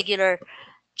doon sa regular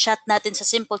chat natin sa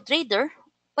Simple Trader.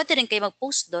 Pwede rin kayo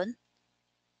mag-post doon.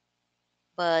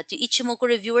 But yung Ichimoku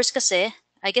Reviewers kasi,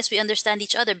 I guess we understand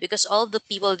each other because all the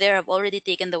people there have already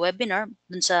taken the webinar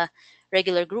dun sa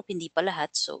regular group, hindi pa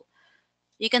lahat. So,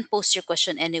 you can post your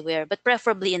question anywhere, but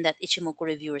preferably in that Ichimoku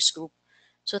Reviewers group.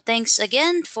 So thanks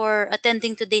again for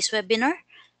attending today's webinar.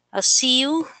 I'll see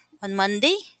you on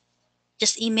Monday.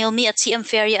 Just email me at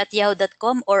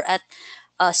cmferia@yahoo.com or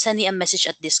send me a message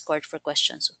at Discord for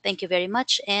questions. So thank you very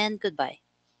much and goodbye.